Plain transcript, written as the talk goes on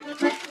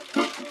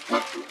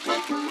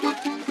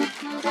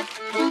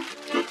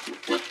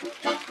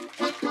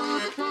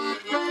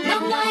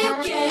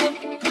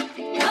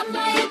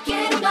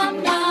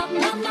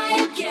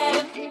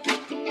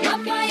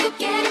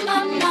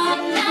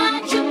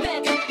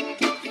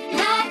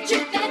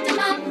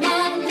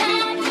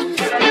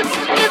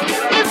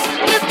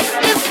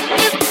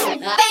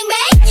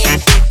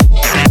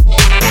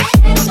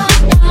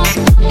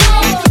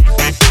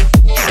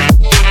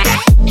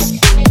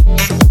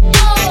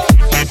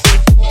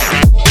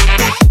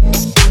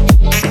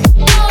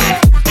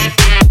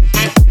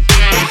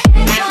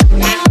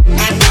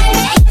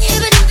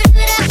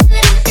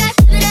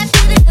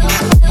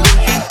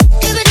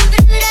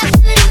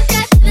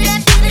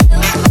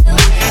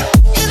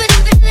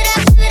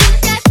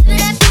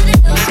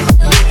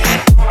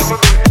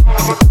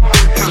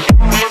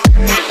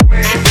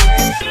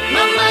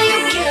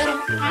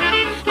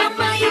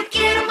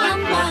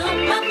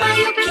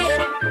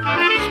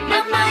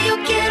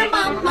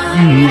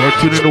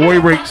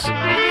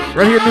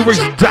Right here at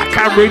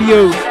NewBreaks.com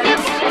Radio.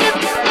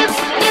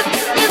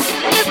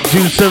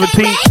 June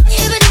 17th,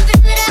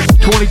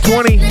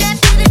 2020.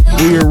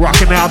 We are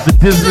rocking out the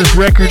Dizziness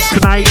Records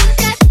tonight.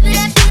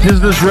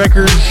 Dizziness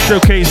Records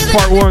Showcase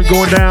Part 1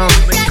 going down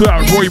next 2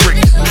 hours. Roy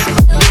Breaks.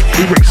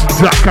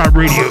 NewBreaks.com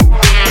Radio.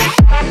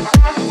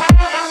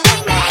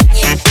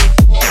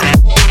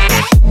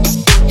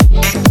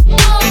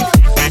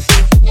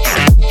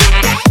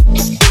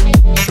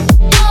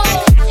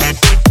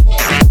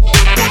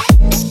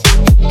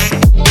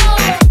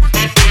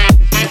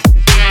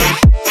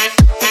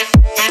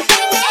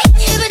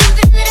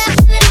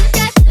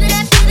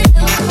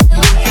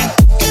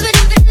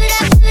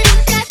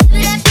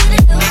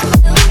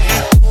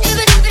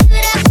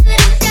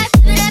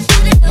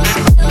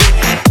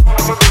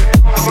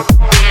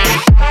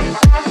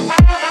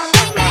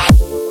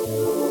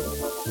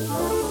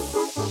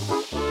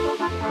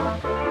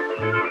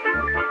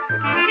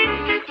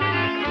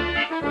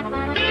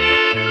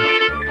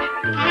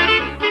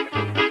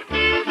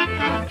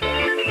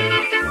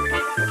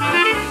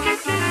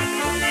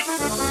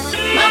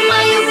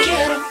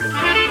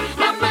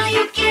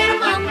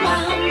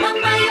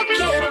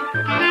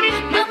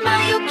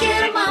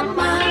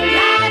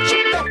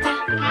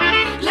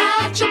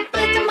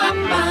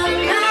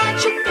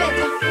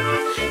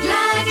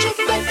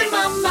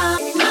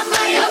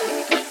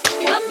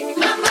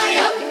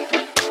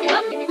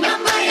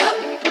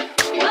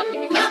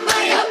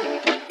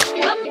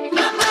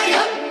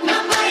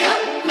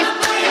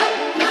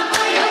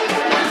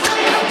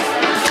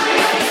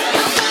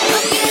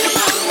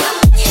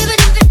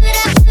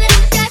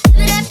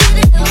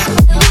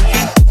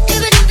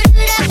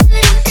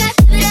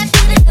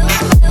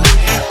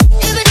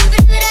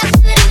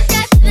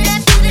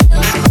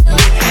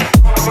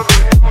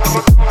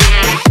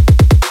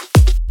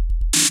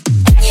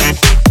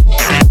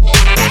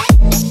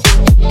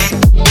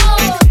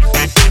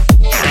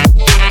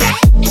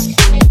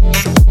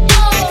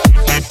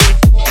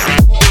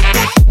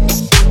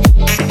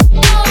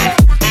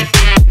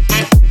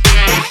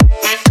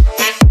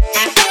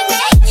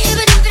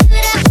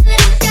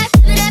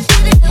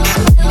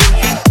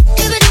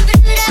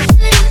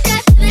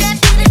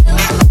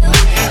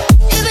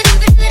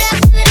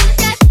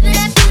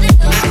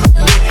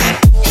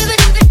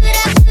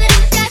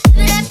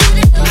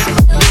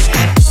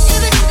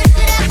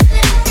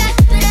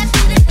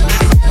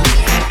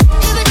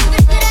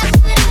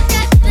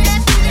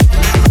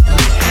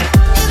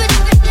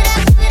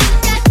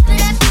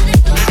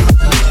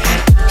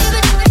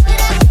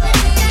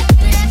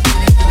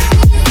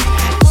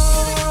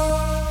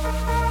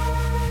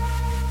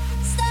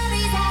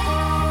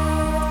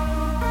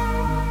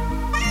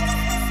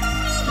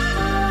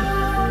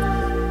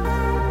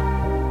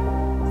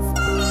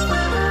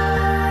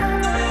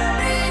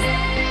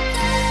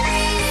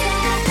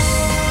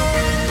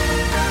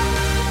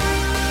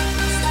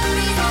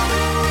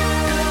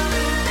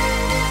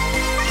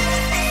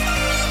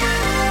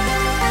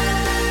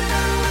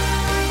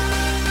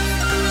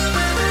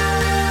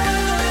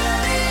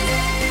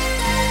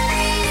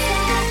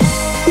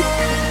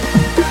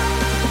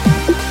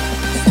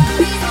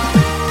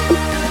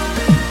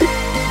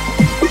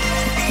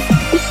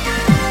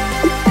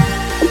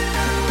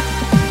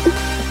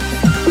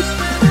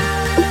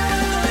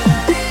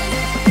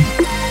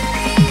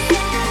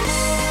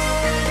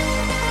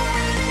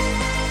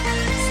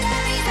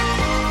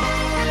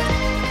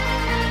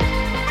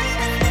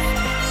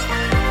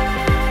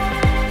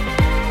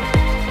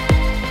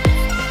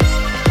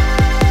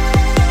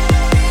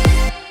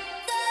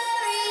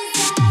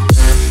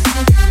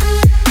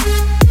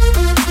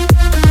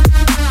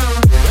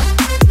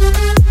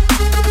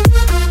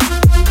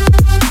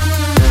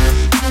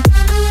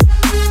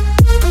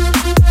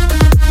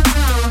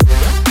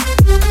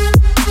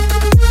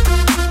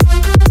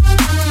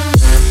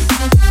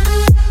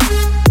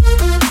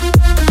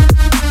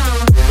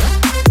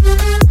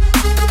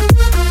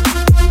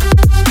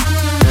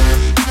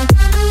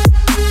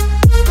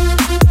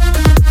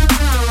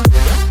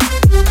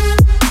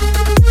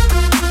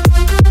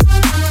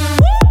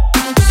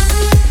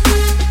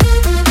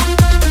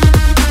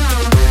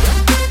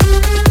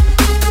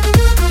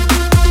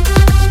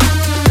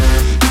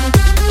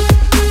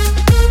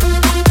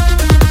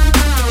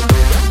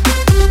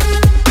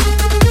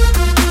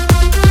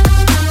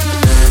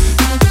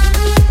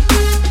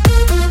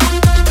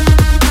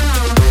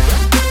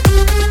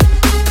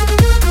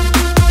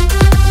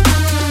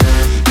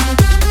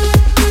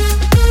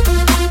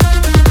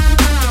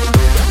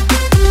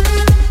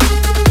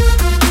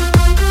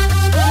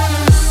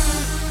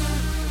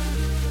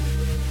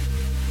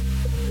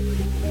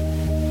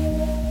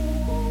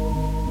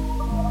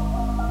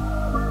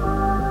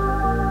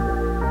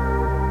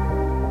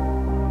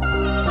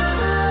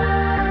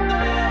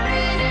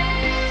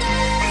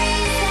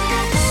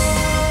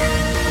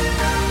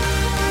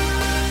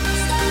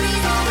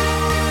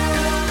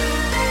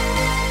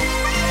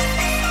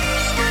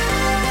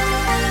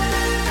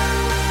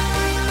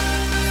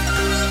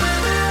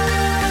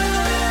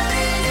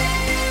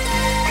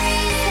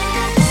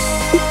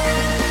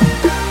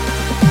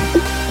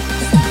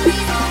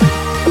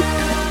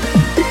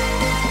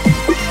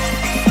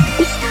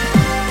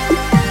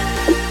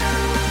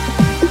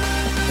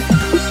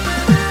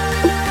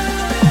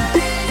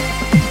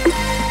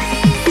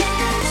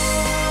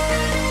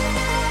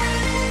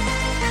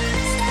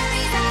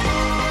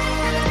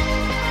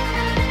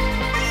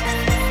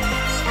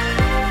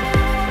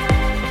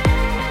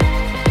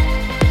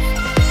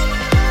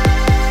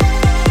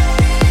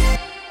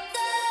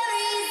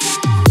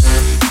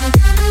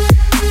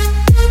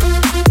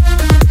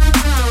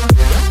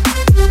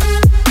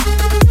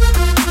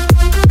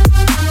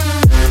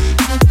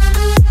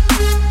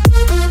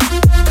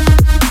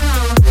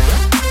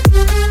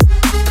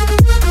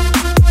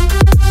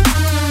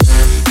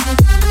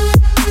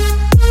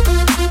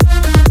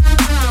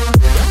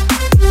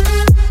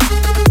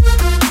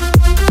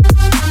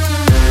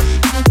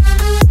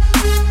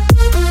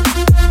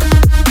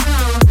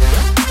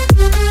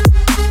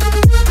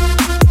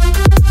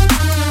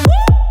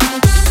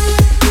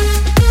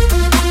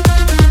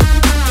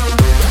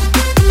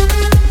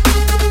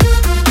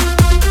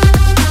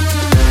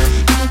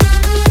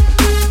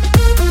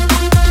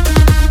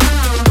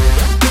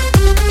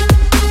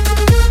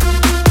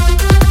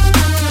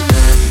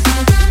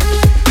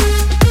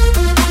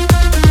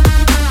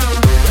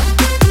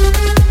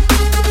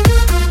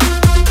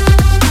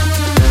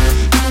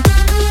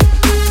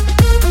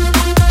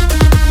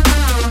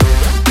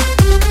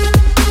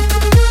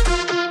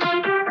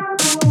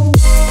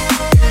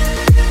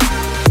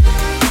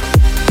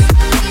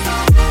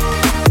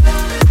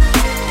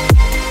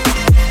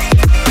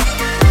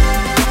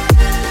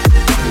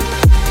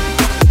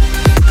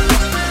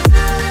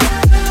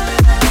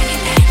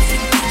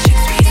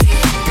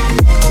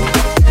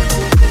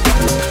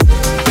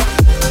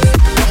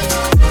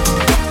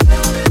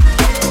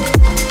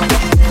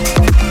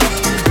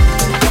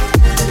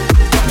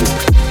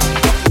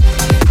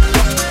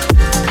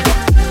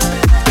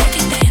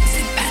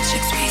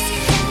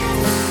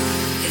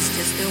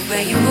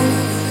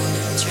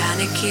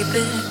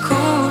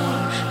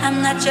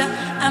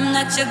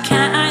 not your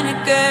kind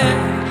of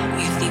girl.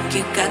 You think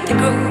you got the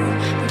groove,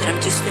 but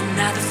I'm just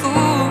another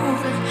fool.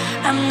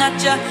 I'm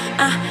not your,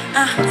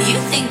 you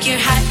think you're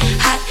hot,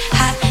 hot,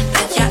 hot,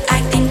 but you're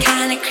acting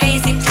kinda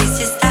crazy. Please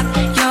just stop,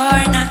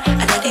 you're not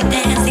a dirty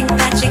dancing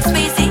Patrick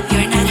Swayze.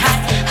 You're not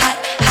hot, hot,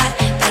 hot,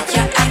 but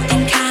you're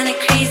acting kinda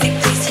crazy.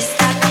 Please just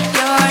stop,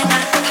 you're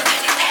not a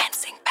dirty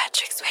dancing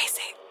Patrick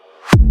Swayze.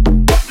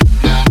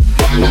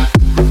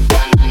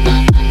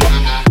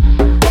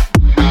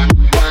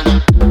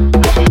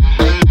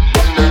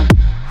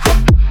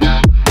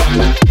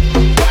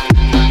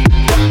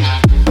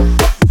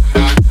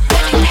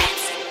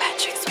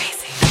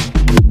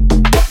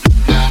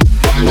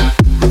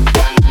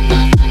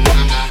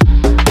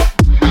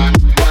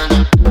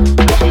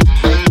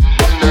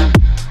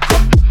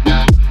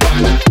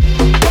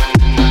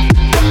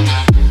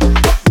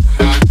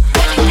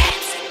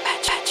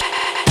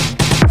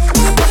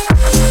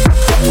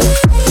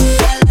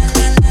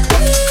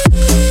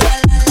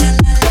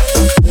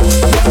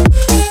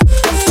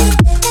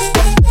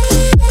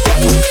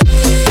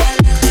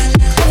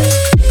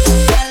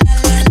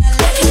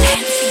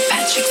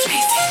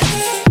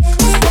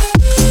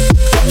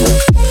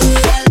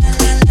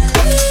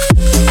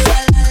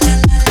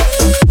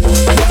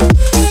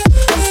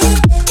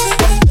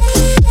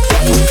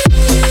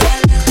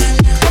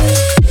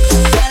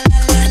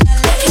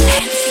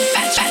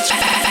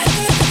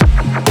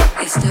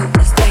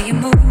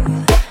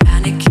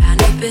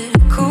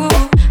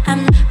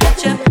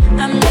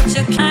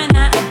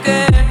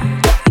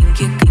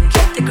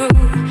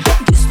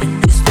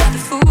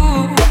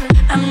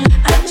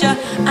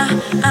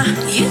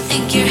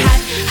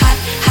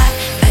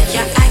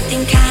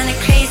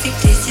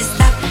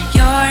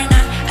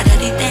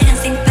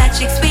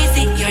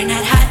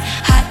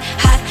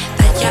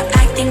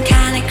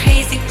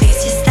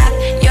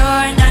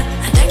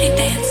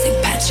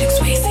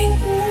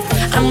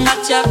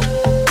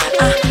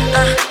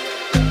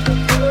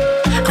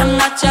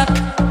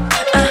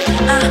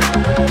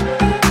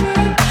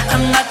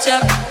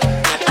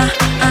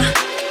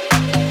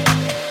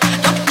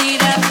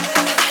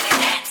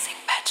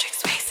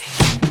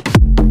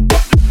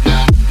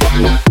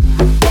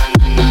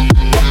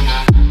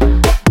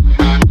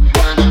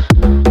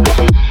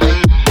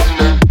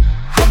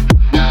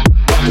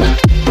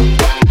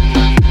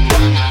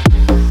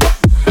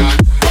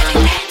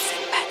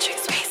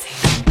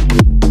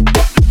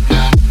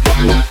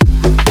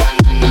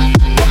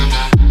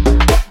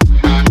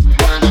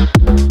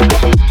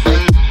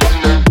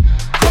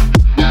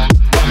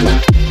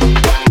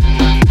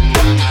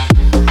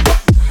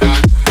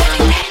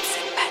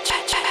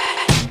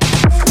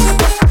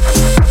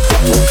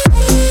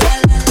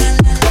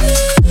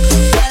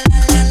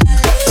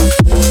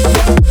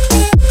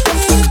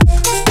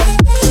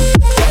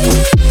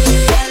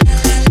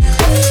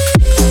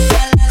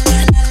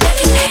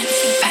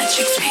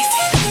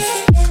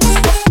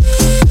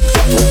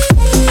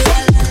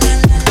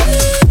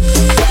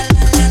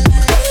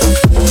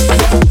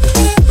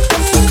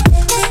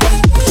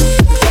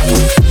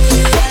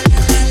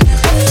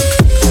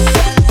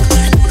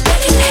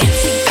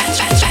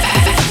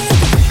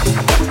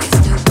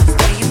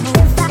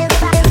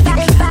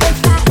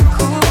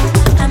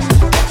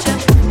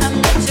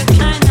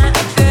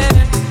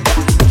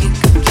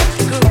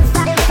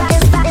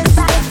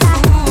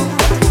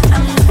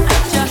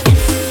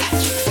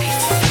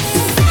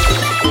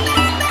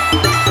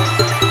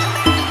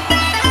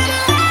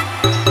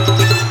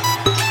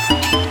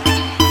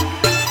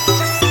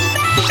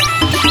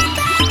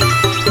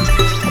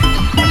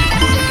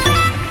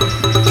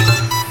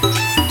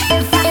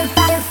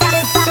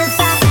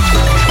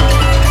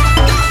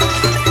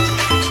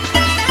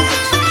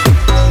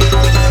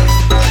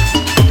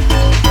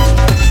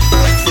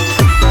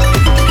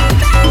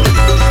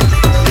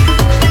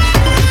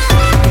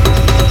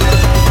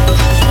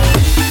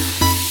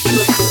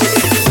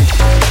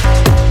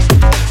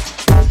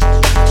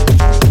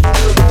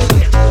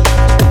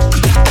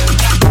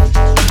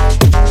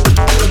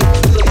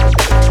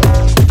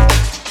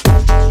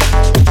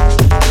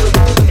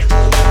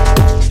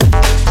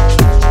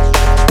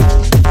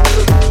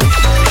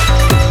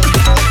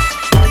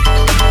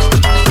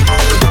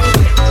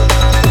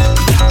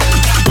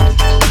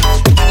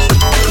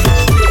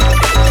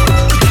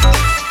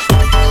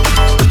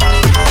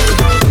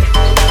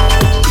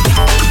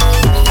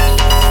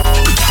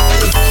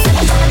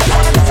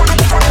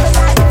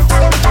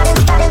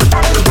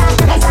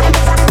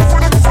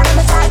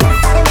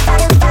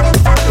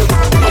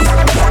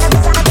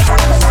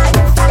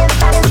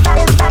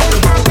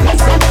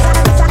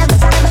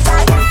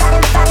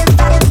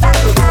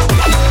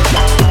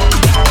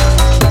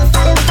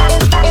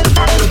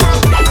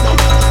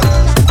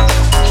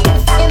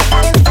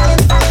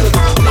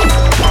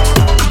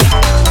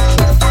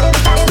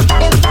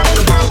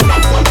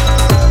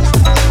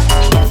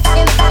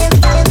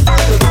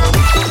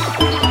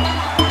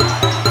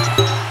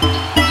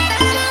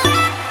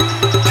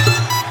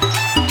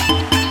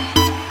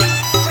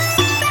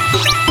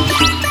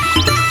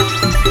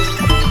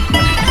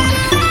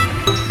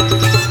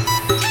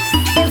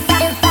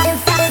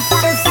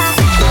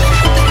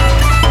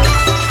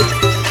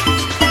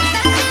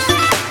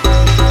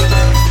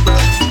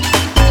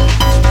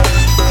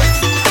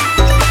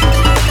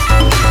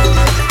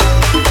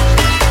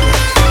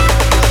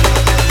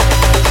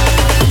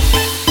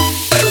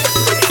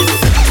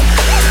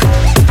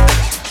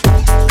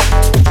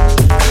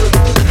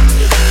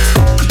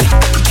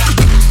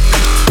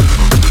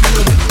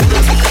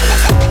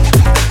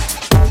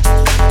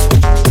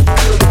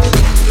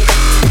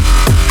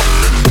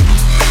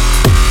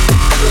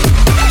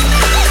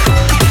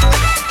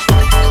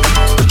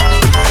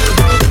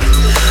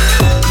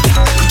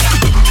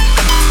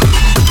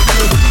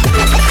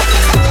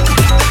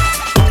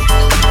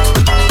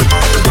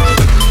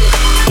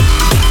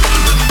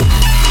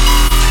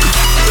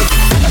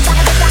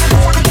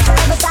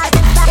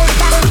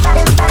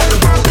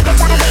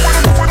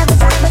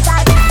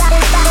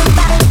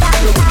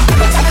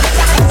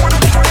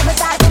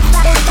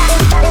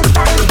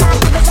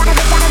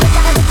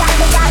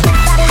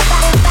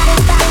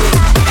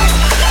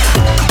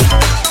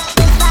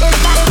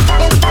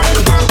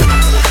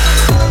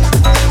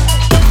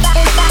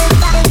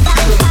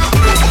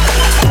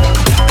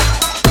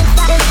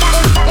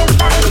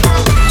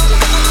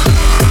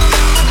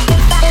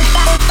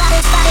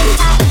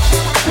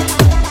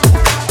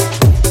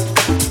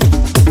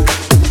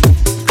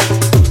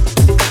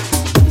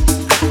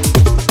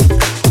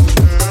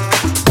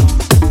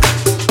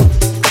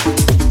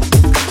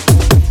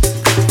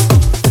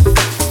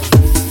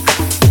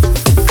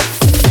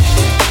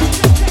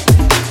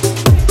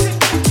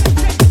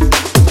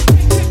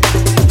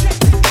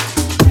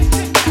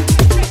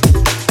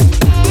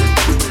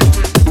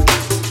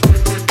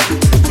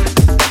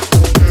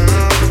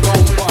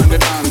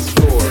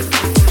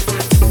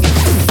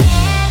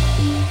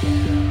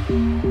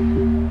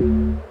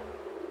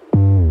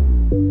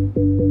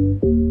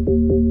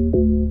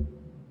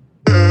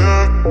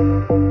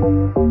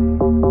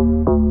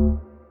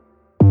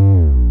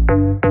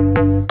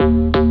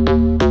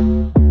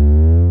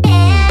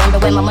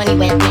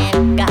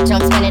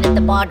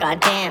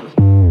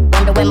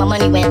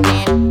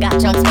 Got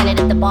drunk, spent it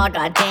at the bar,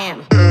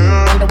 goddamn.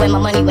 Wonder where my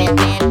money went,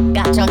 man.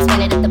 Got drunk,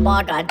 spent it at the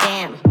bar,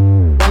 goddamn.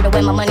 Wonder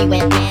where my money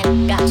went,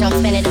 man. Got drunk,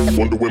 spent it at the.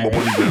 Wonder where my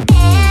money went.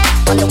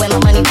 Wonder where my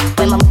money,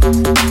 where my.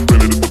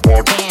 Spent it at the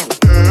bar. Damn.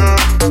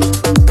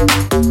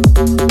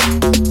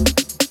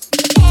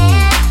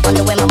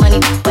 Wonder where my money,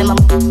 where my.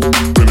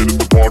 Spent it at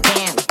the bar.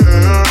 Damn.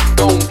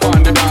 Don't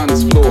find the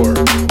dance floor.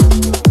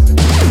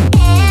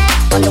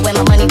 Wonder where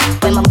my money,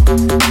 where my.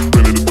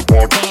 Spent it at the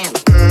bar. Damn.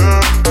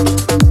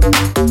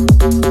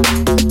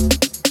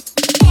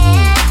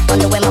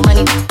 Wonder where my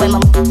money, where my.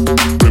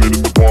 Spent it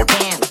at the bar.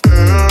 Damn.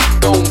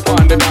 Don't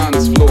find the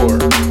dance floor.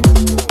 Don't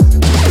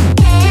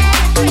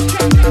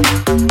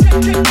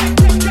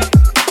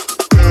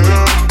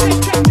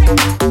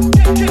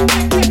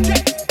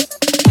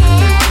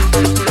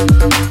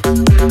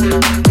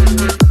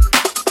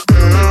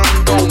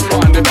find the dance floor. Don't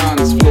find the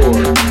dance floor.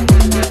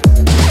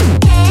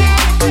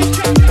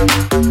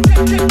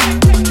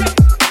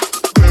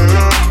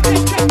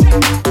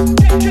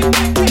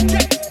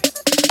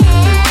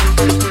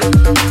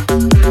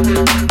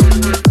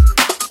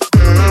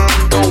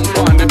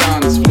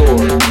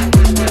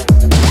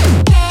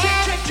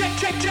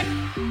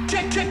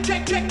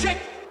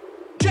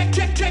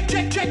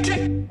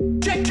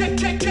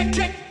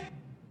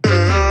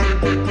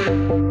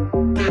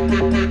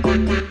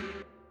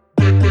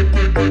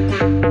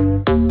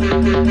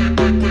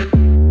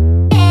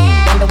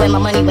 Wonder where my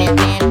money went,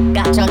 man.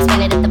 Got drunk,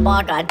 spent it at the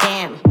bar,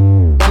 goddamn.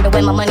 Wonder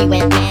where my money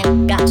went,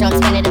 man. Got drunk,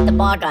 spent it at the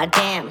bar,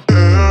 goddamn.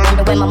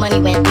 Wonder where my money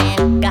went,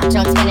 man. Got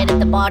drunk, spent it at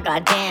the bar,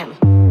 goddamn.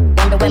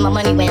 Wonder where my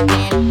money went,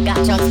 man.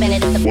 Got drunk, spent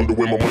it at the. Wonder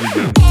where my money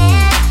went.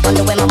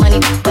 Wonder where my money,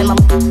 where my.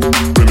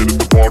 Spent it at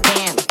the bar.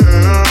 Damn.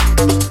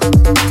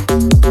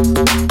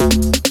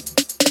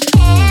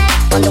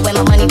 Wonder where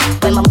my money,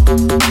 where my.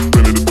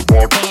 Spent it at the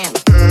bar. Damn.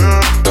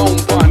 Don't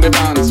find the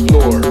dance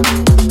floor.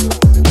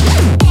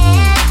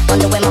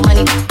 Wonder where my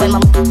money, where my.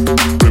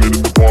 Spent it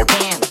at the bar.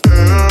 Damn.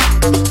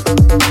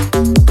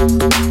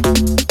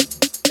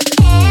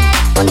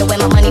 Wonder where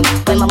my money,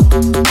 where my.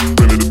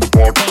 Spent it at the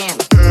bar. Damn.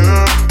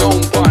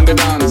 Don't find the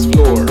dance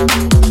floor.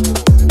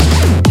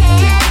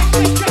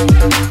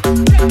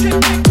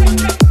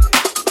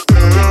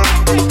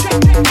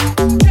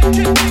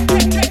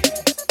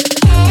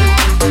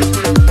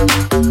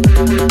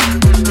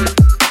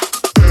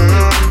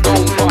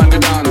 Don't find the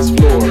dance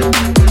floor.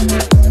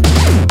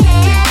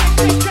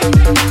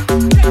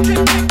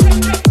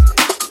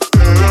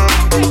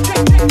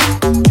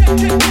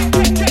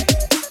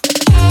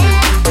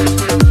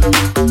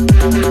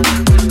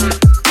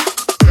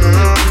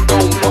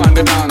 Don't find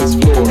the dance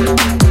floor.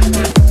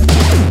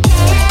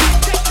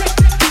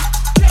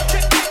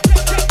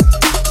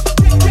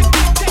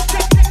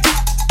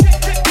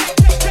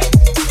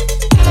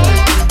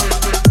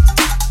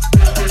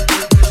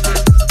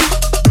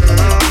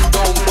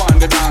 Don't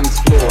find the dance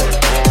floor.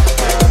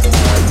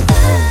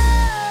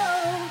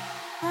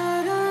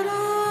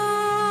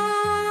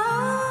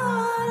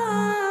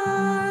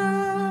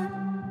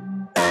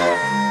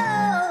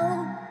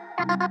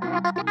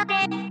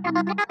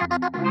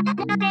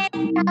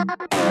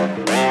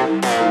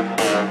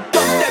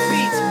 Dubstep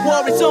beats,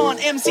 war is on.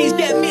 MCs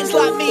get mixed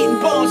like meat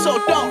and bones, so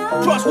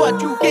don't trust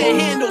what you can't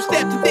handle.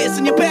 Step to this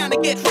and you're bound to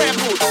get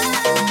trampled.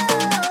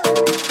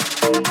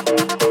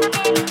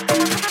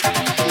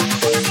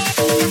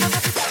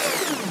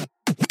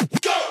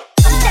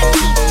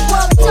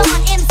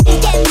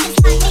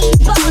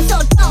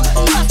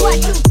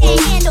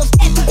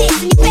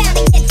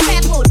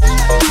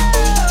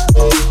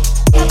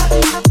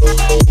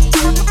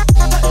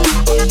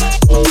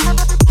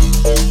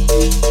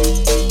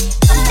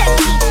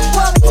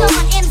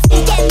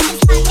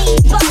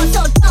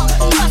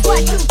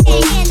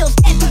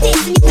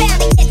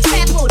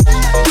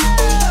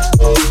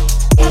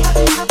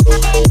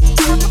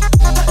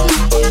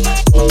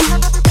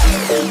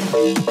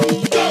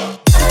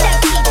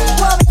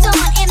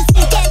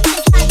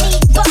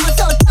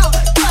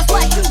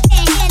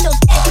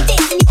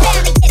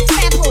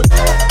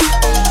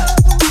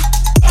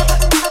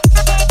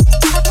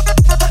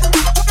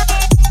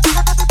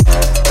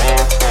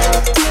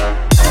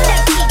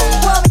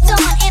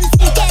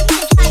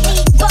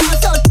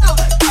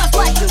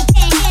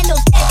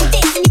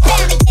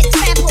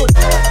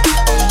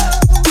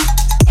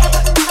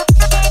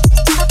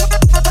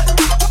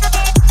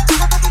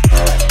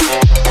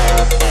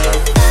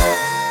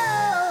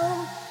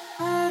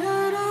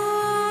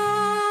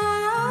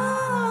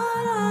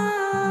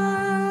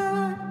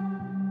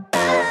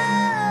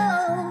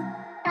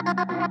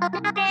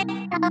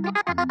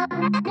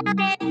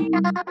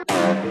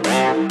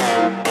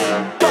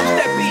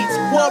 Dubstep beats,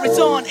 war is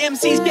on.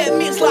 MCs get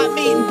mixed like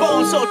meat and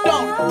bones, so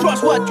don't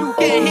trust what you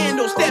can't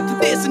handle. Step to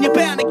this and you're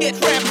bound to get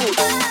trampled.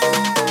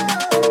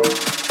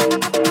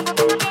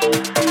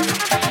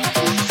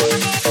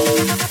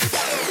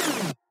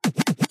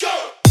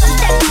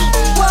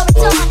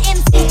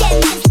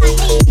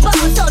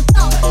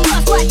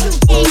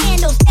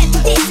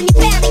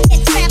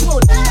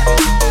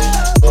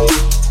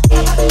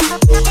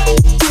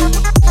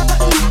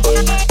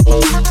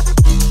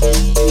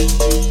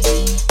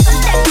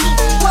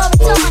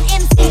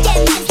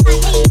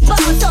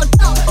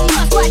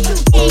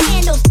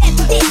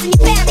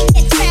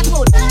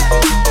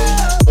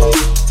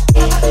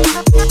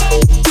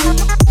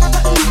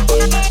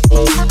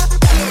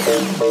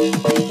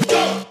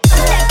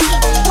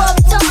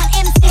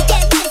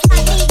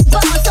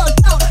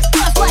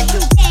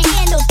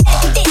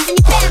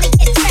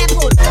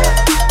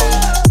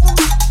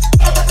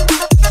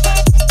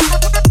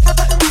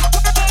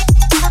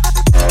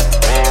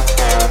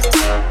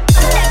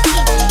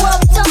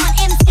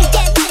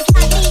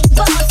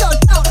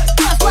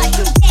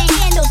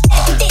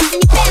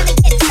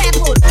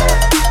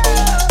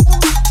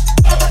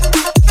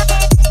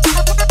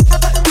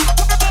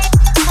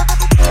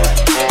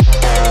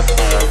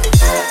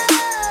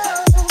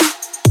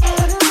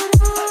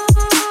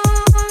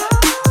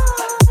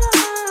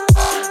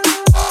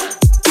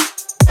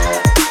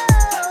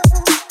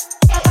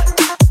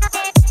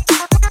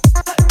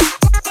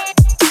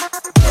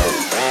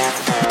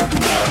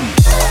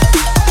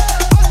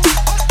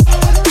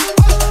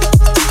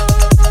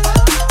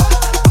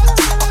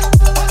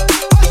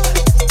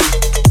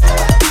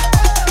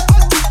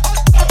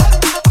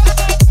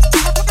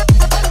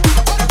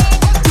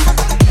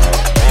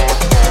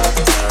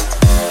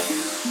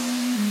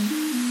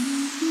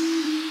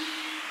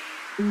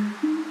 like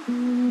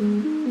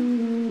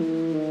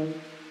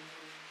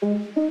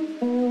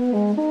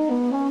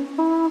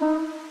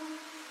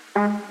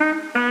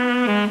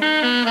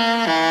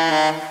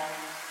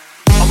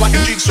a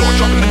jigsaw,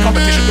 dropping the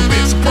competition to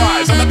win.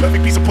 Surprise, I'm that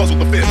perfect piece of puzzle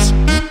that fits.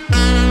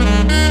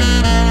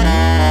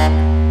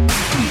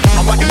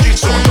 I'm like a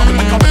jigsaw, dropping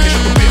the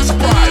competition to win.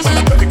 Surprise, I'm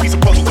that perfect piece of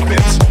puzzle that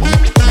fits.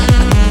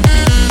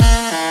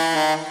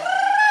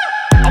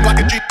 I'm like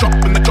a G drop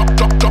in the drop,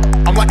 drop, drop.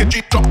 I'm like a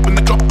G drop in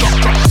the drop, drop,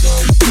 drop.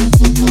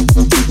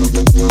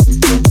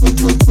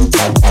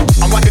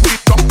 I'm like a G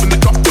drop in the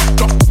drop, drop,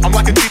 drop. I'm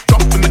like a G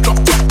drop in the drop,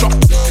 drop, drop.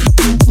 I'm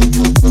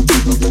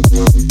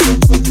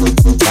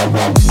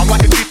like a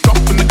G drop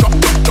in the drop,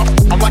 drop, drop.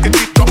 I'm like a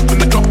G drop in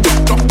the drop,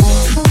 drop, drop.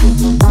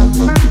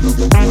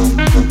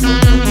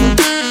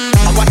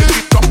 I'm like a G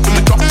drop in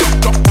the drop,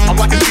 drop, drop. I'm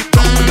like a G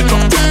drop in the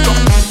drop, drop, drop.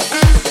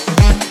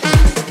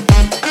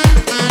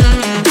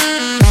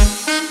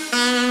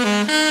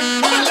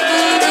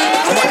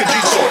 I'm like a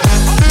G-sword.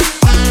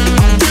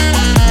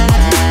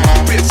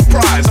 Big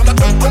surprise. I'm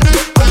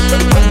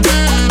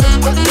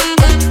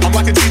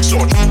like a G-sword.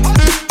 Big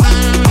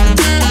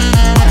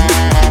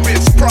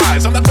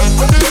surprise.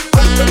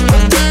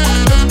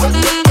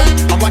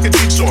 I'm like a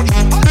G-sword.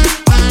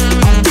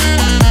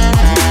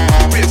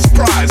 Big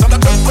surprise.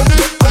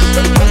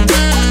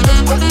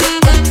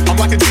 I'm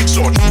like a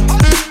G-sword.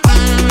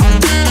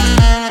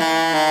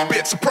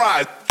 Big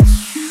surprise.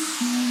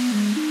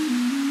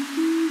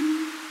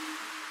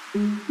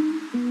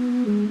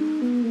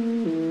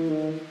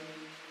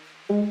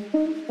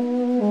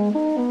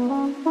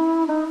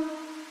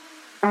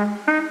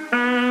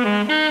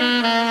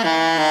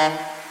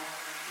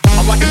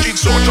 I'm like a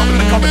jigsaw, dropping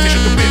the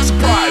competition to bits.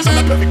 Surprise, I'm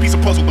that perfect piece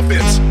of puzzle that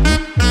fits.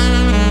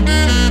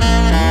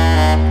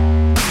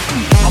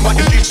 I'm like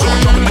a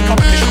jigsaw, dropping the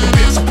competition to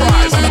bits.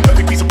 Surprise, I'm that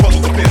perfect piece of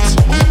puzzle that fits.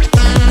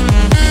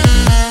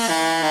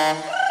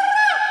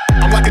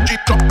 I'm like a G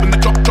drop in the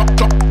drop, drop,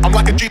 drop. I'm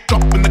like a G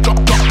drop in the drop,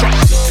 drop, drop.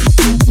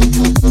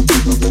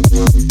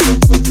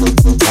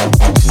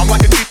 I'm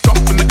like a G drop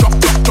in the drop,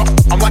 drop, drop.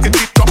 I'm like a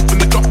G drop in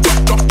the drop,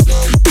 drop, drop.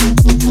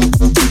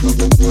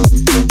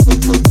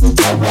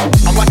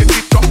 I'm like a G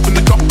drop in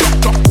the drop,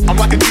 drop, drop. I'm like a G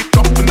drop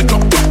in the drop,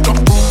 drop, drop.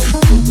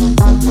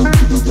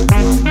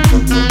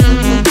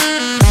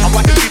 I'm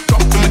like a G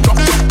drop in the drop,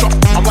 drop, drop.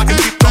 I'm like a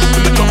G drop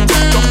in the drop,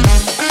 drop, drop.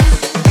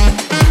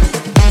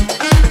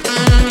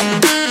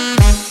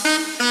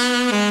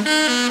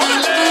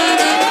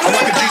 I'm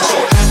like a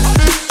G-sword.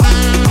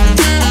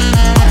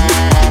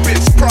 Big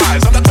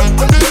surprise. I'm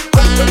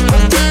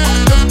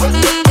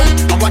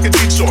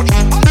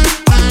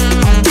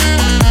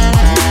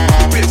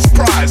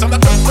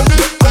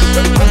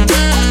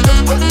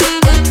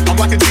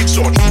like a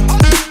G-sword.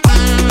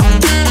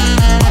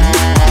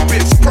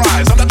 Big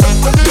surprise. I'm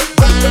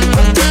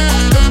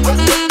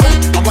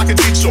like a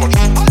G-sword.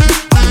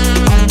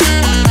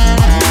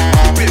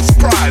 Big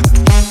surprise.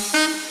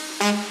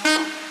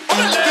 I'm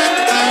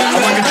like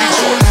a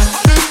G-sword.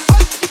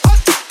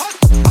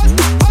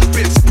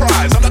 Big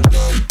surprise.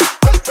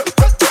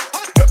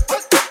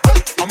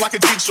 I'm like a G-sword. Big surprise. I'm like a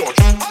G-sword.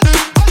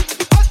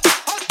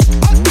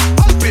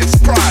 Big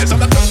surprise. I'm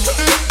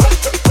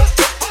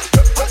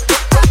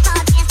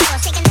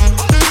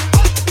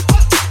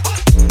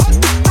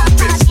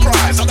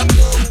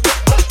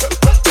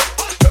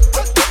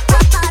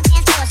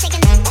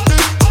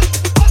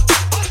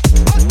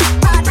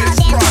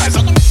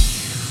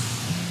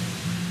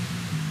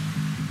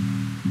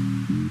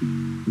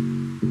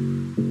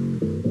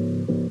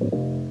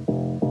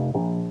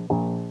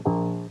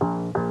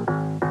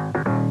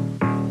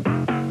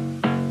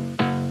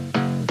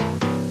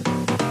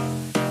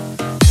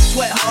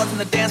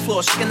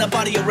shaking the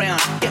body around,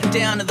 getting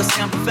down to the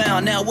sound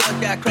profound. Now work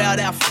that crowd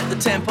out, flip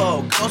the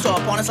tempo. Girls are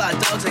up on us like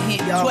dogs and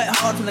hit, yo. Sweat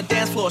hard from the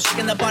dance floor,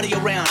 shaking the body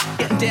around,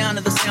 getting down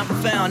to the sound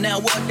profound. Now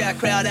work that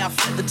crowd out,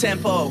 flip the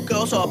tempo.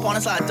 Girls are up on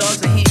us like dogs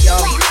and hit, yo.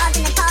 Sweat hard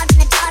from the hard, from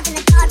the hard, from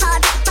the hard,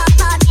 hard, hard,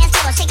 hard dance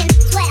floor, shaking.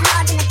 Sweat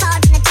hard from the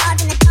hard, from the hard,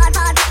 from the hard,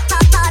 hard,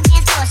 hard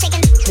dance floor, shaking.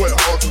 Sweat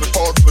hard from the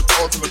hard, from the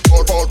hard, from the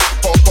hard,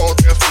 hard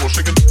dance floor,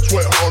 shaking.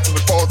 Sweat hard from the hard, from the hard, from the hard, hard dance floor, shaking. Sweat hard from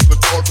the hard, from the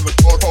hard, from the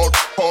hard,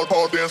 hard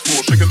dance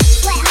floor, shaking.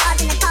 Sweat hard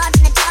from the hard,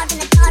 from the hard, from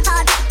the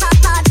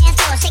hard, hard dance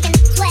floor, shaking. Sweat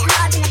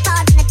hard from the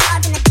hard, from the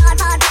hard, from the hard,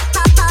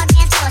 hard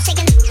dance floor,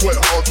 shaking.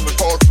 Sweat hard from the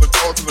hard, from the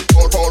hard, from the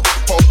hard,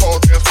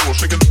 hard dance floor,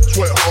 shaking.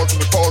 Sweat hard from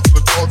the hard, from the hard, from the hard, hard dance floor, shaking. Sweat hard from the hard, from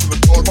the hard, from the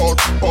hard,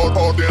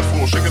 hard dance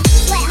floor, shaking.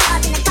 Sweat hard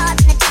from the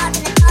hard, from the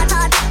hard, from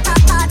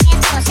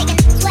the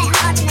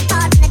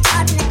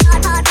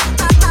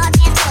hard, hard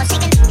dance floor,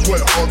 shaking.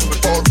 Sweat hard from the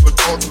hard, from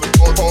the hard, from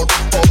the hard,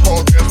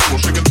 hard dance floor,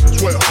 shaking.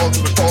 Sweat hard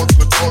from the hard, from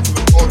the hard, from the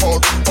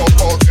hard,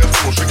 hard dance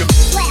floor, shaking.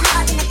 Sweat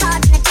hard from the hard, from the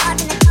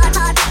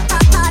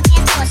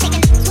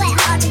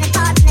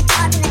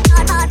hard, from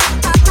the hard,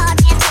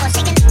 hard dance floor,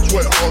 shaking.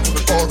 Sweat hard from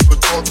the hard, from the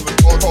hard, from the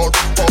hard,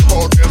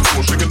 hard dance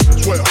floor, shaking.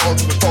 Sweat hard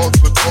from the hard,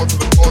 from the hard, from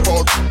the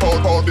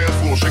hard, hard dance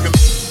floor, shaking.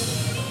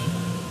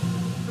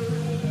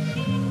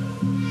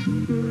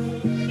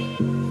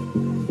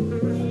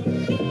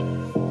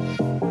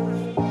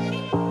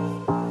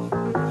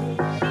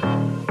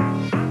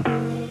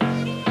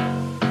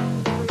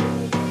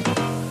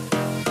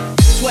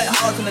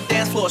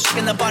 floor,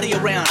 shaking the body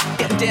around,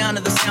 getting down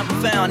to the sound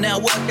profound. Now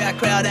work that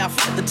crowd out,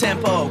 fit the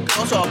tempo.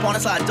 Girls are up on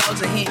us like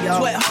dogs and hit, yo.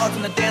 Sweat hard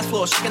from the dance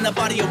floor, shaking the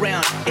body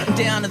around, getting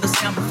down to the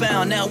sound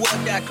profound. Now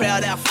work that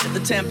crowd out, fit the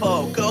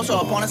tempo. Girls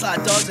are up on us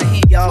like dogs and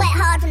hit, yo. Sweat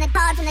hard from the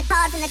hard dance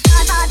floor,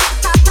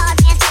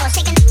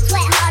 shaking.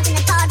 Sweat hard from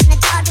the hard dance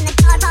floor, shaking.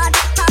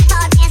 Sweat hard from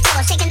the hard dance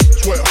floor, shaking.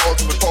 Sweat hard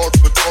from the hard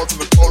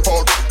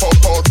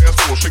dance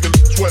floor, shaking.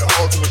 Sweat hard from the hard dance floor, shaking. Sweat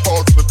hard from the hard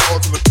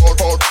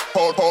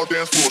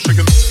dance floor, shaking.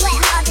 Sweat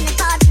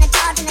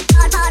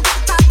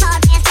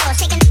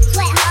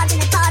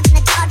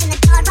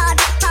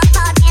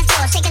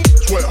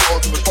hard from the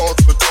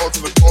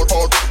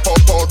hard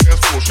dance floor, shaking. Sweat hard from the hard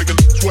dance floor, shaking.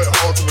 Sweat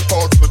hard from the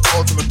hard dance floor, shaking.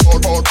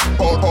 Sweat hard from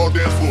the hard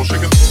dance floor,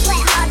 shaking. Sweat hard from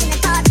the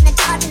hard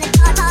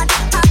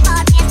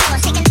dance floor,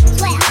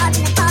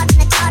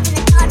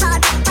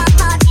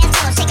 shaking.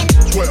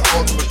 Sweat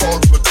hard from the hard dance floor, shaking. Sweat hard from the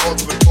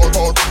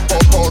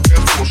hard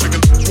dance floor,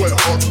 shaking. Sweat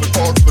hard from the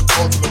hard dance floor, shaking. Sweat hard from the hard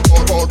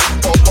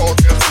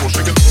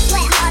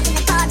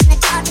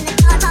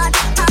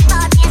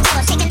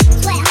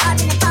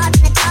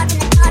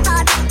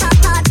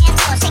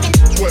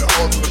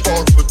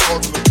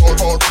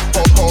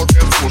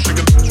dance floor,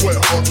 shaking. Sweat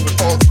hard from the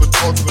hard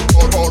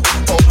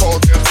dance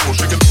floor,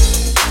 shaking.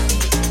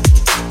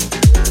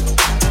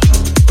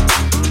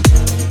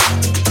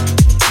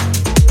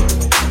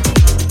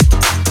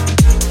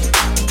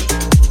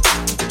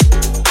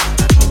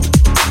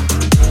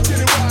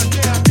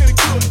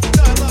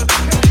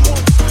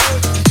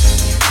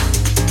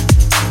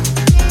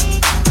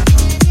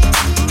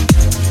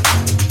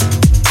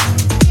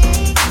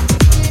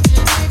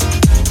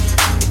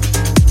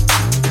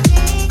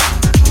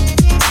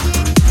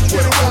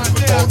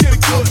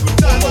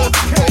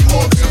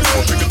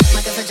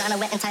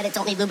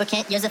 Don't need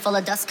lubricant, yours are full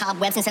of dust,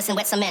 cobwebs, incessant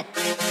wet cement.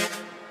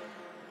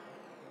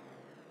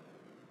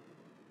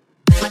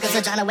 My girl's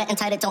vagina wet and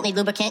tight, it don't need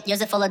lubricant,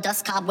 yours are full of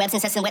dust, cobwebs,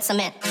 incessant wet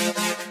cement.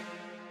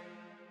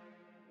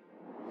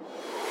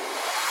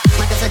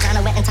 My girl's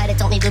vagina wet and tight, it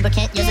don't need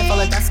lubricant, yours are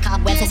full of dust,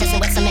 cobwebs,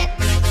 incessant wet cement.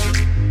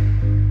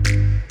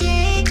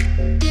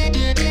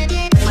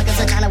 My girl's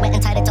vagina wet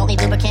and tight, it don't need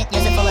lubricant,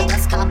 yours are full of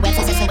dust, cobwebs,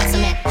 incessant wet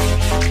cement.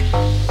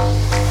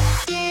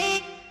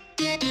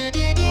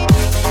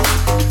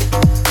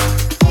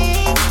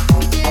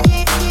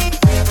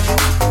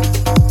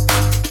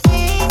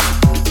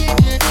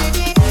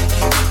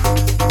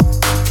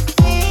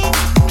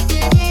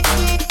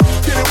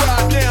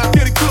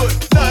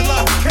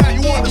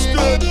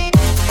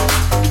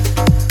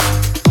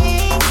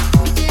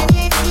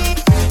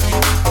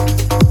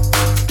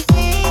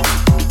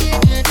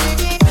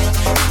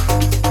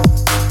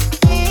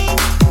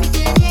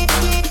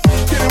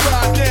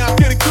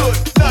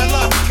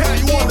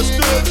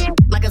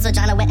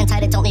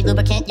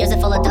 Lubricant, yours are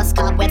full of dust,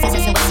 cobwebs,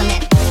 incessant wet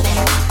cement. Get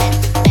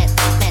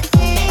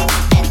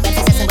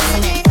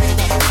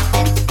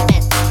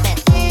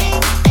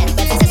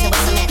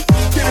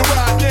it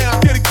right now,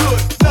 get it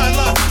good. 9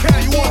 lines of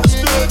count, you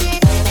understood.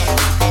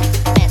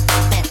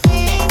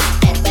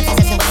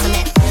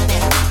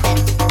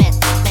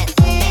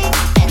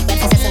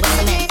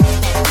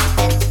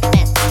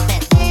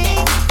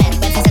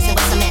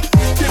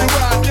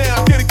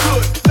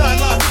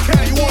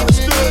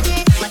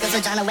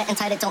 Wet and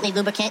tight, it don't need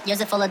lubricant. Yours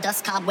are full of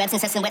dust, cobwebs,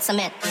 incessant wet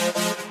cement.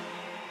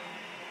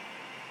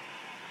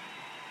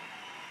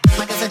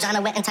 My girl's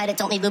vagina wet and tight, it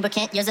don't need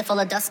lubricant. Yours are full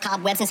of dust,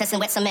 cobwebs, incessant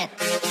wet cement.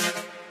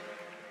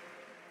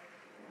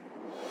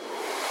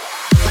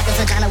 My girl's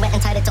vagina wet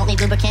and tight, it don't need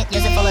lubricant.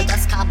 Yours are full of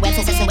dust, cobwebs,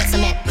 incessant wet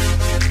cement.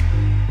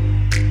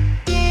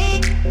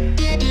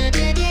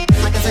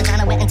 My girl's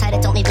vagina wet and tight,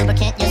 it don't need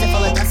lubricant. Yours are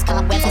full of dust,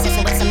 cobwebs,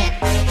 incessant wet cement.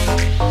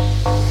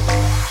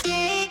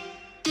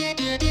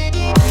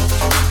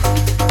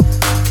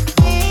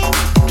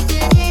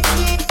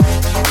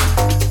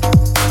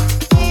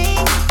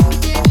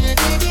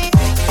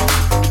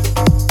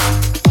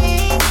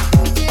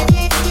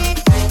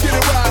 Get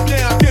it right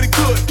now, get it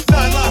good.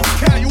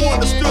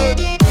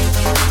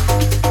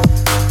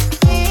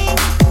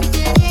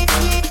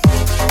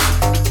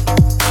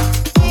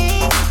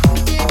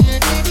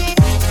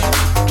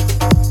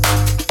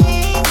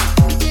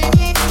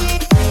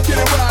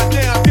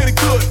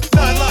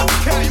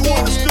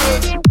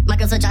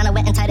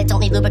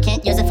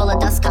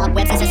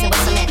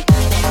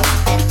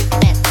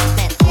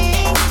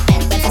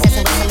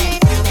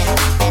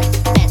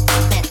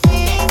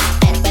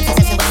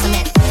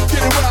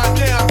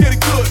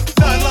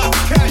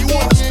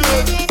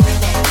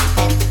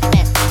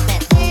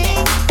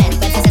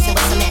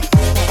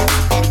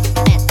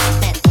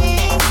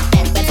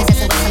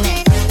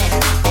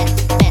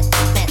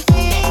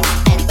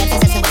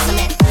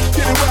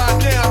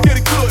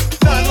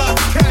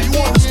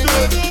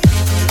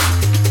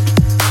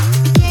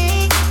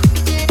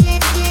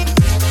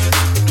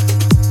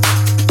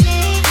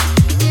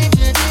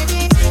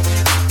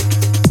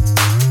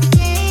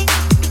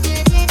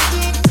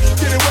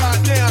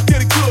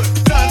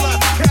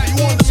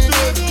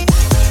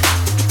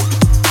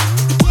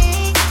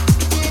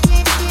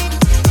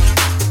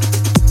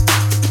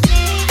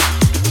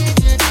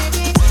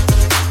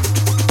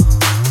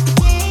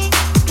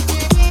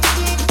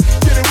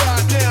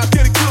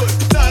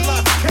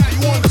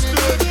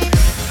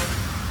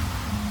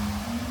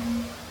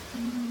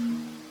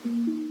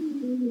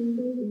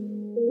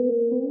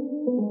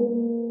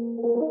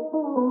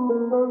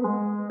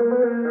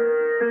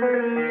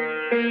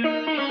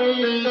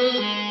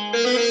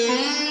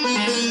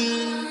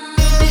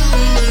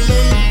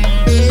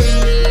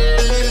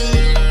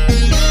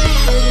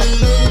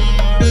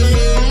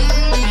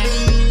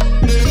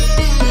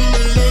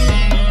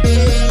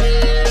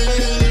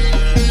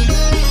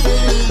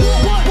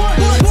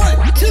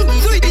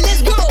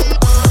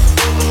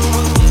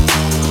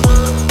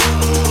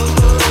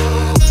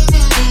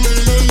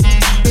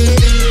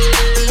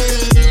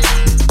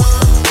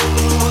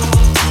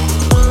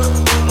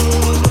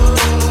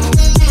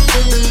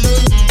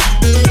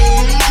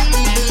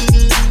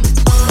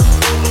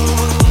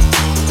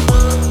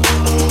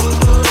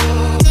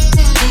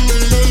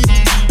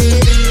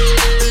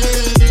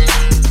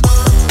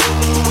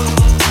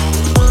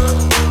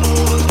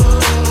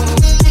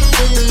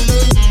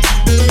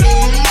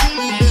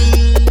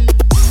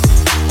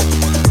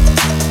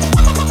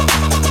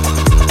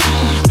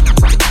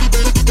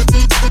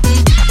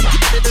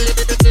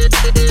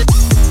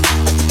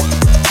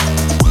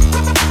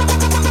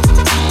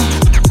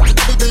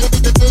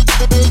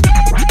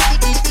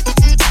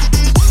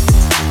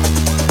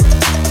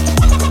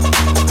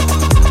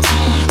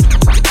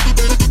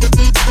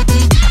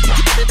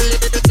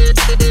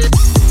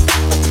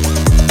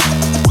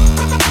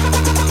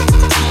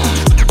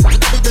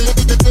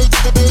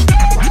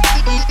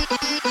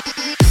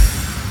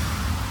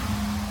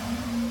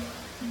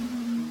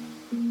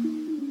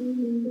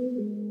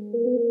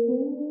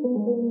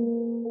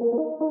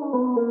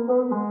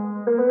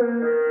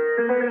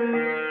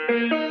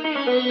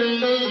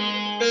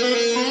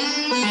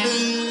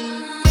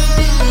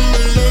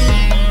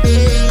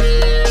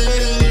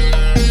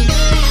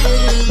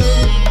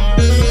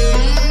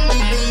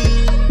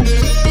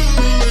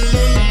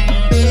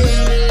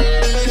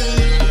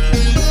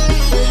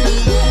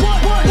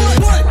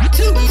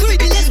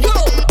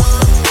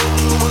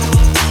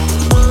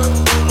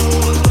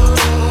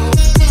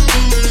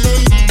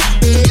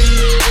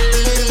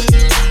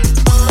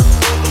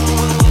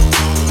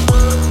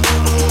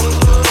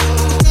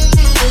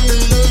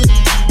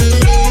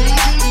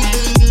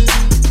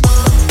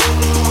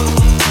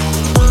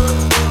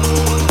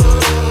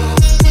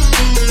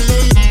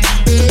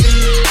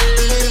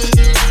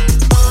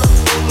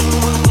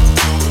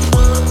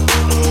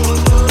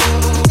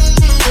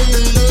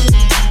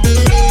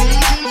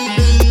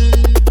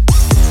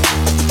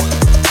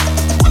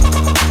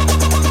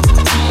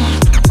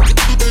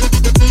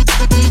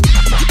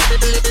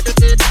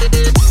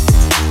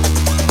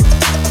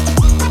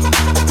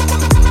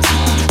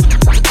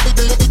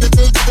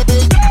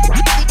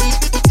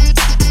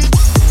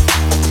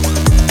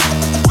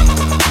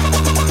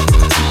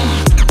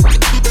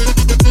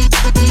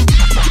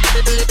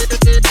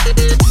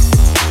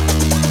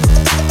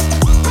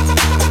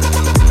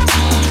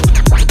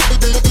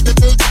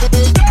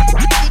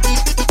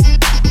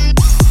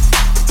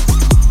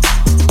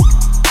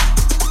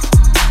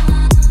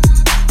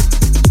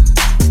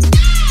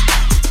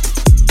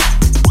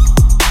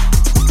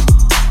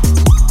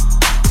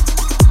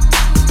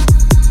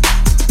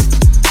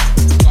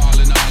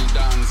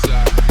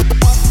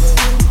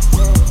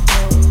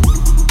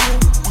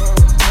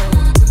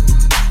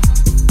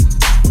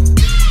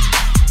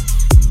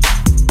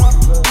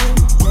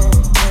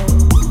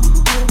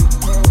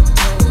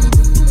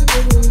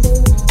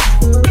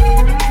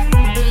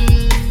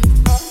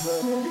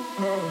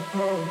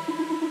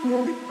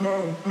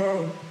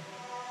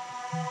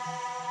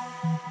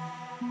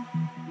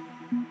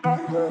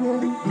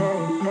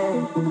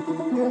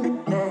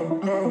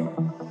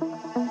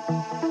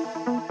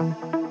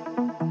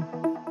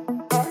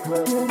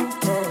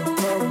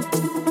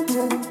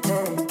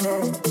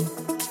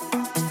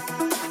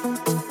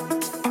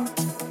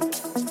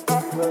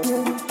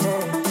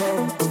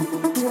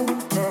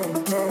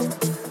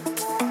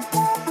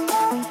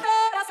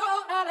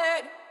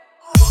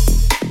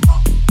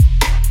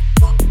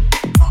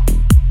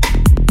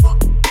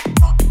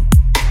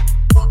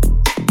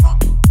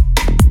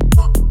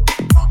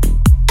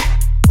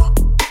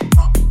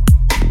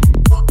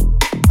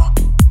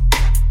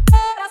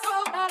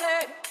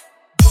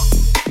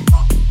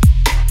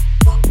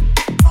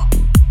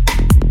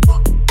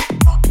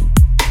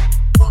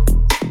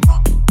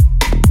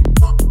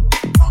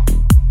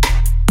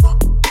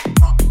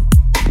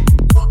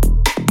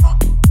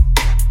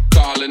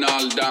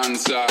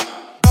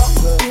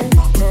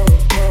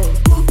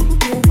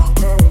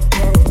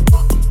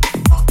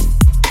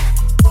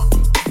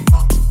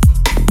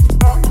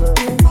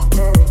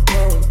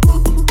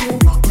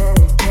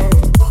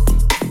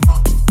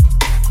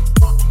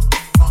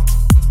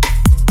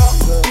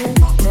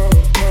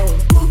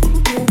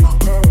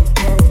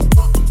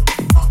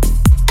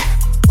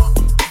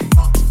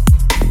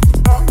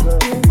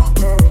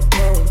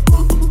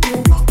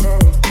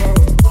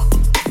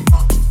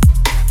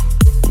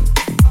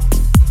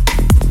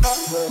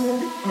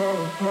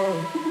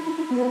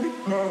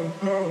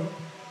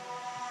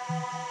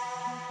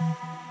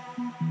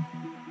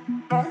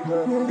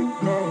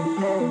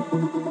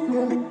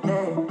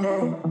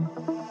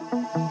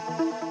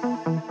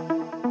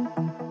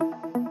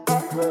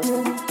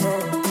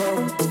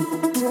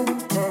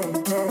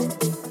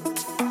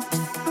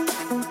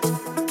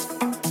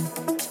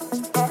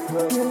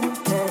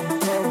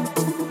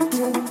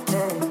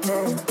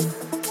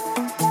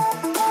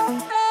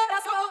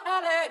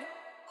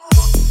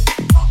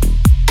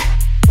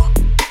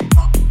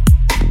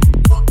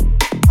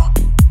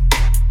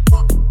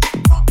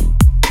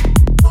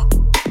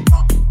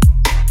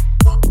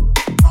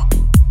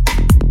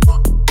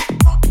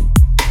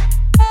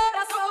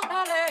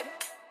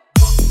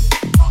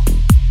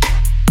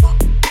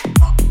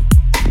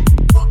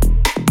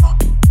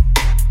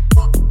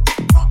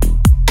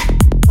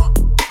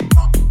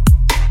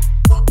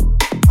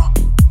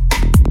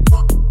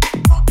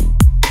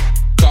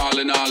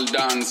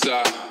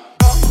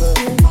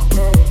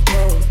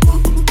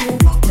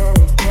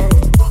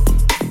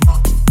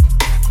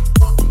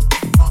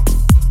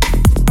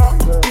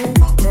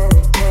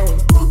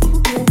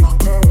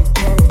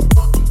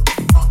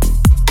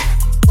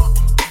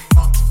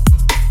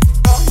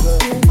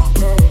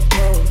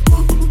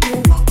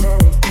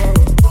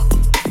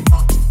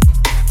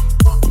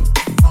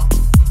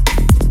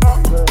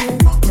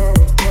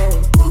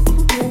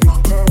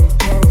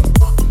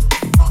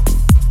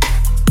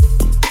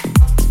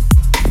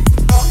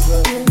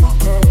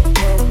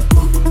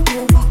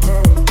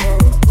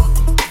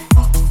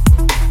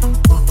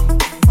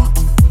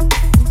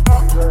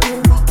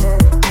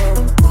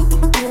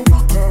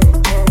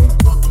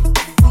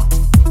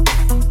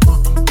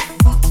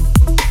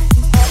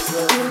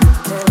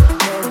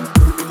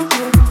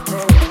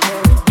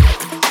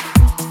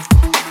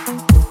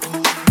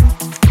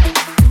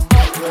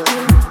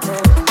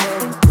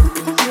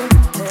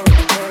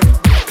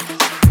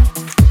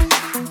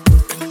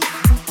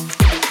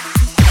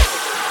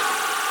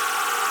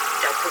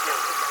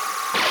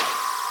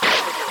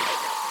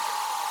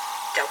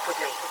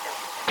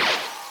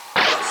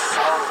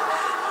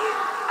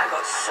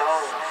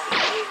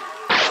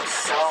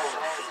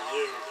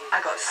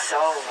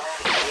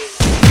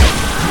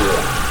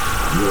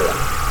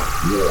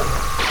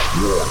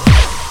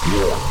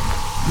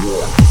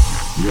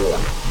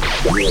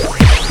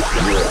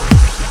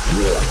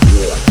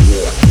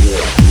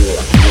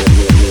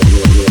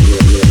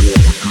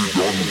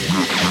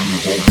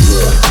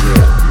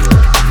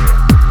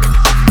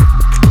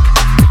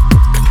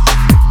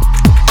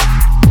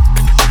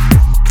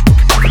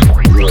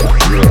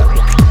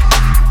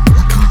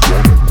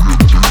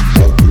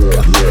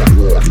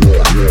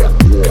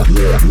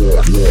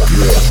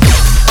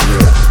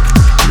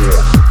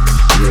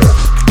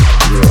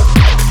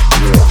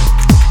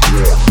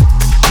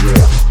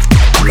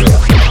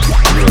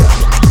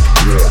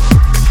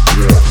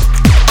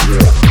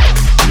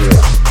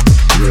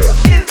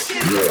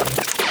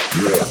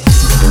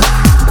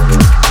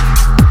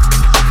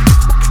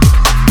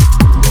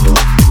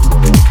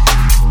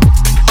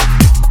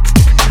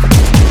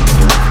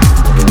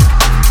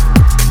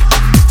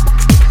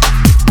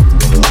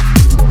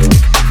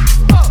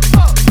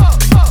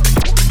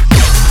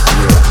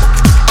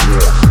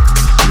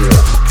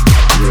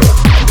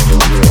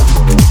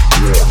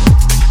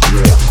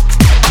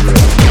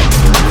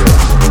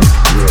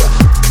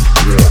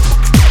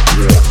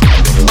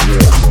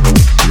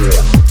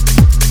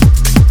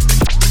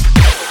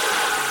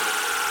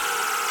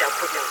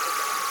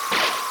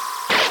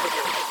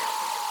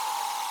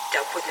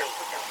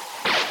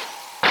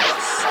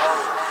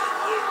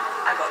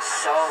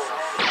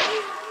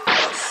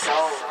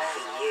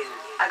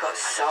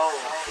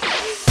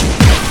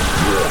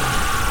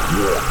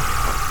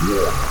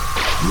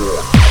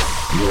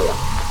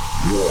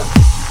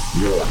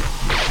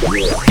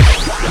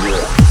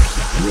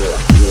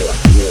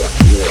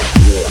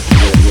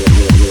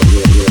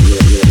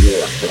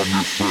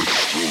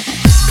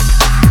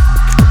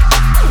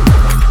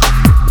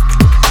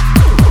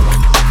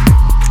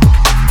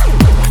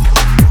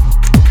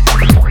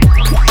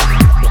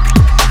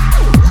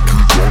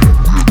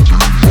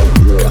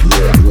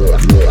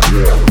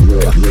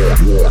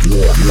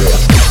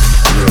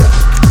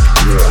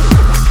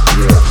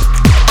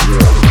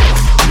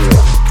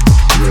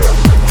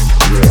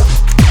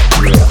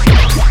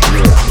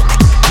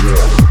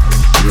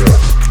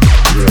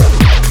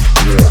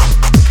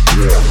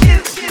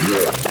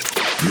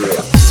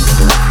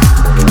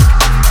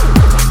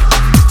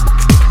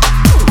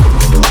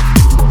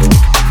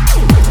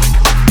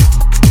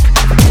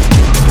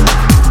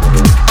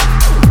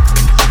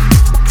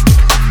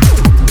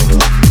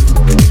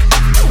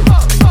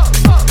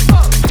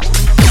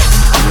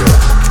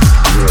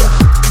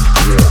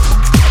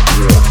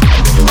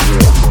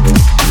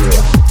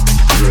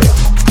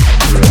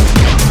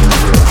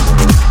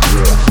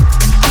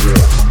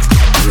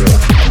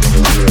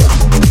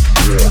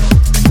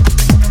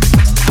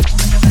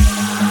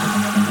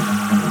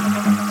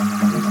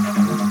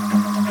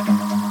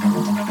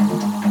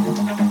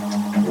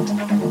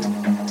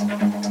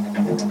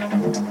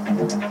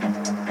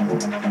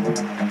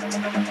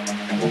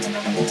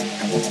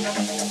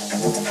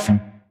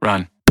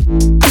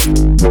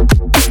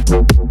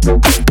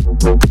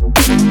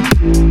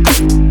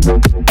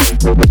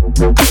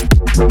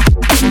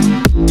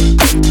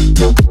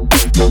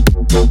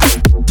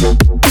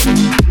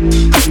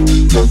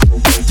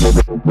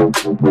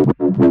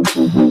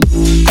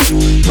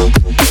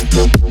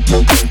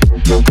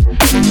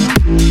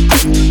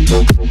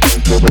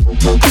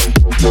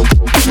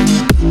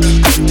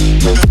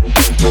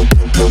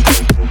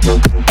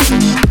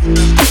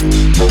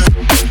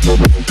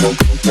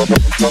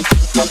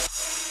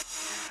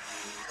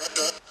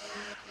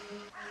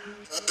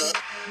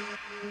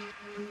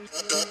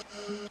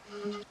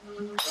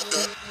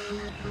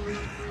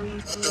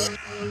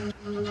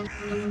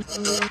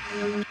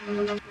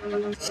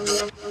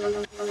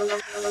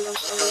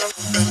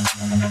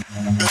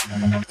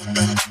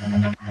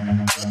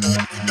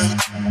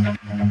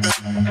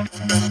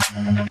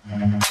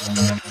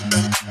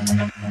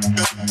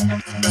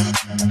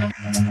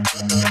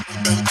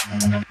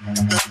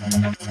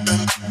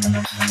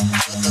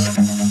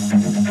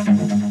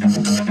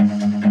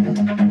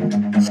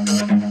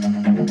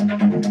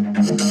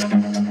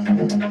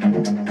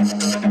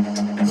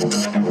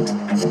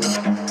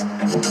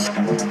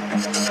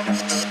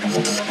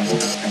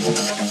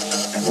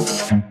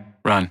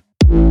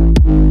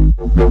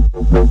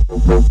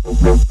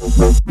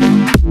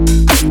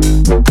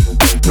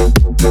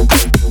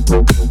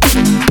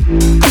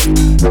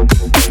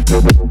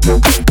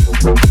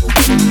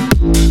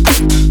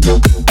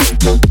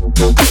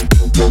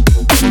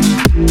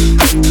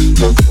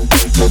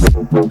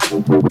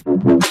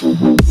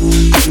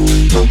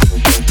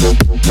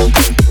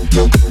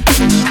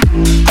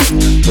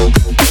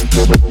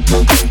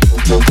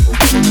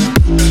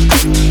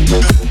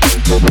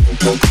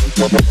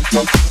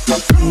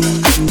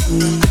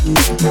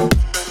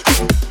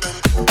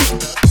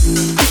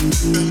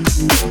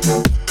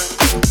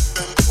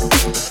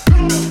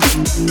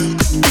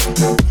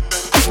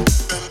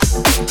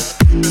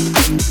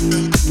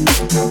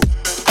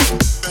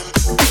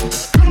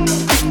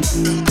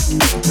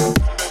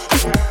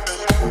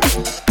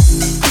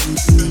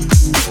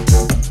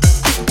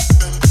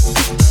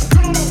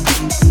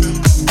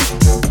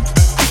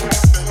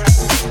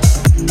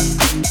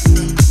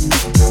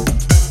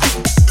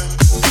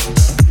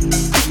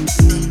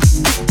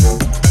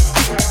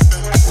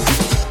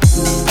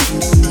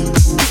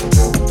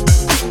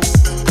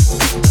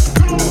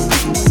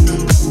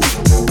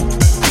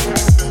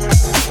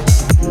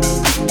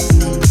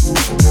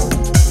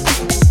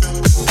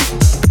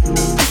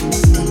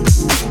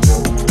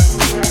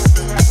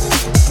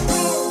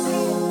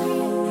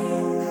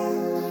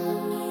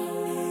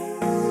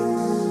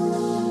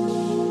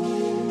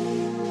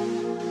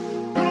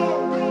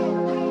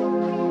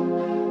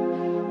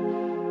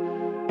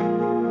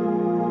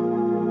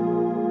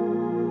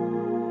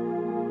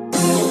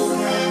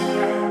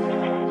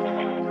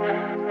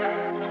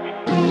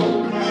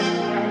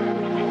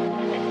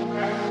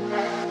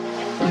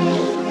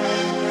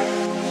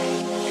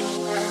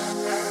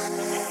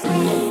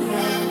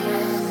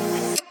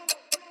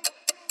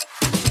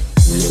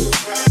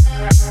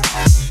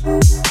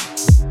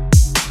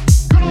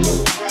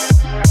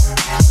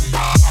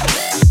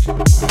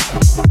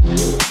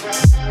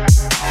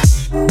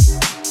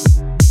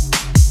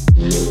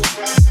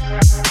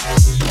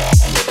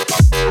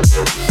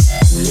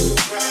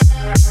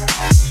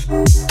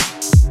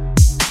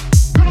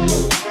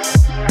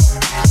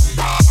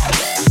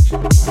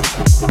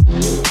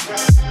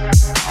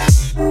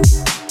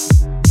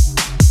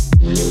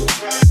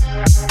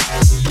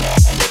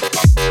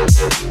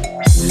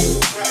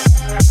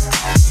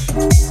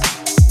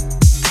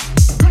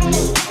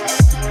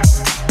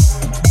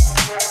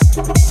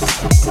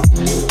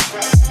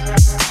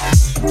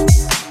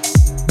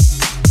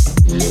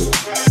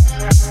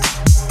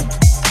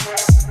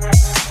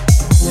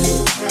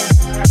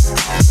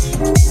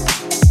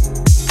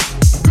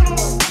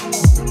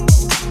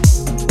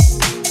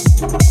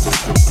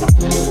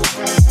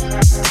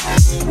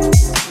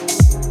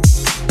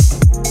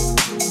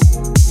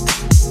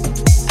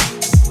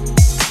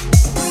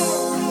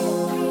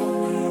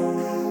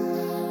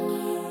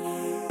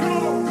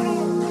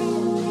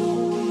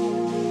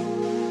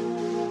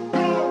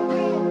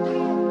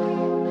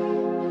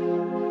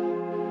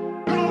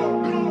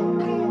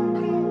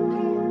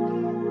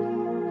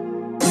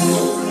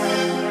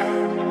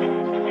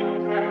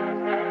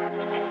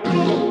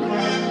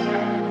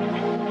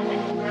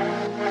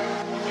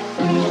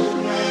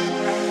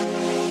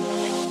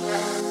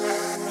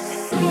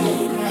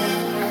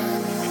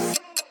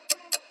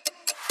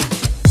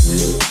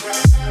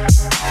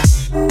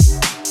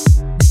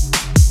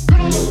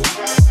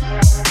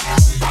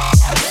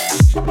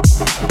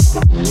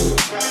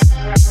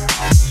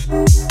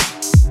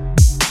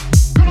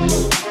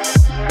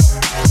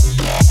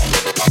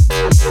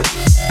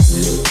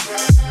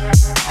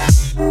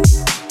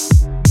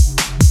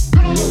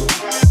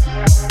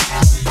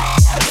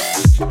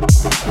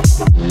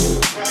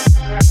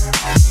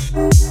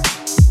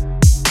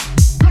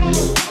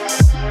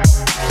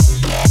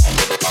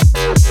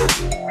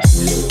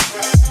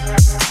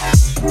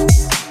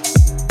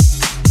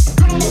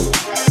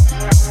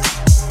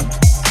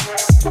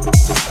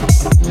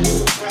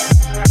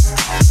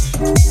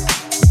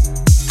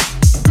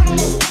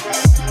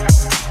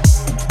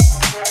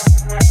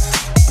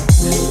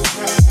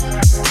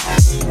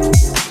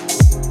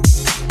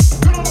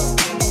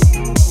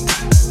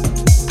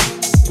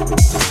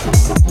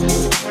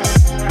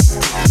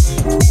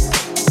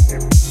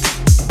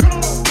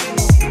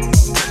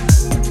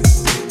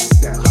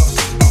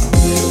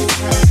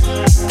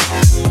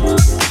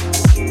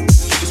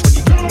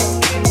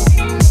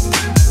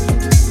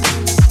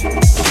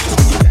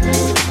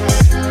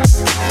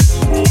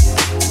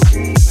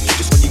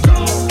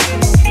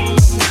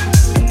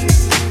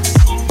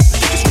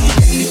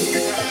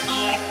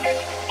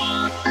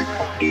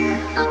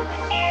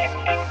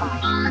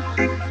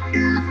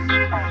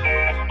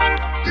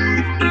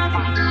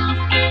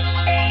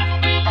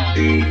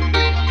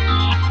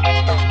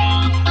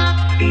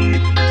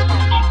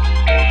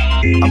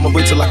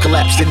 wait till I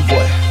collapse, then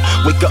boy,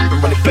 wake up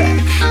and run it back.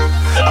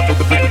 I feel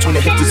the break between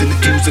the hitters and the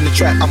dudes in the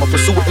trap. I'ma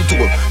pursue it and do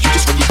it, you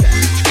just run your back.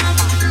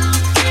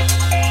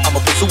 I'ma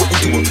pursue it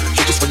and do it,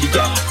 you just run your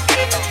back.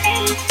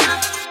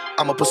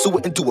 I'ma pursue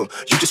it and do it,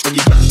 you just run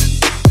your back.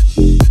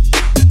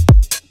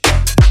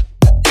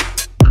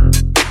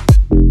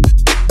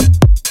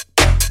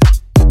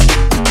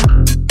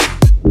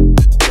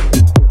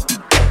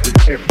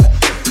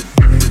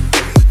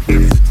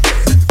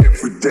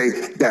 Every day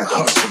that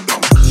hustle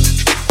don't.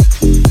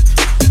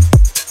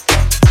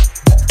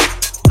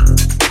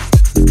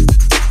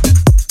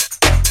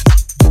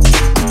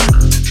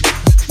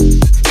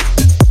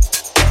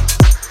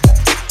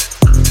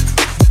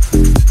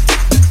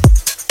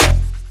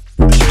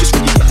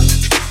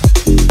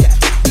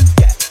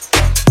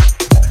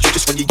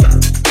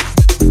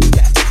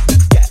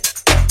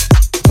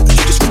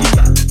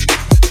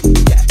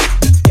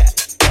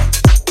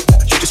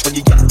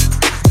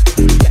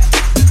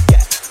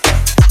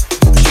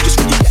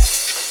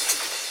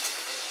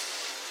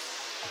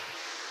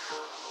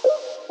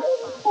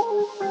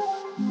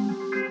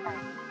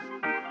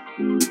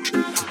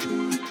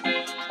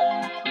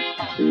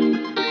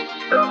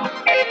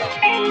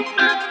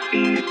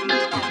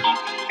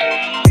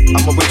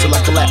 I'ma wait till I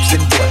collapse,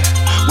 then boy,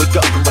 wake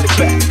up and run it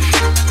back.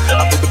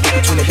 I feel the break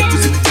between the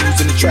hitters and the dudes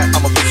in the trap.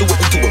 I'ma pursue it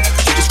and do it,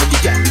 you just run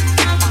your gap.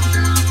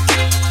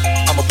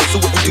 I'ma pursue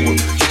it and do it,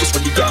 you just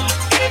run your gap.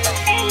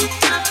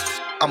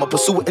 I'ma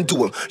pursue it and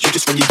do it, you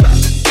just run your gap.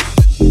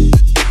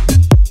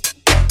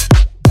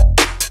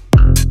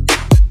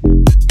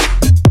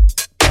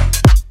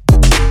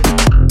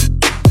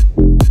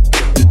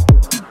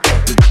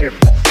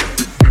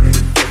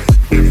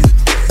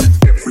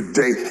 Every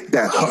day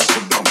that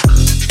hustle don't.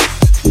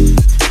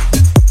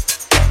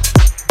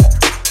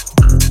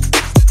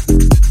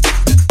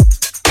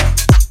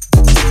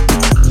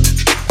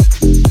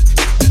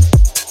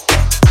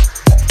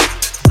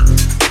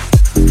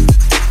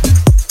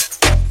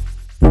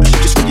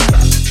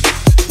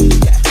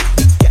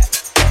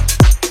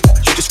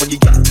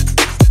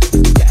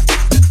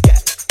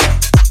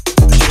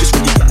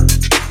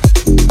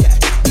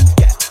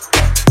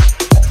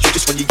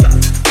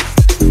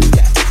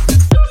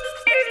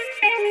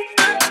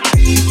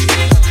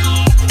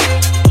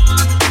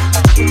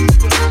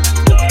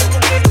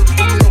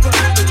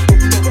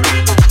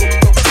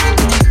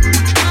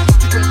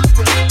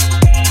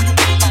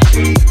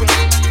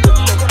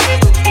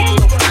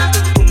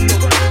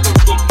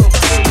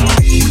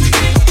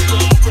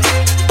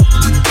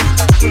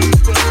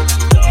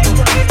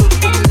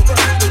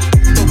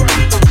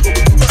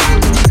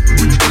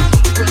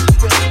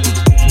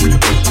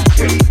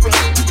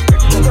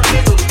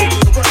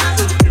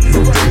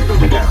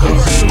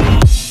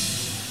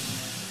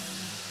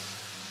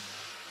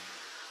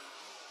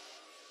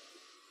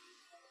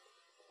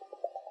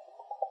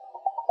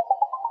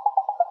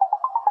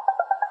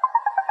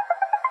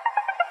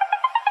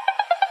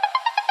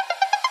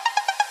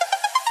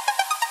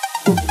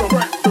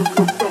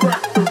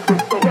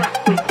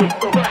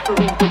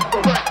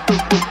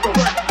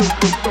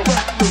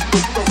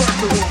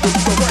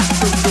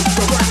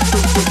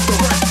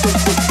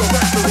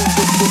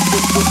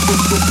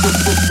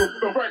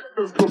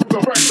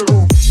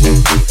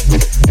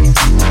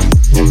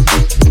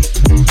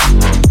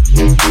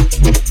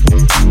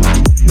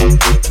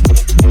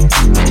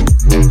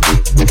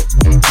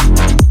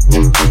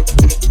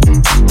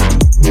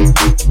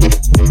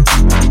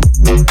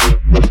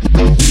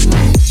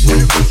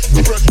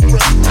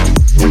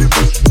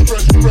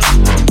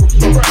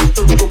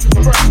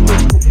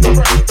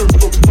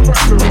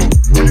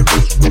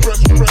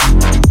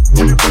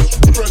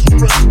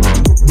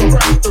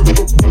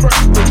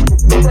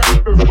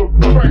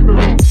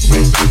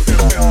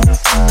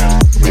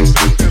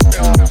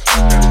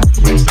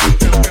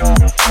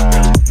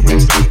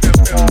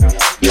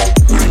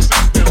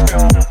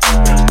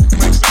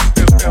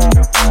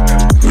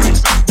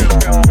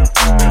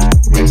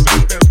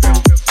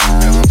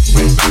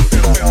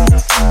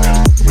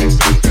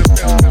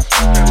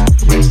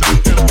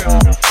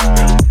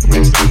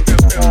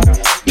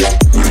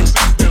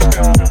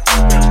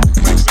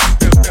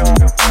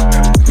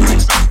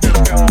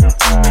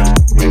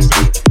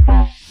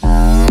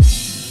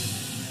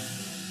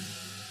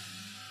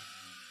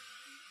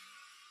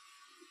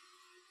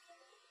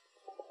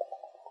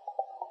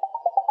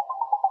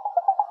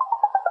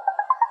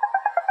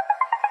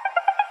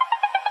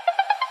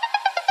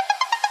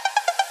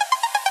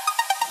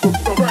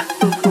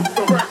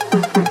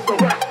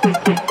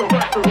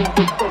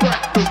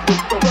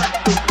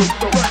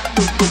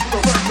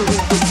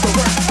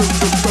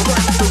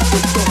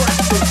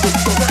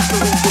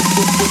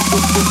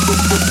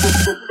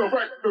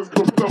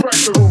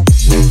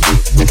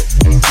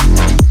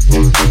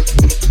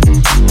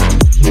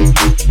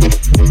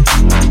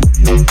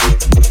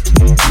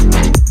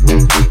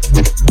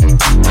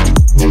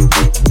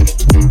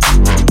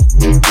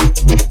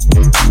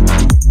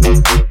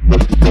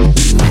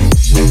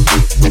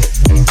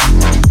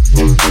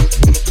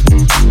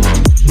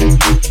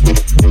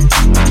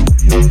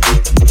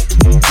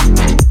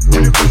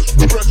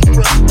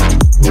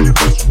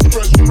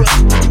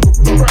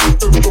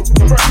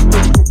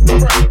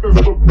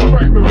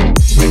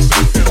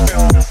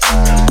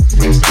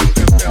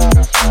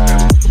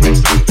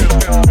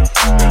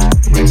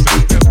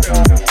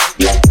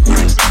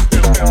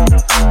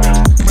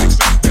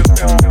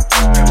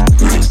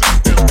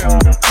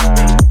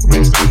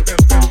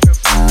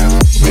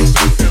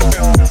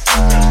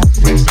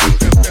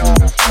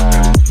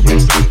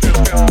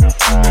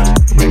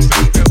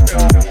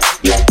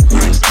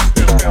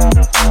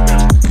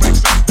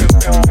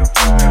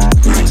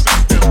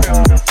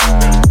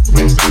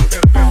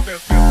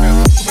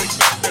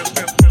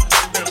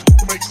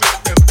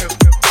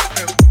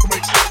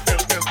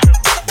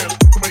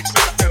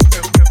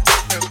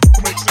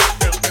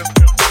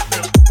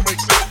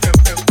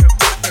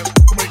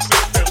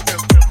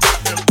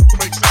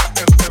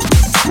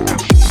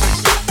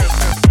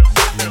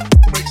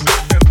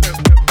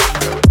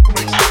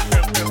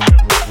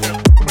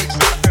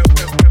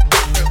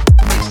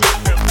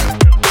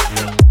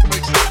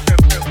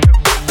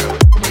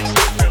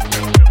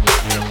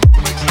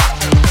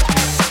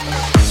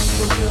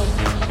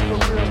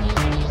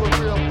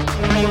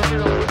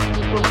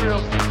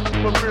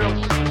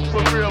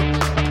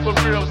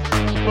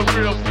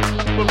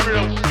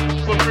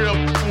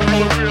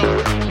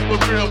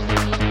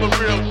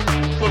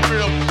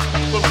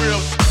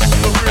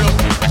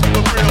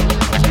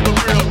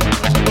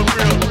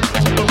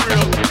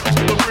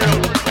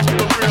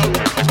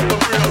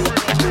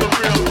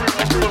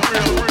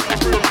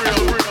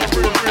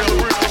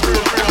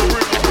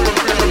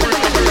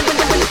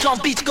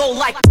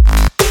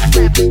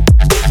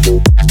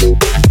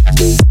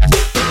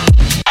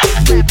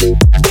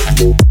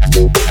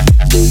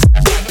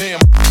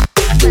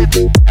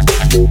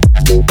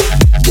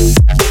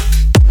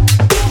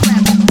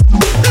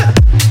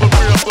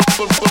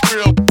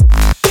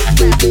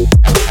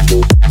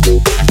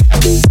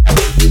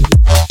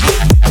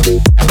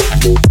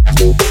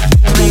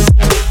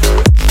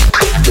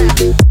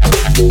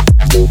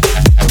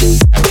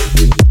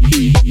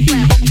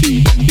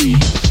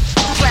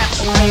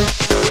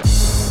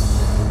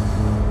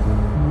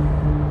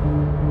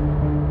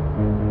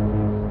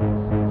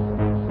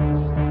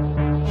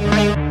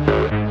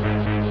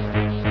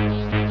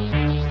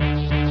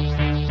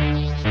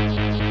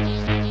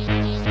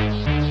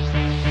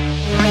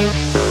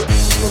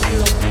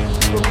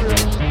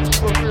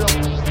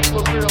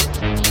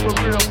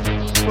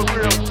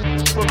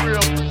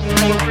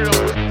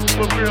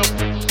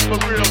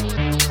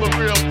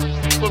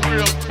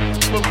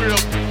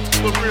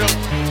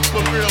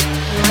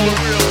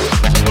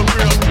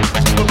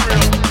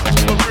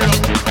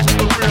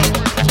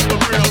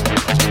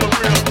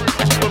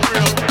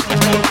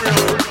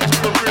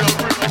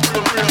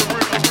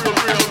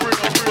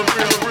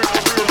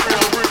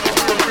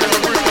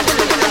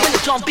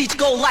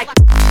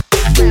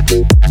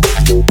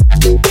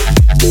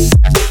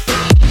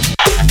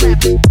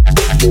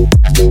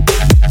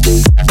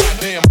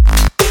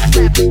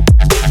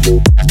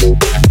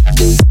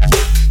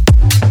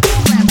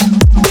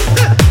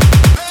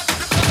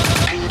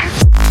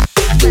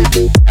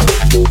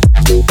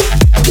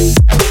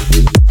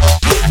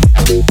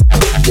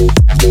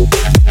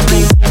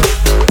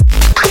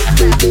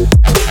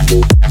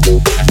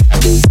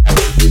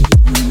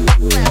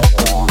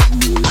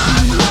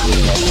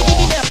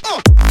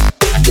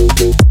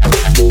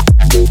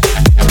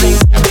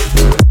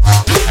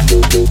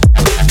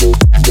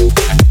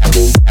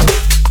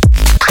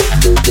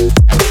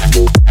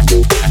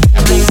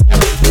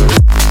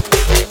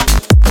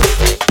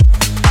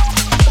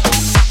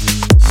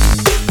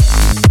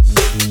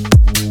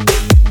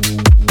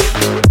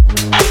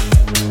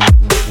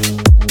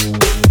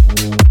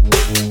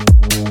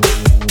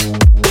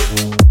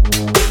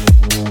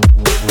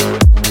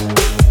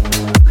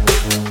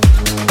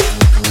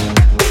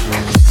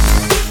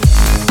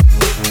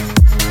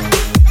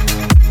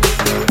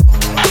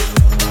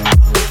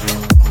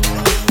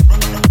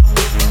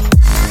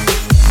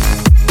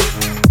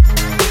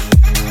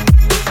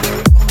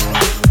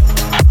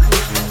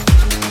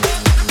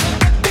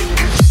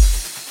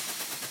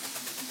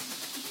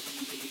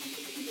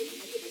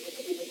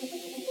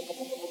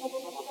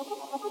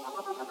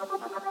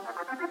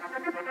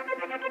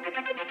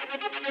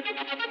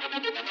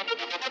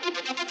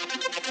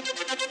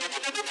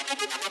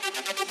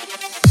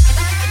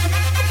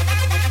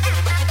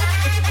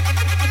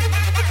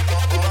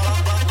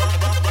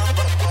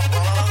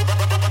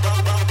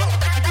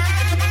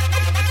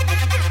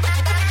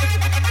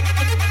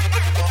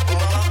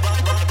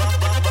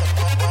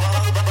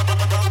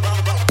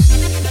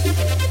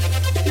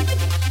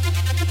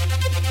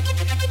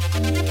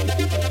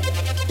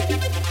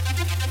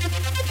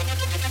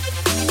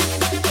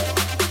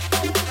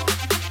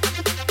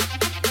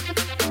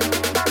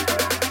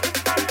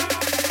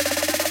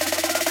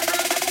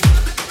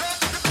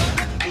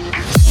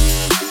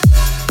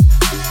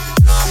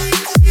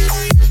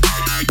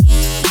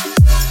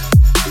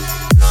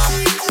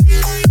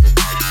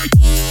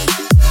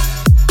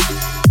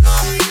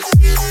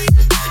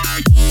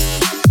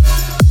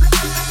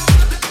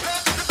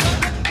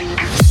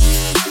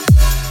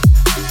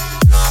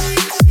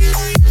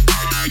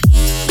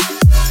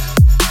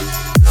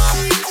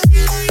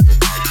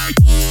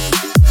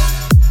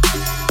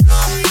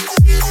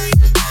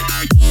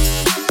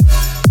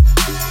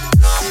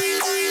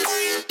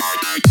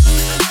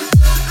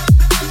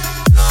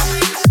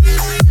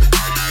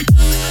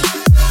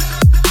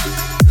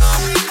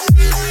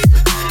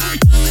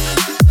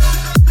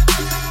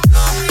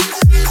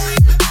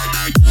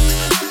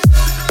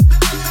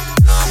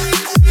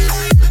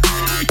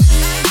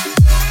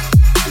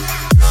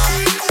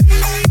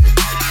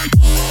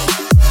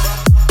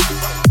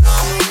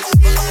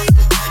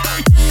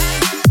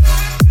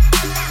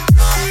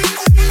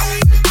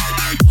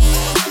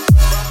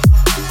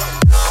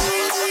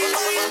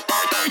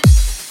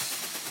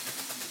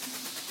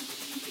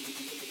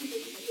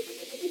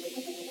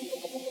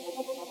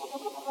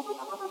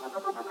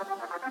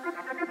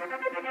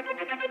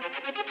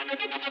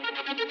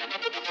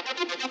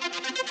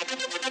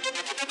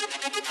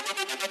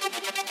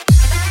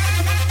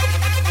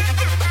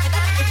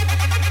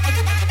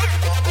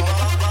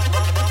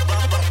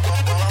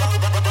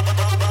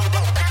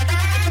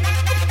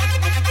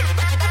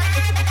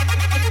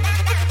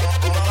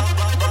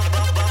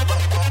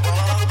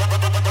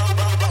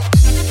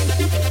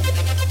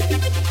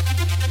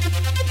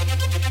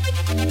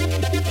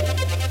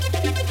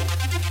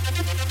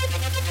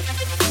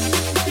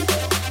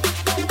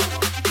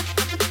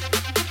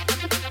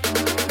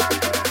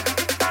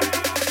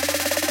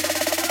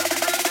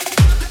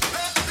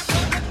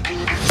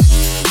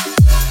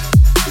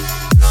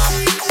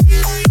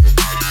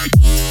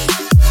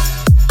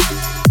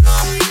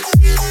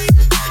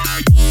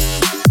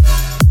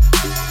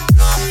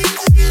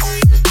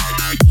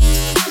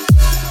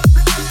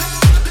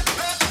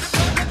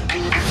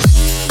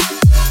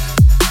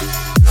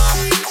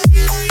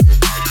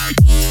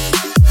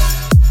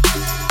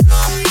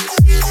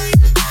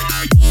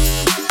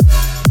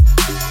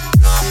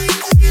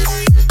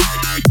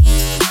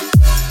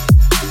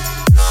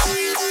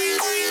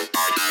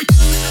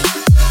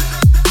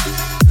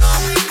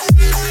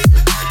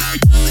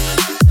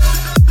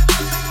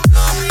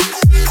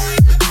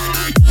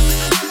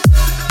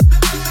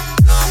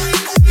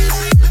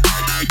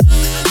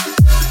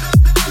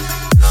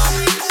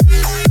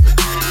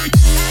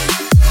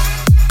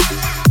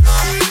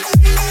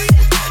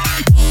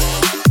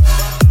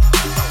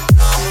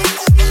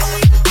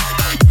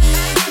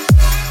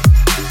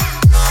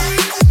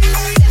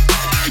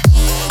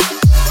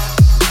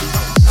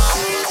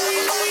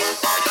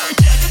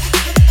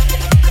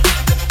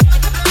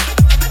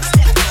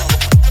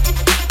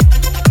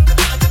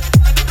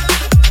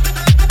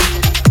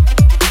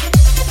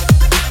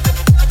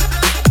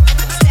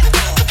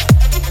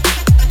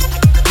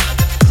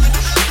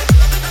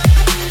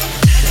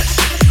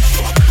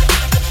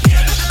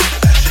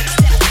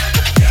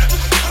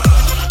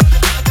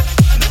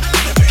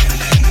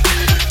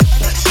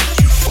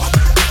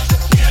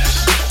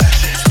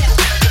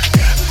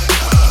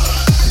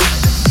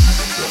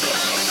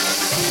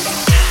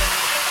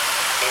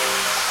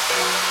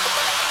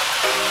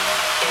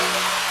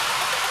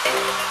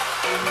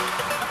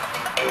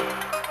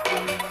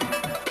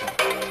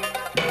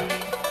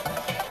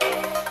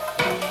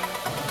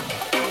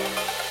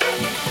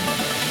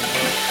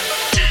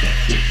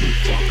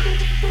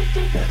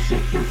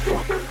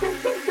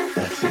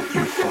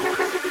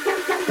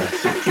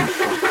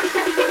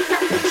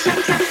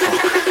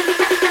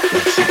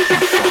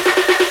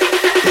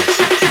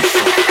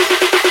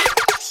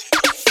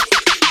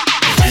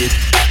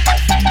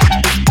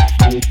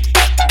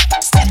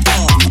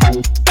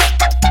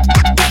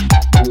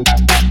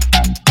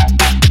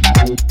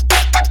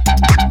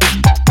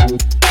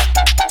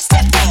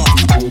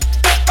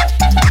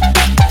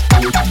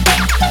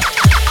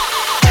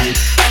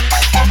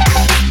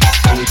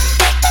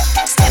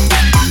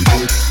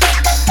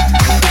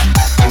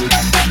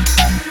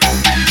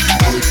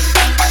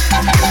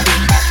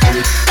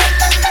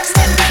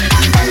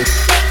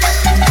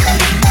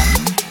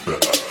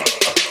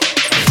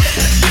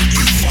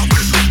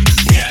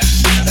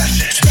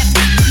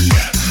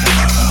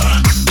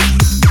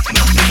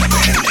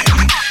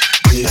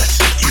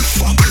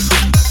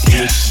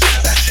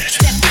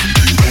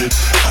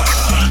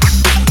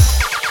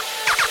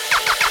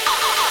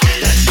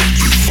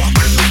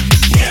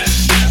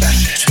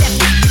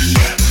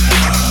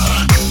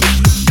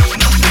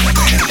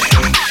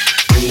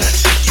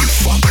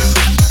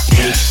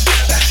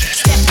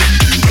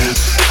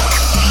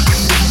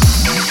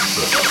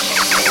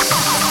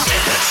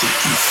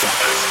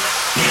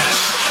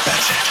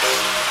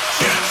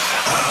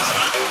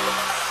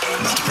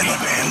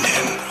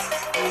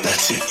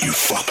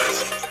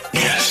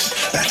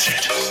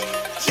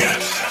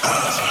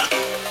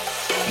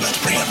 Let's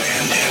bring a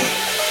band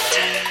in.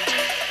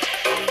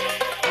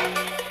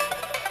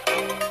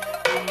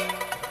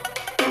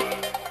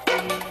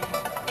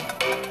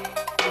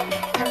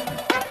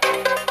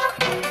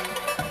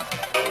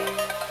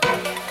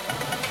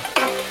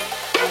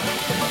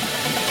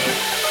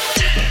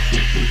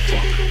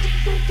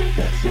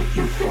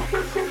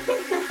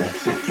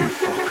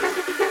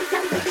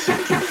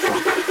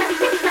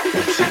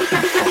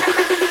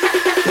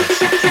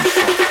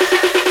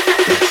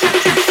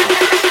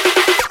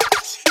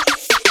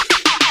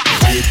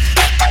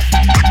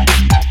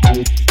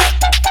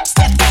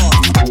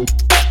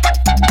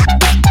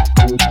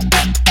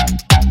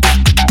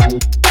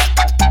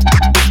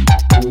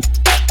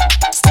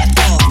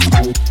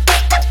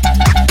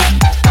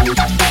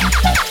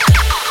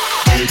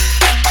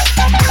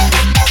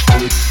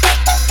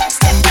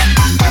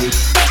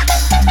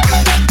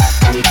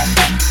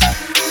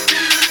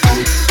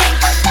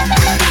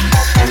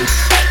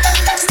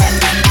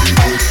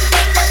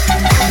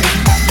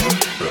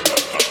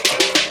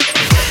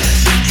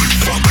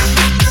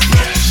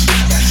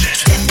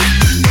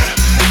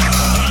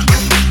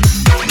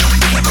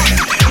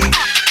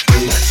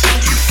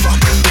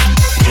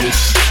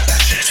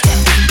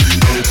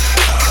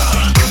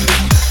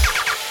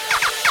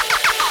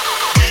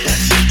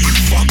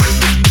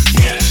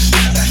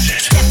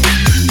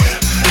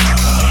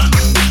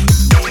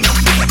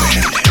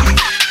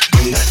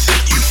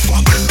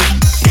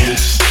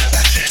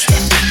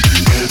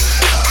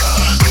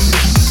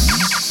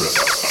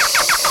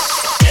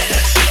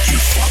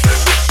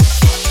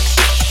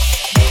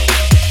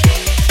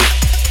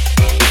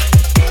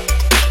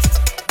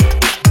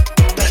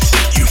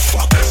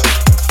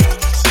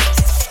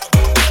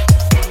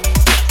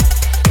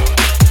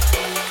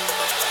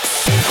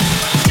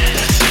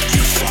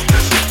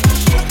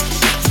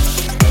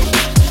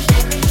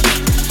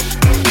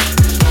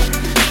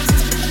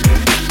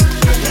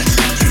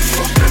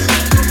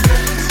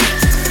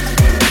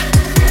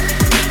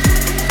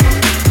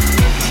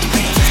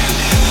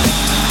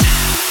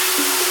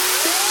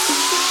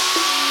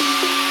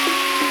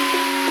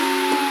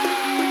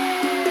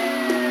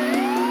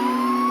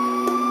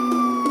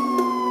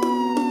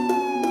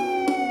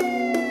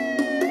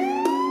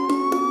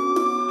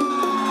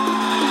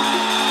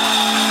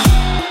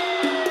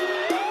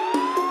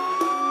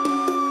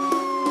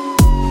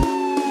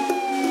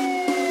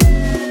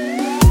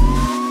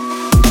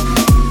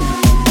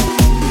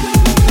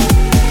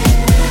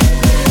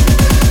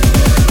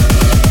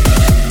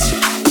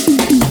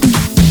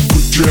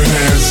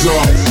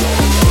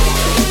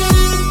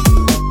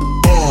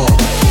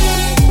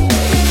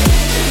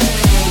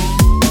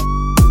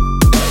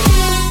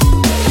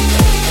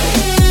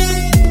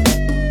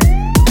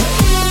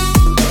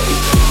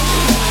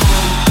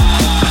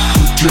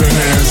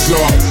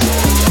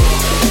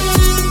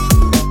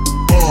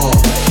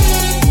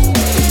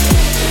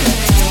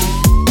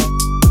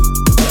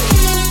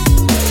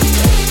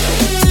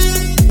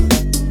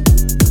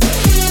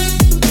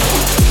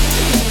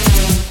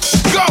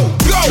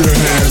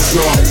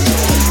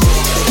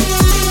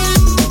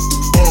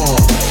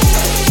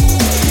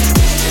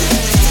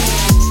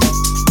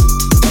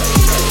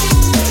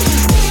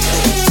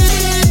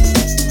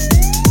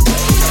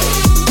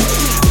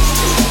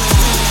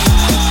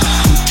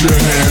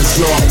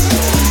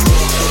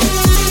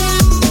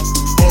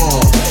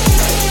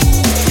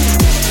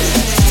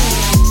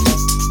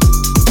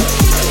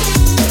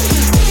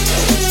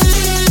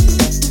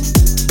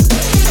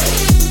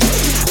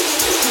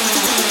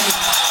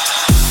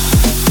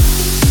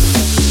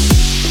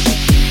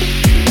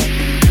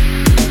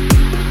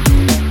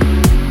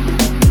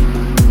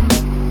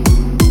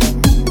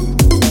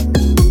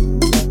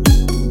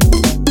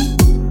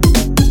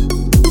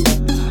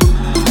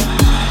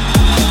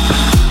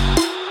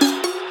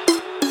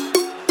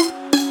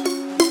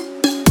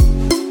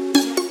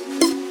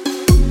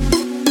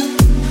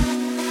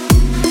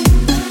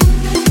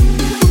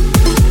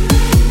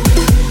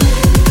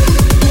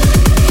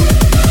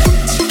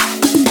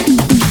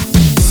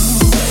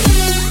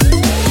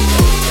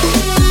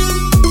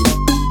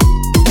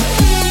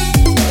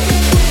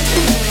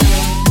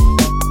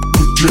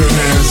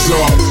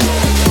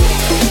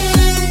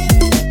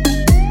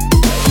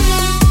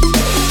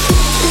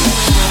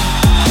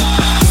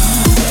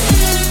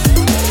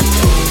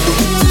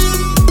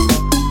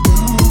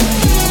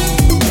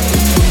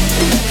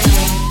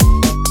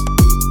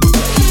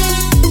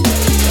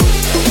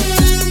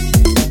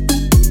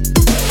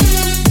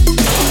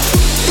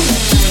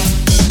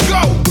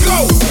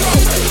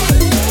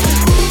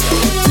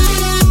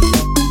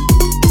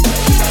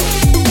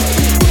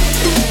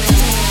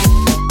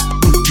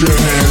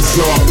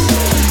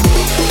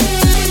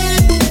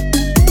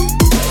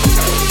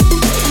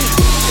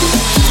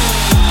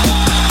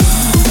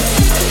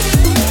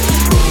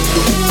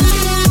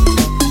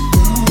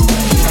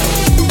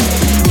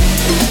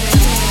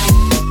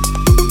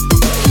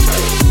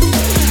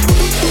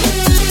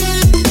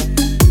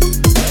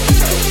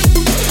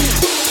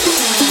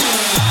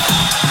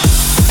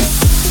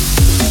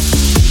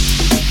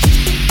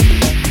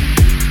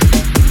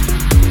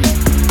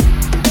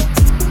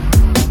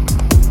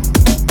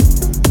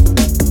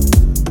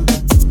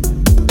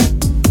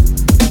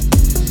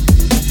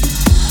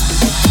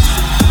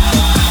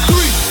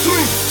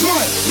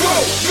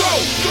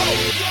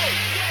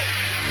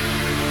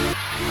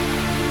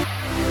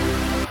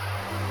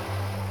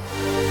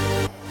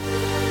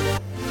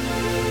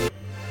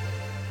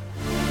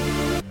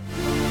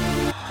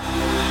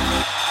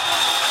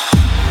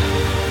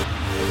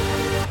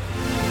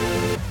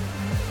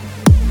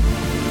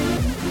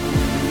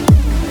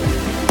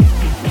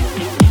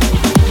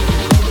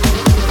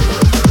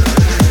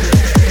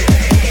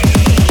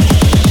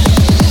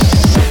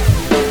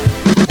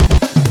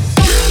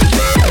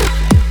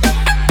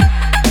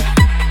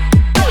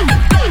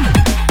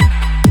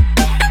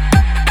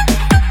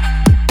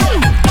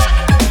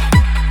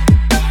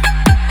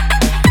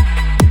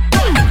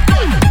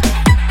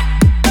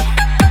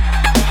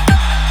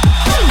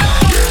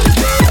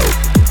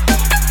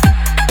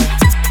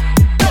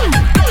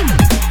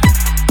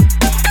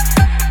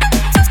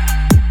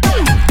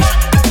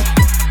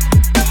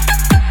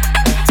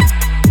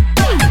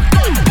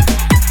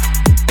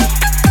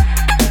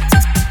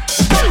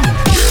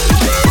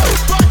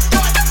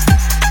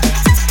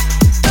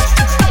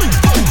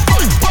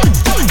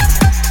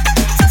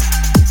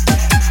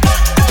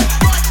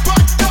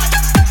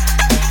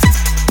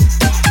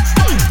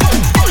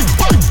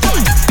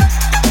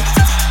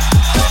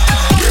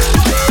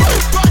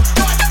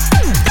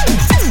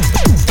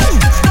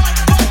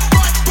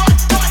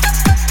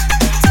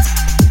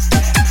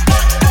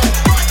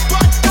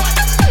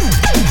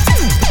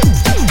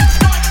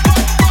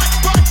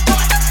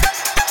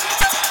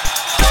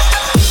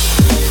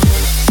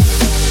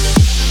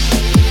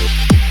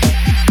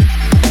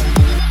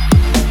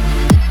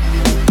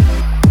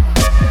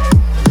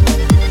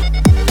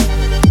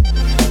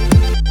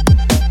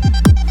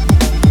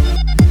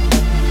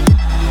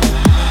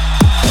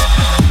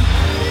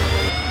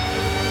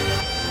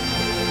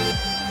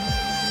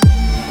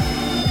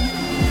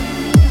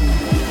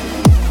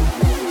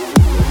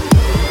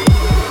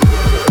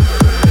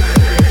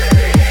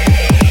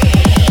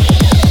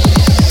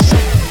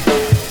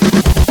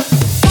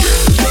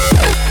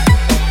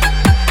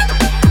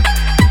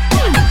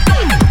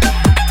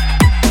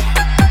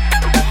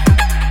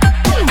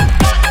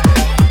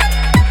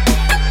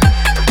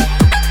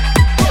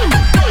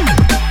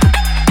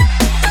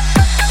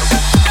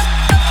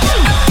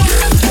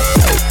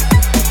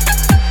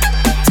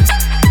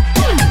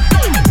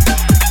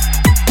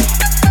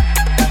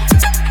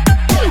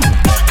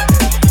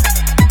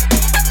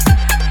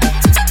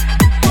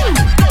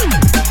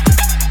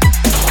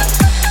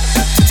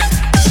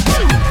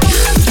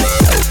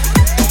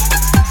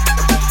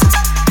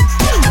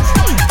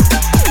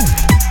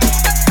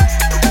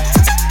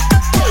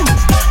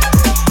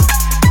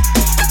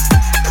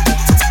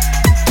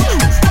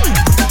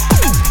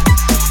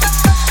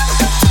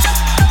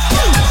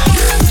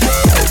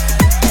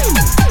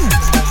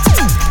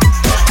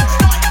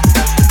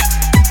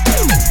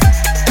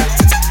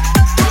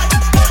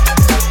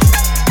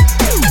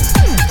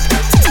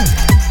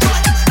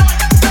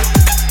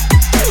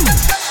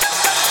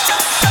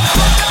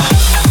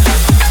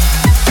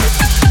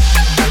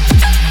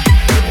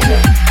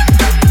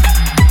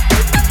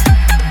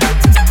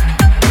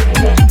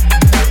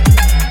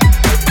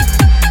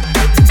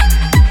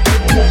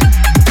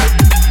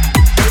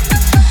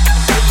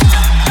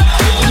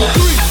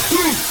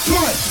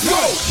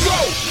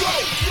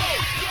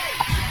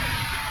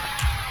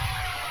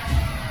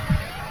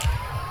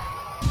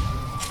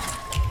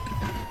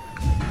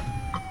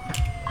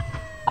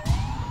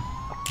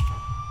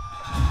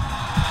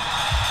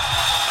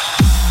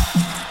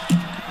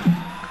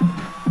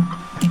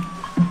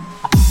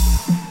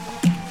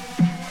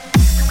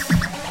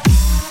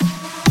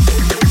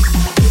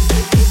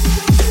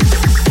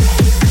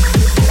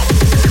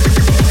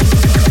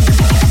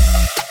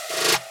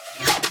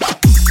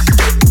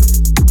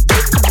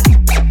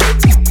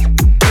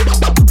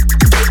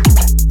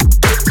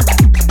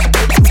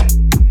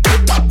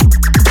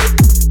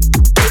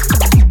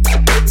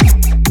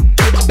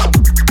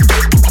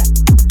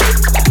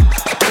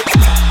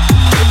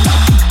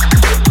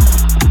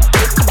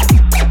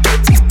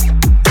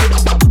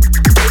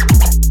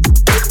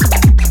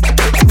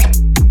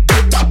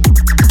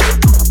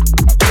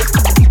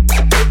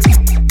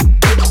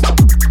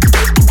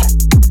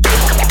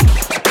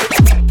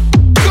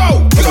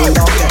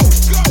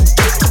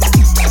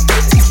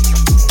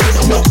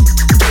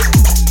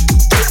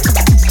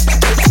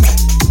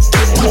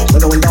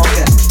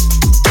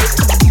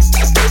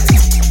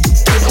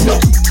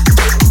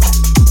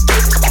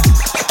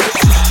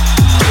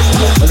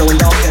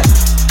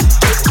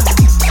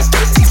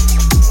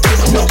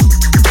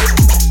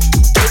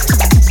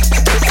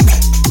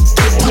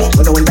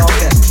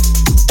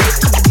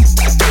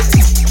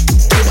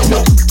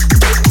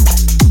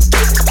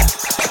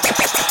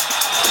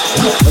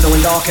 We're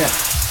going darker.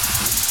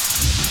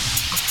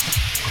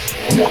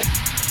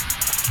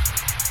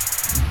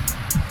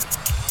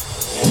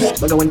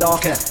 We're going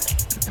darker.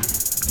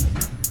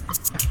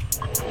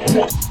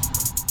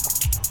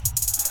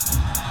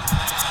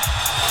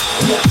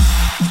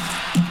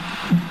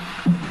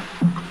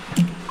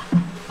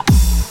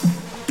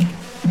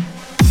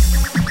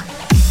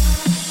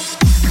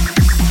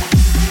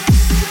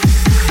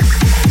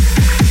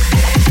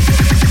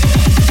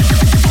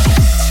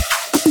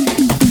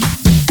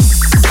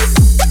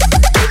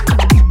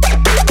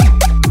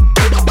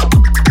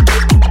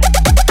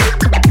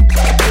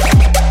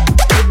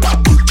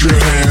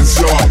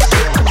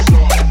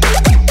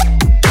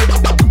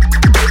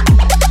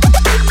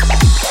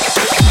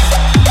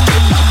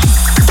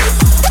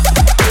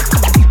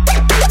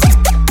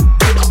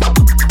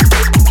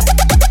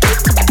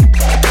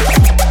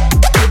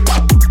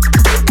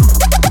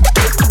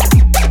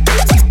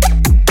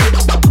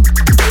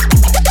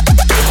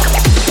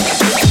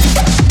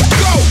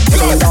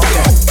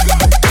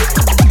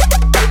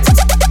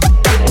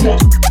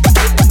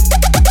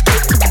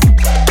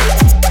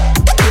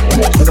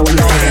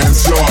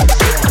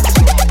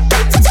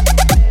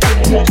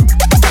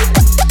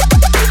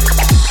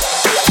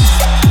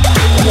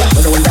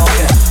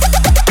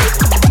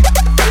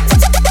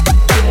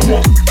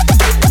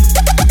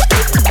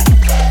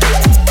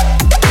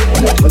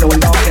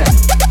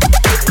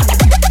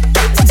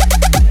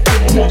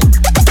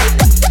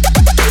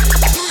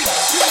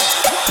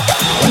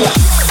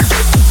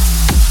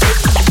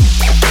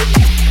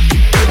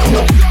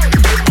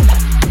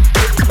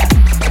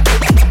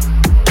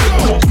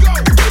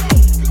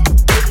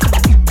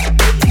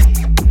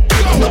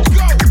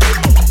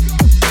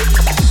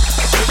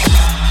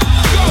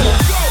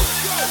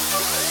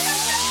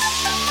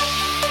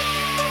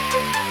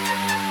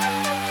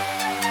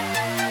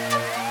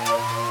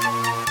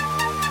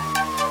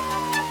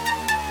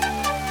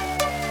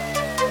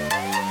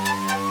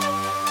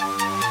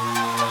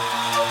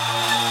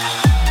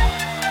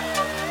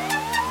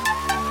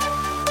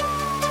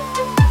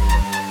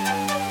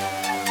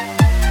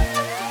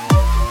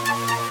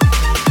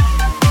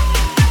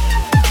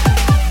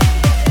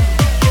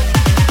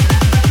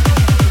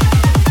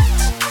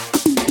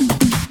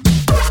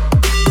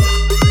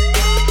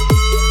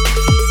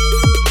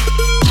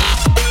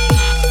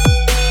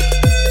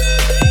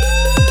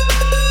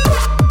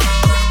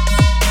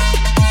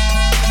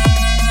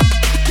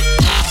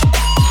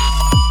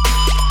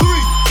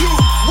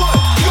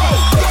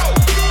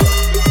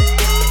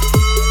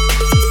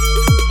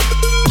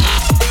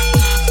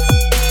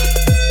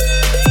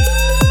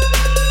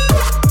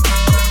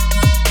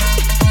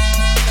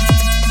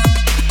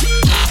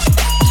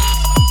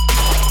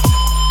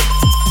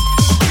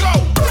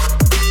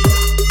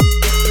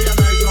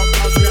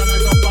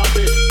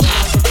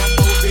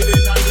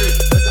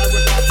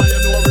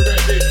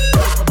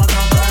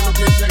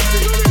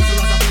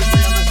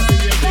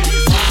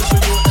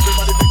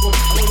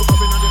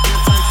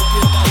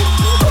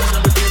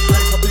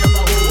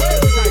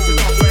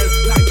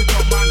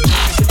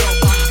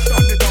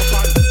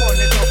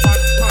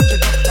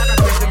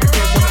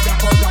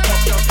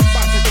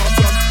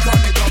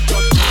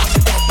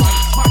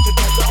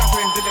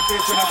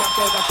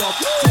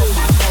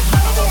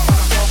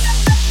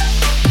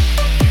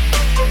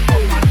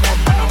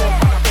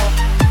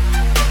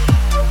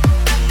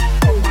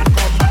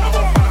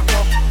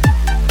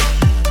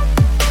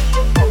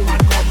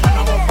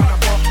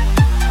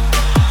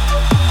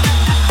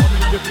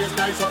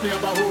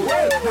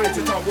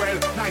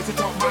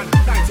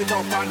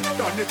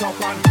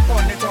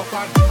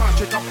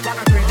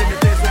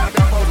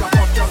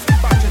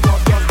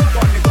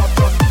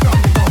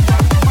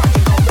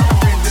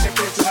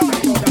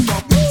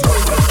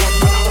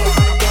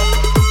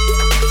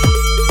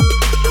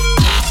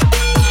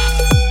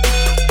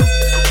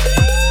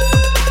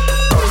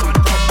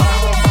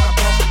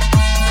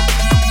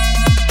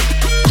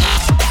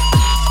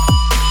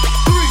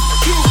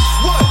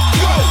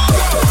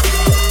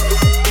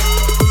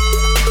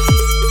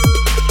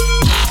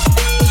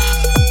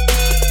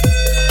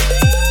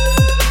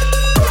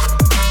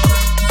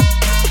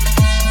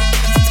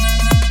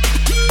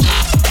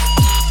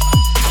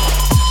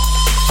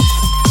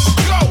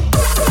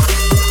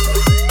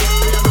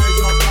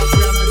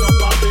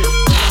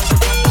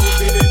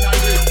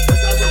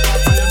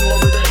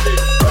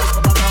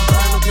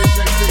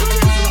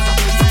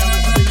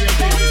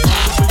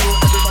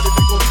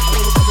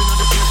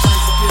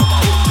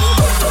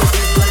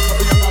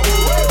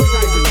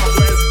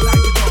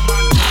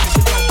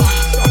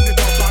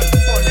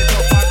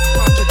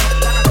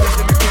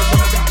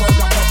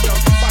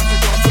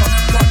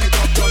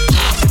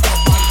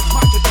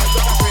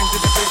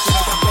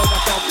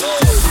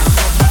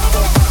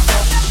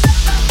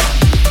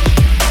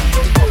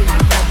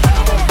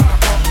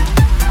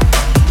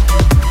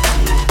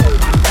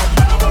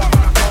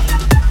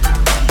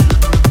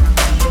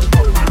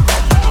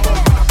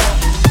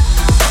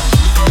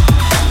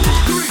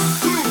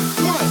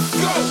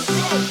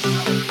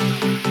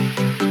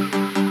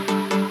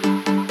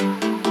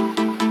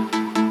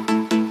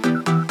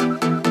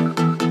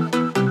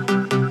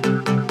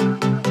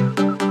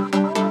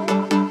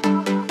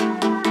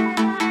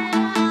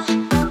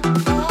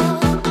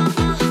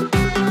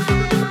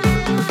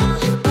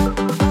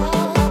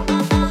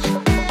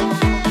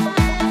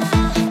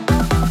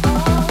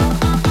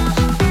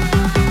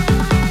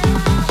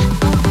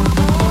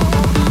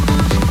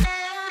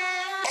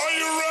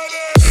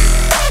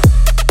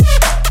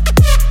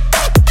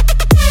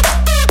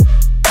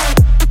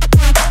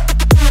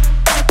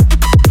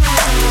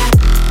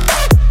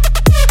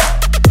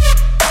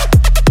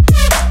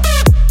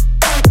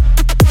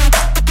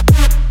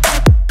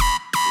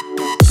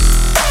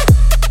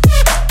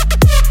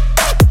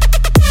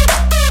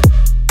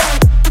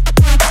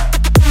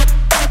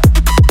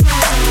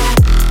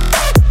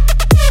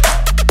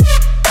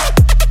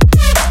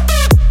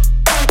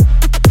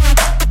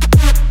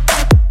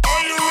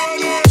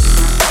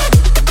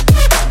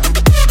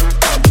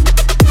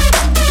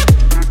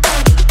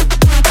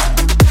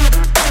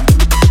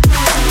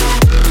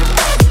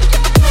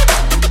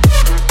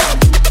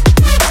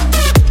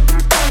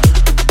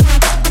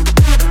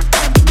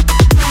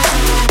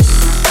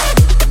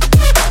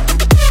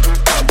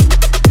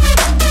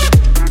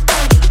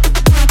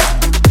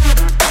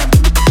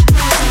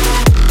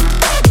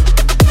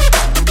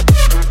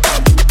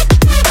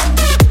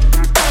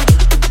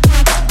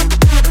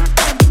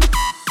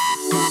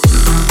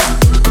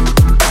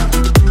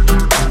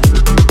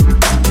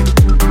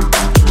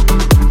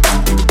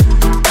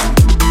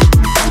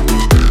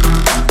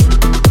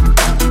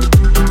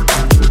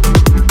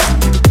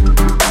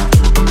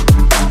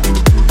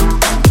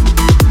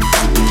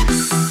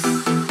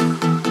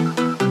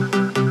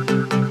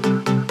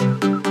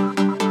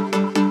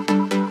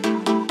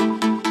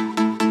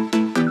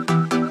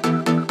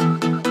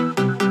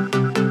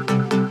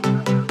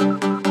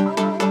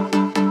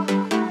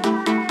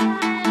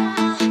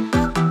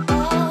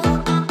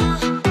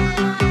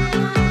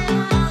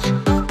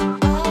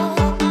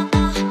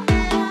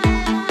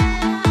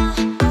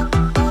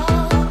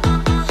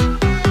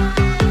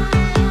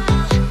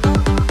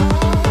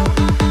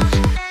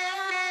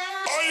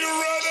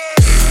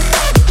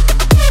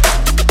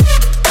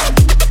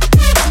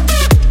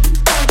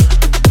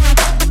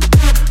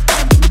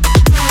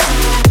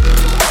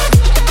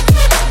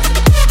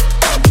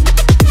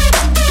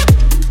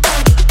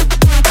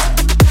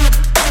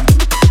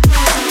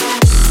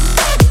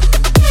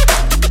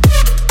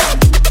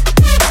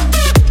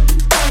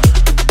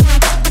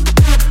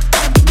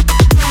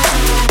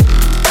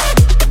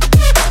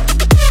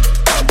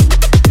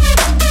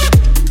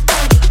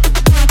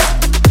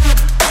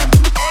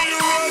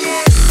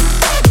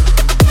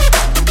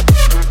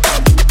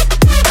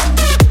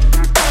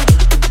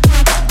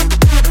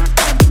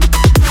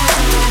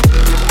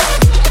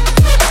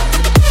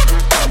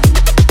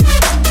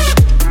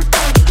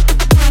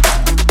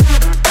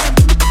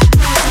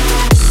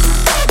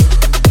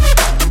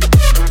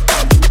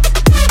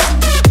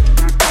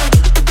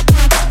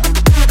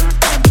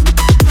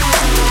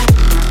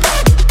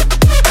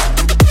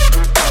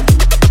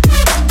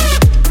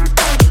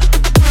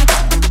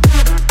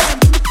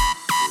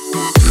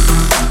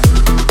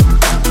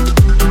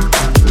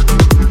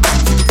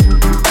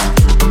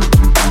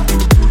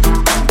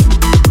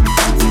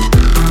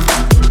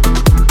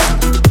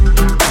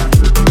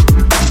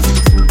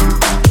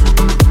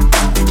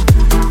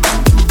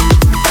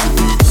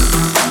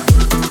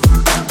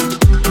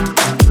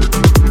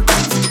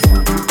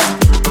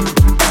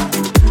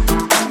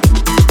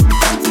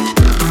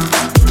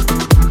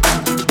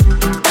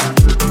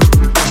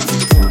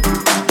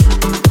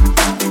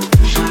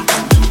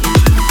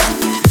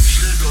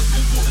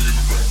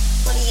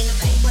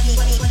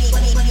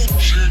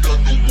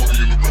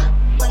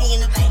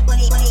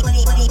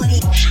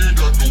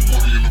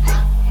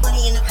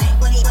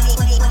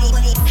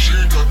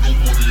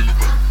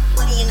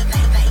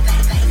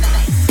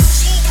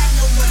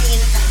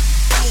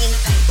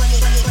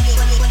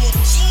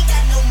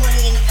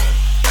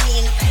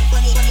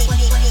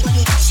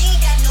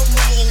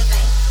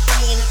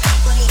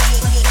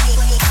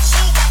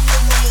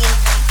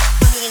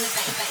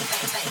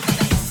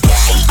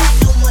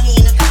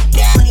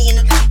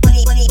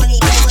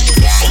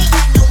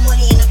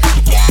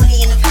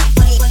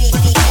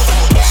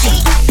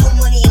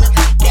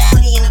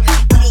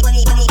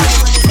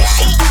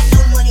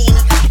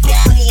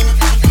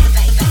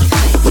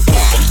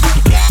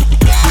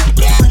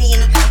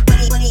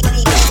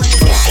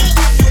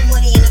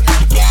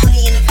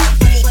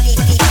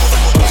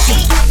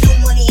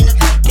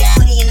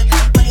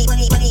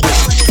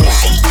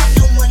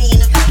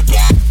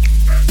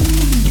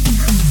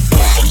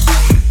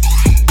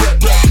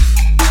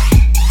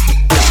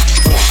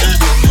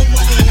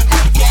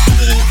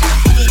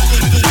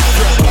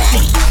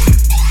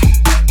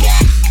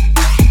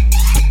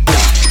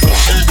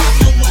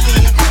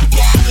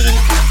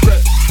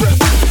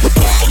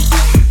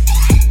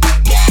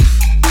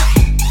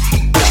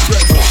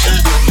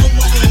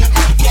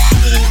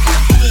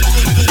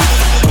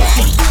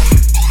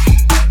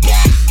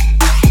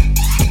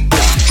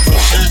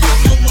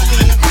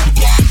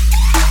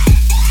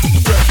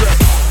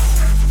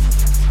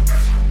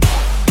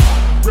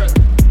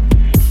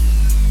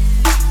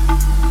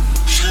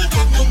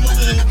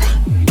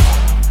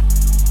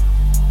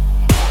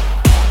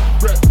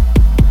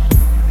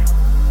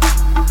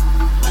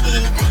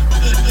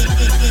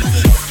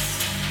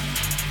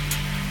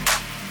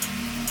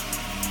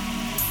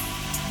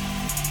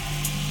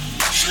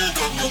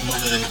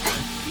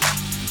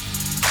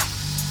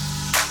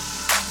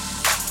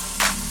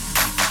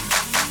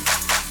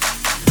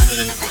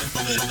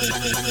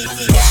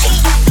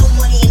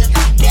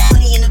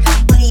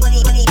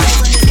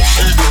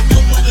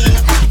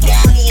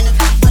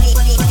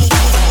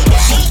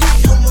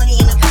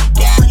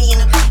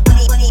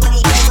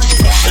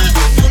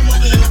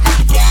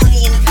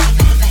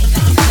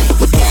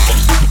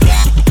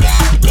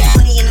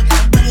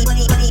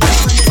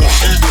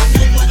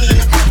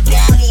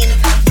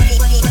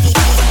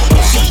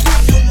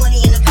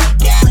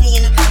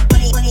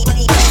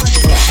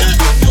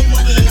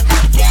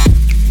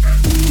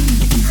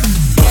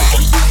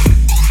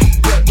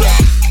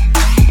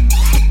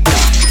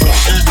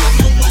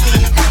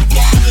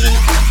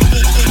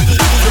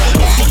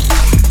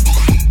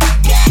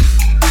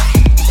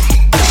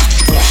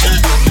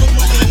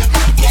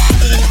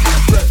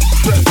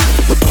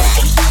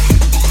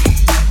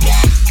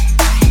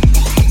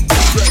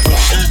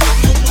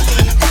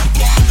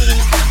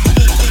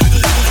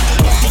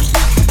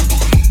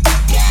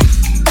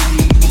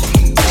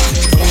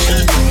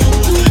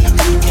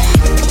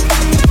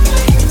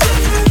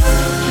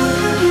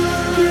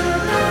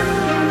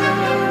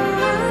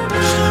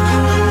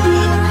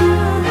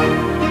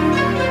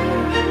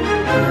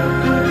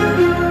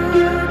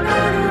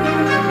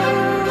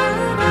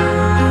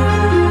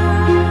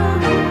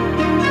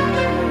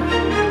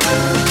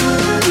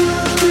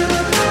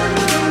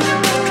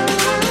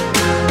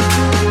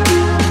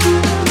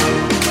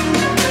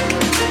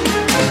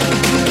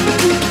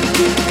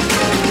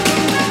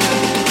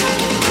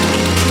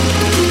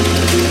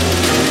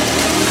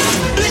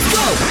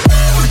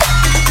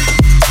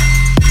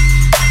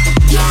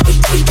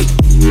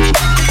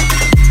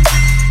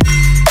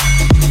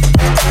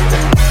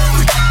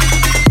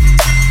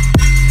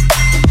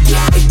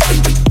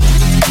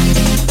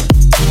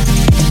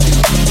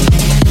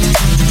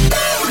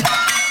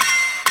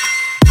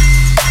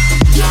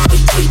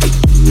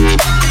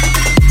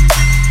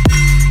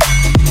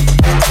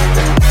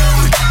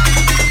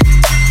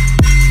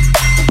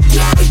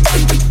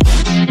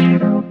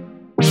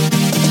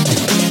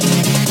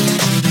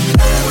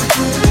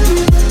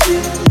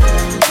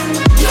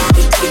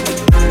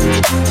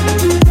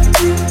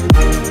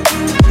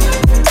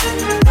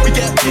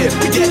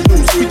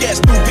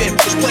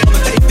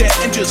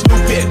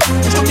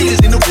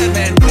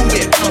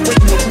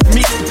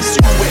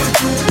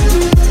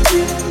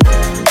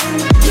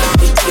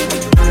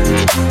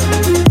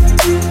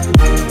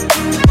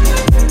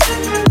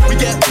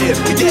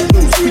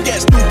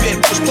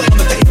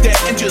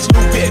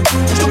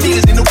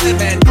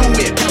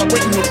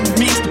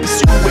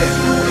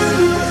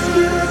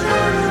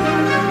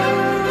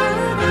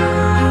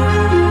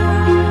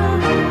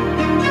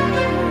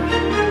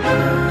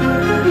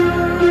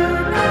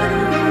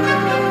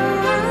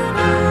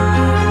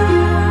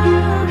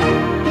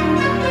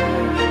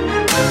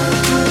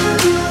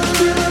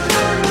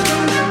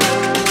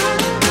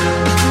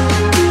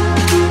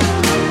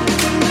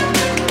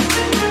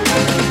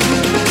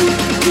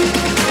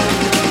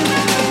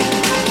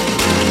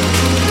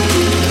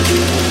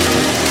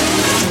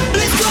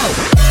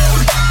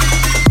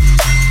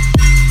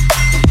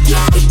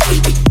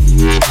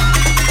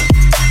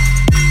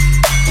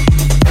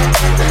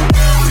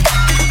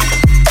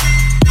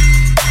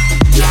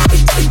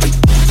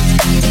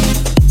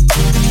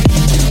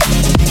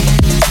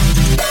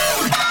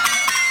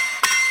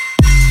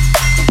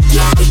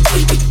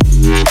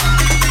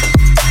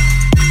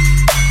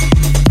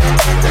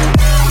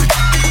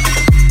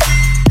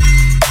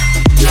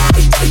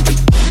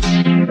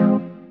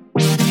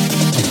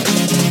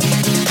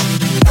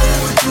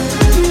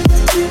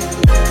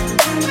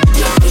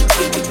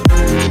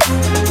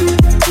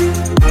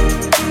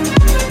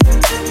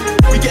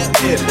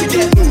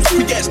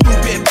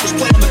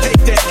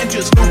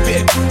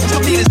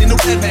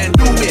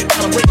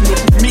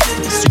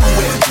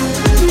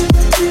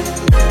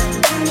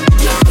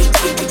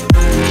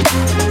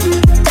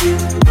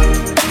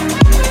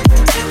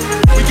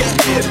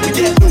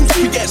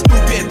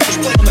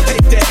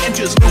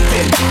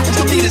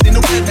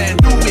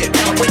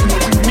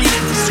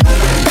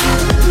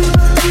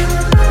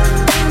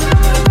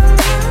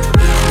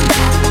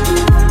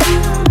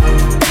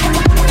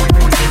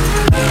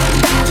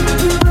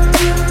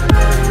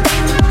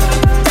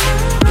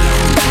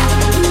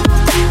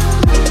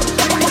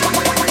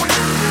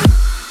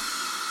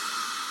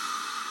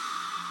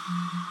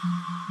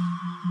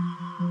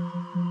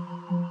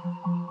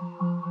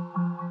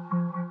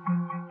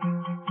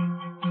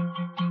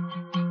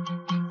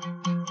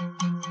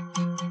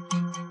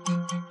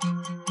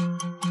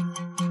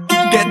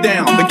 Get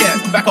down,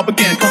 again, back up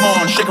again, come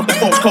on, shake up that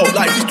folks coat,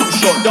 life is too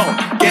short, don't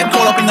get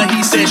caught up in the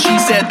he said, she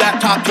said,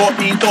 that talk taught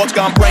mean thoughts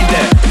gone brain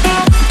dead.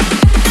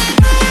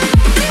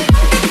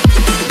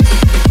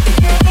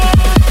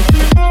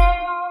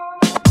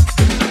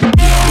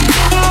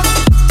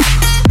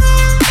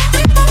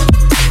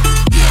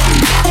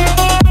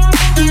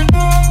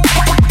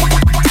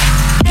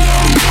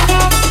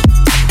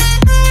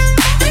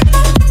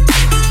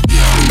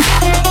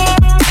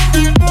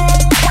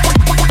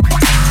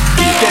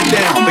 Get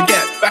down.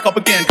 back up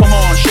again, come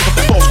on, shake up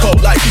the false coat,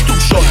 life is too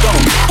short,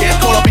 don't get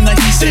caught up in the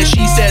he said,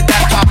 she said,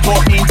 that top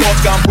talk, mean thoughts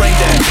gone brain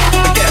dead.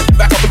 Again,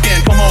 back up again,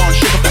 come on,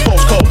 shake up the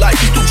false coat,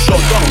 life is too short,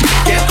 don't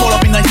get caught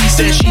up in the he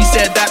said, she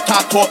said, that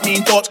top talk,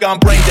 mean thoughts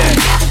gone brain dead.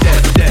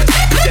 Dead, dead,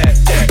 dead,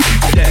 dead,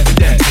 dead,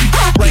 dead,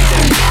 brain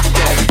dead,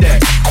 dead, dead,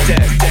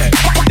 dead,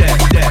 dead, dead,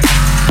 dead,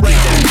 brain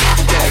dead,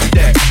 dead,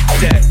 dead,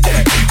 dead,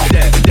 dead,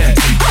 dead, dead,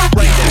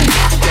 brain dead,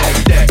 dead,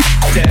 dead,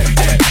 dead,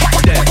 dead,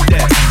 dead,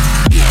 dead.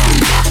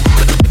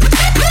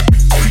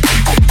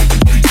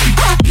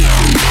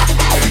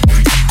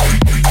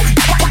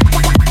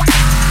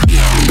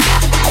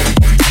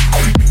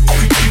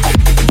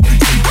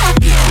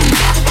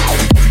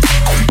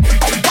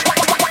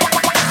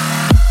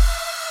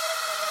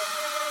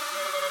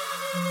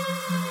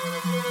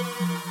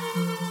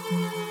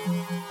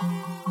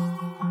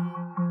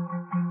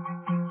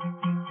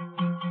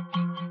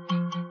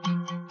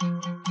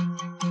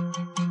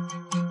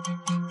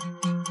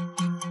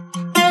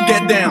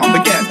 Get down,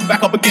 again,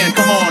 back up again,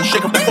 come on,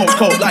 shake up the false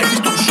coat, life is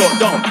too short,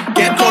 don't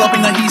get caught up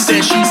in the he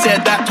said, she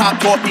said, that top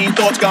talk, mean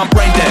thoughts gone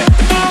brain dead.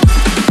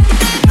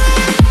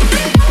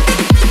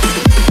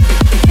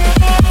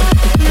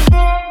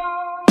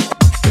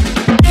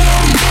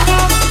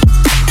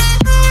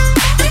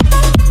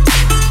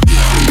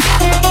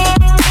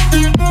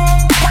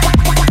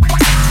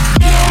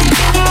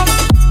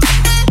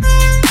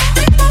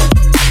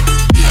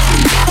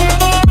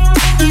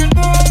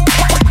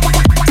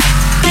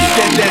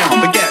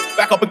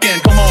 Up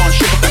again, come on,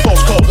 shake up the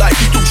false coat, life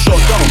is too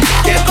short, don't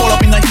get caught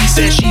up in the he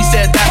said, she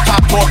said, that top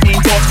talk, mean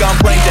thoughts gone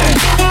brain dead.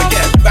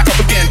 Again, back up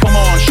again, come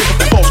on, shake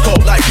up the false coat,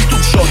 life is too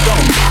short,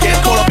 don't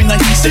get caught up in the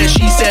he said,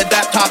 she said,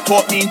 that top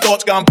talk, mean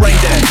thoughts gone brain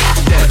dead.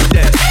 Dead,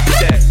 dead,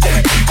 dead,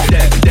 dead,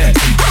 dead, dead,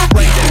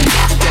 brain dead,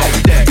 dead,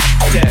 dead,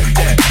 dead,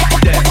 dead,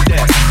 dead,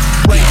 dead,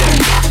 brain dead,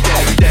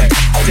 dead, dead,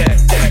 dead,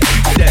 dead,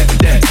 dead,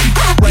 dead,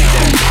 brain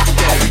dead,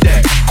 dead,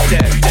 dead,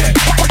 dead, dead,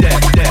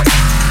 dead, dead.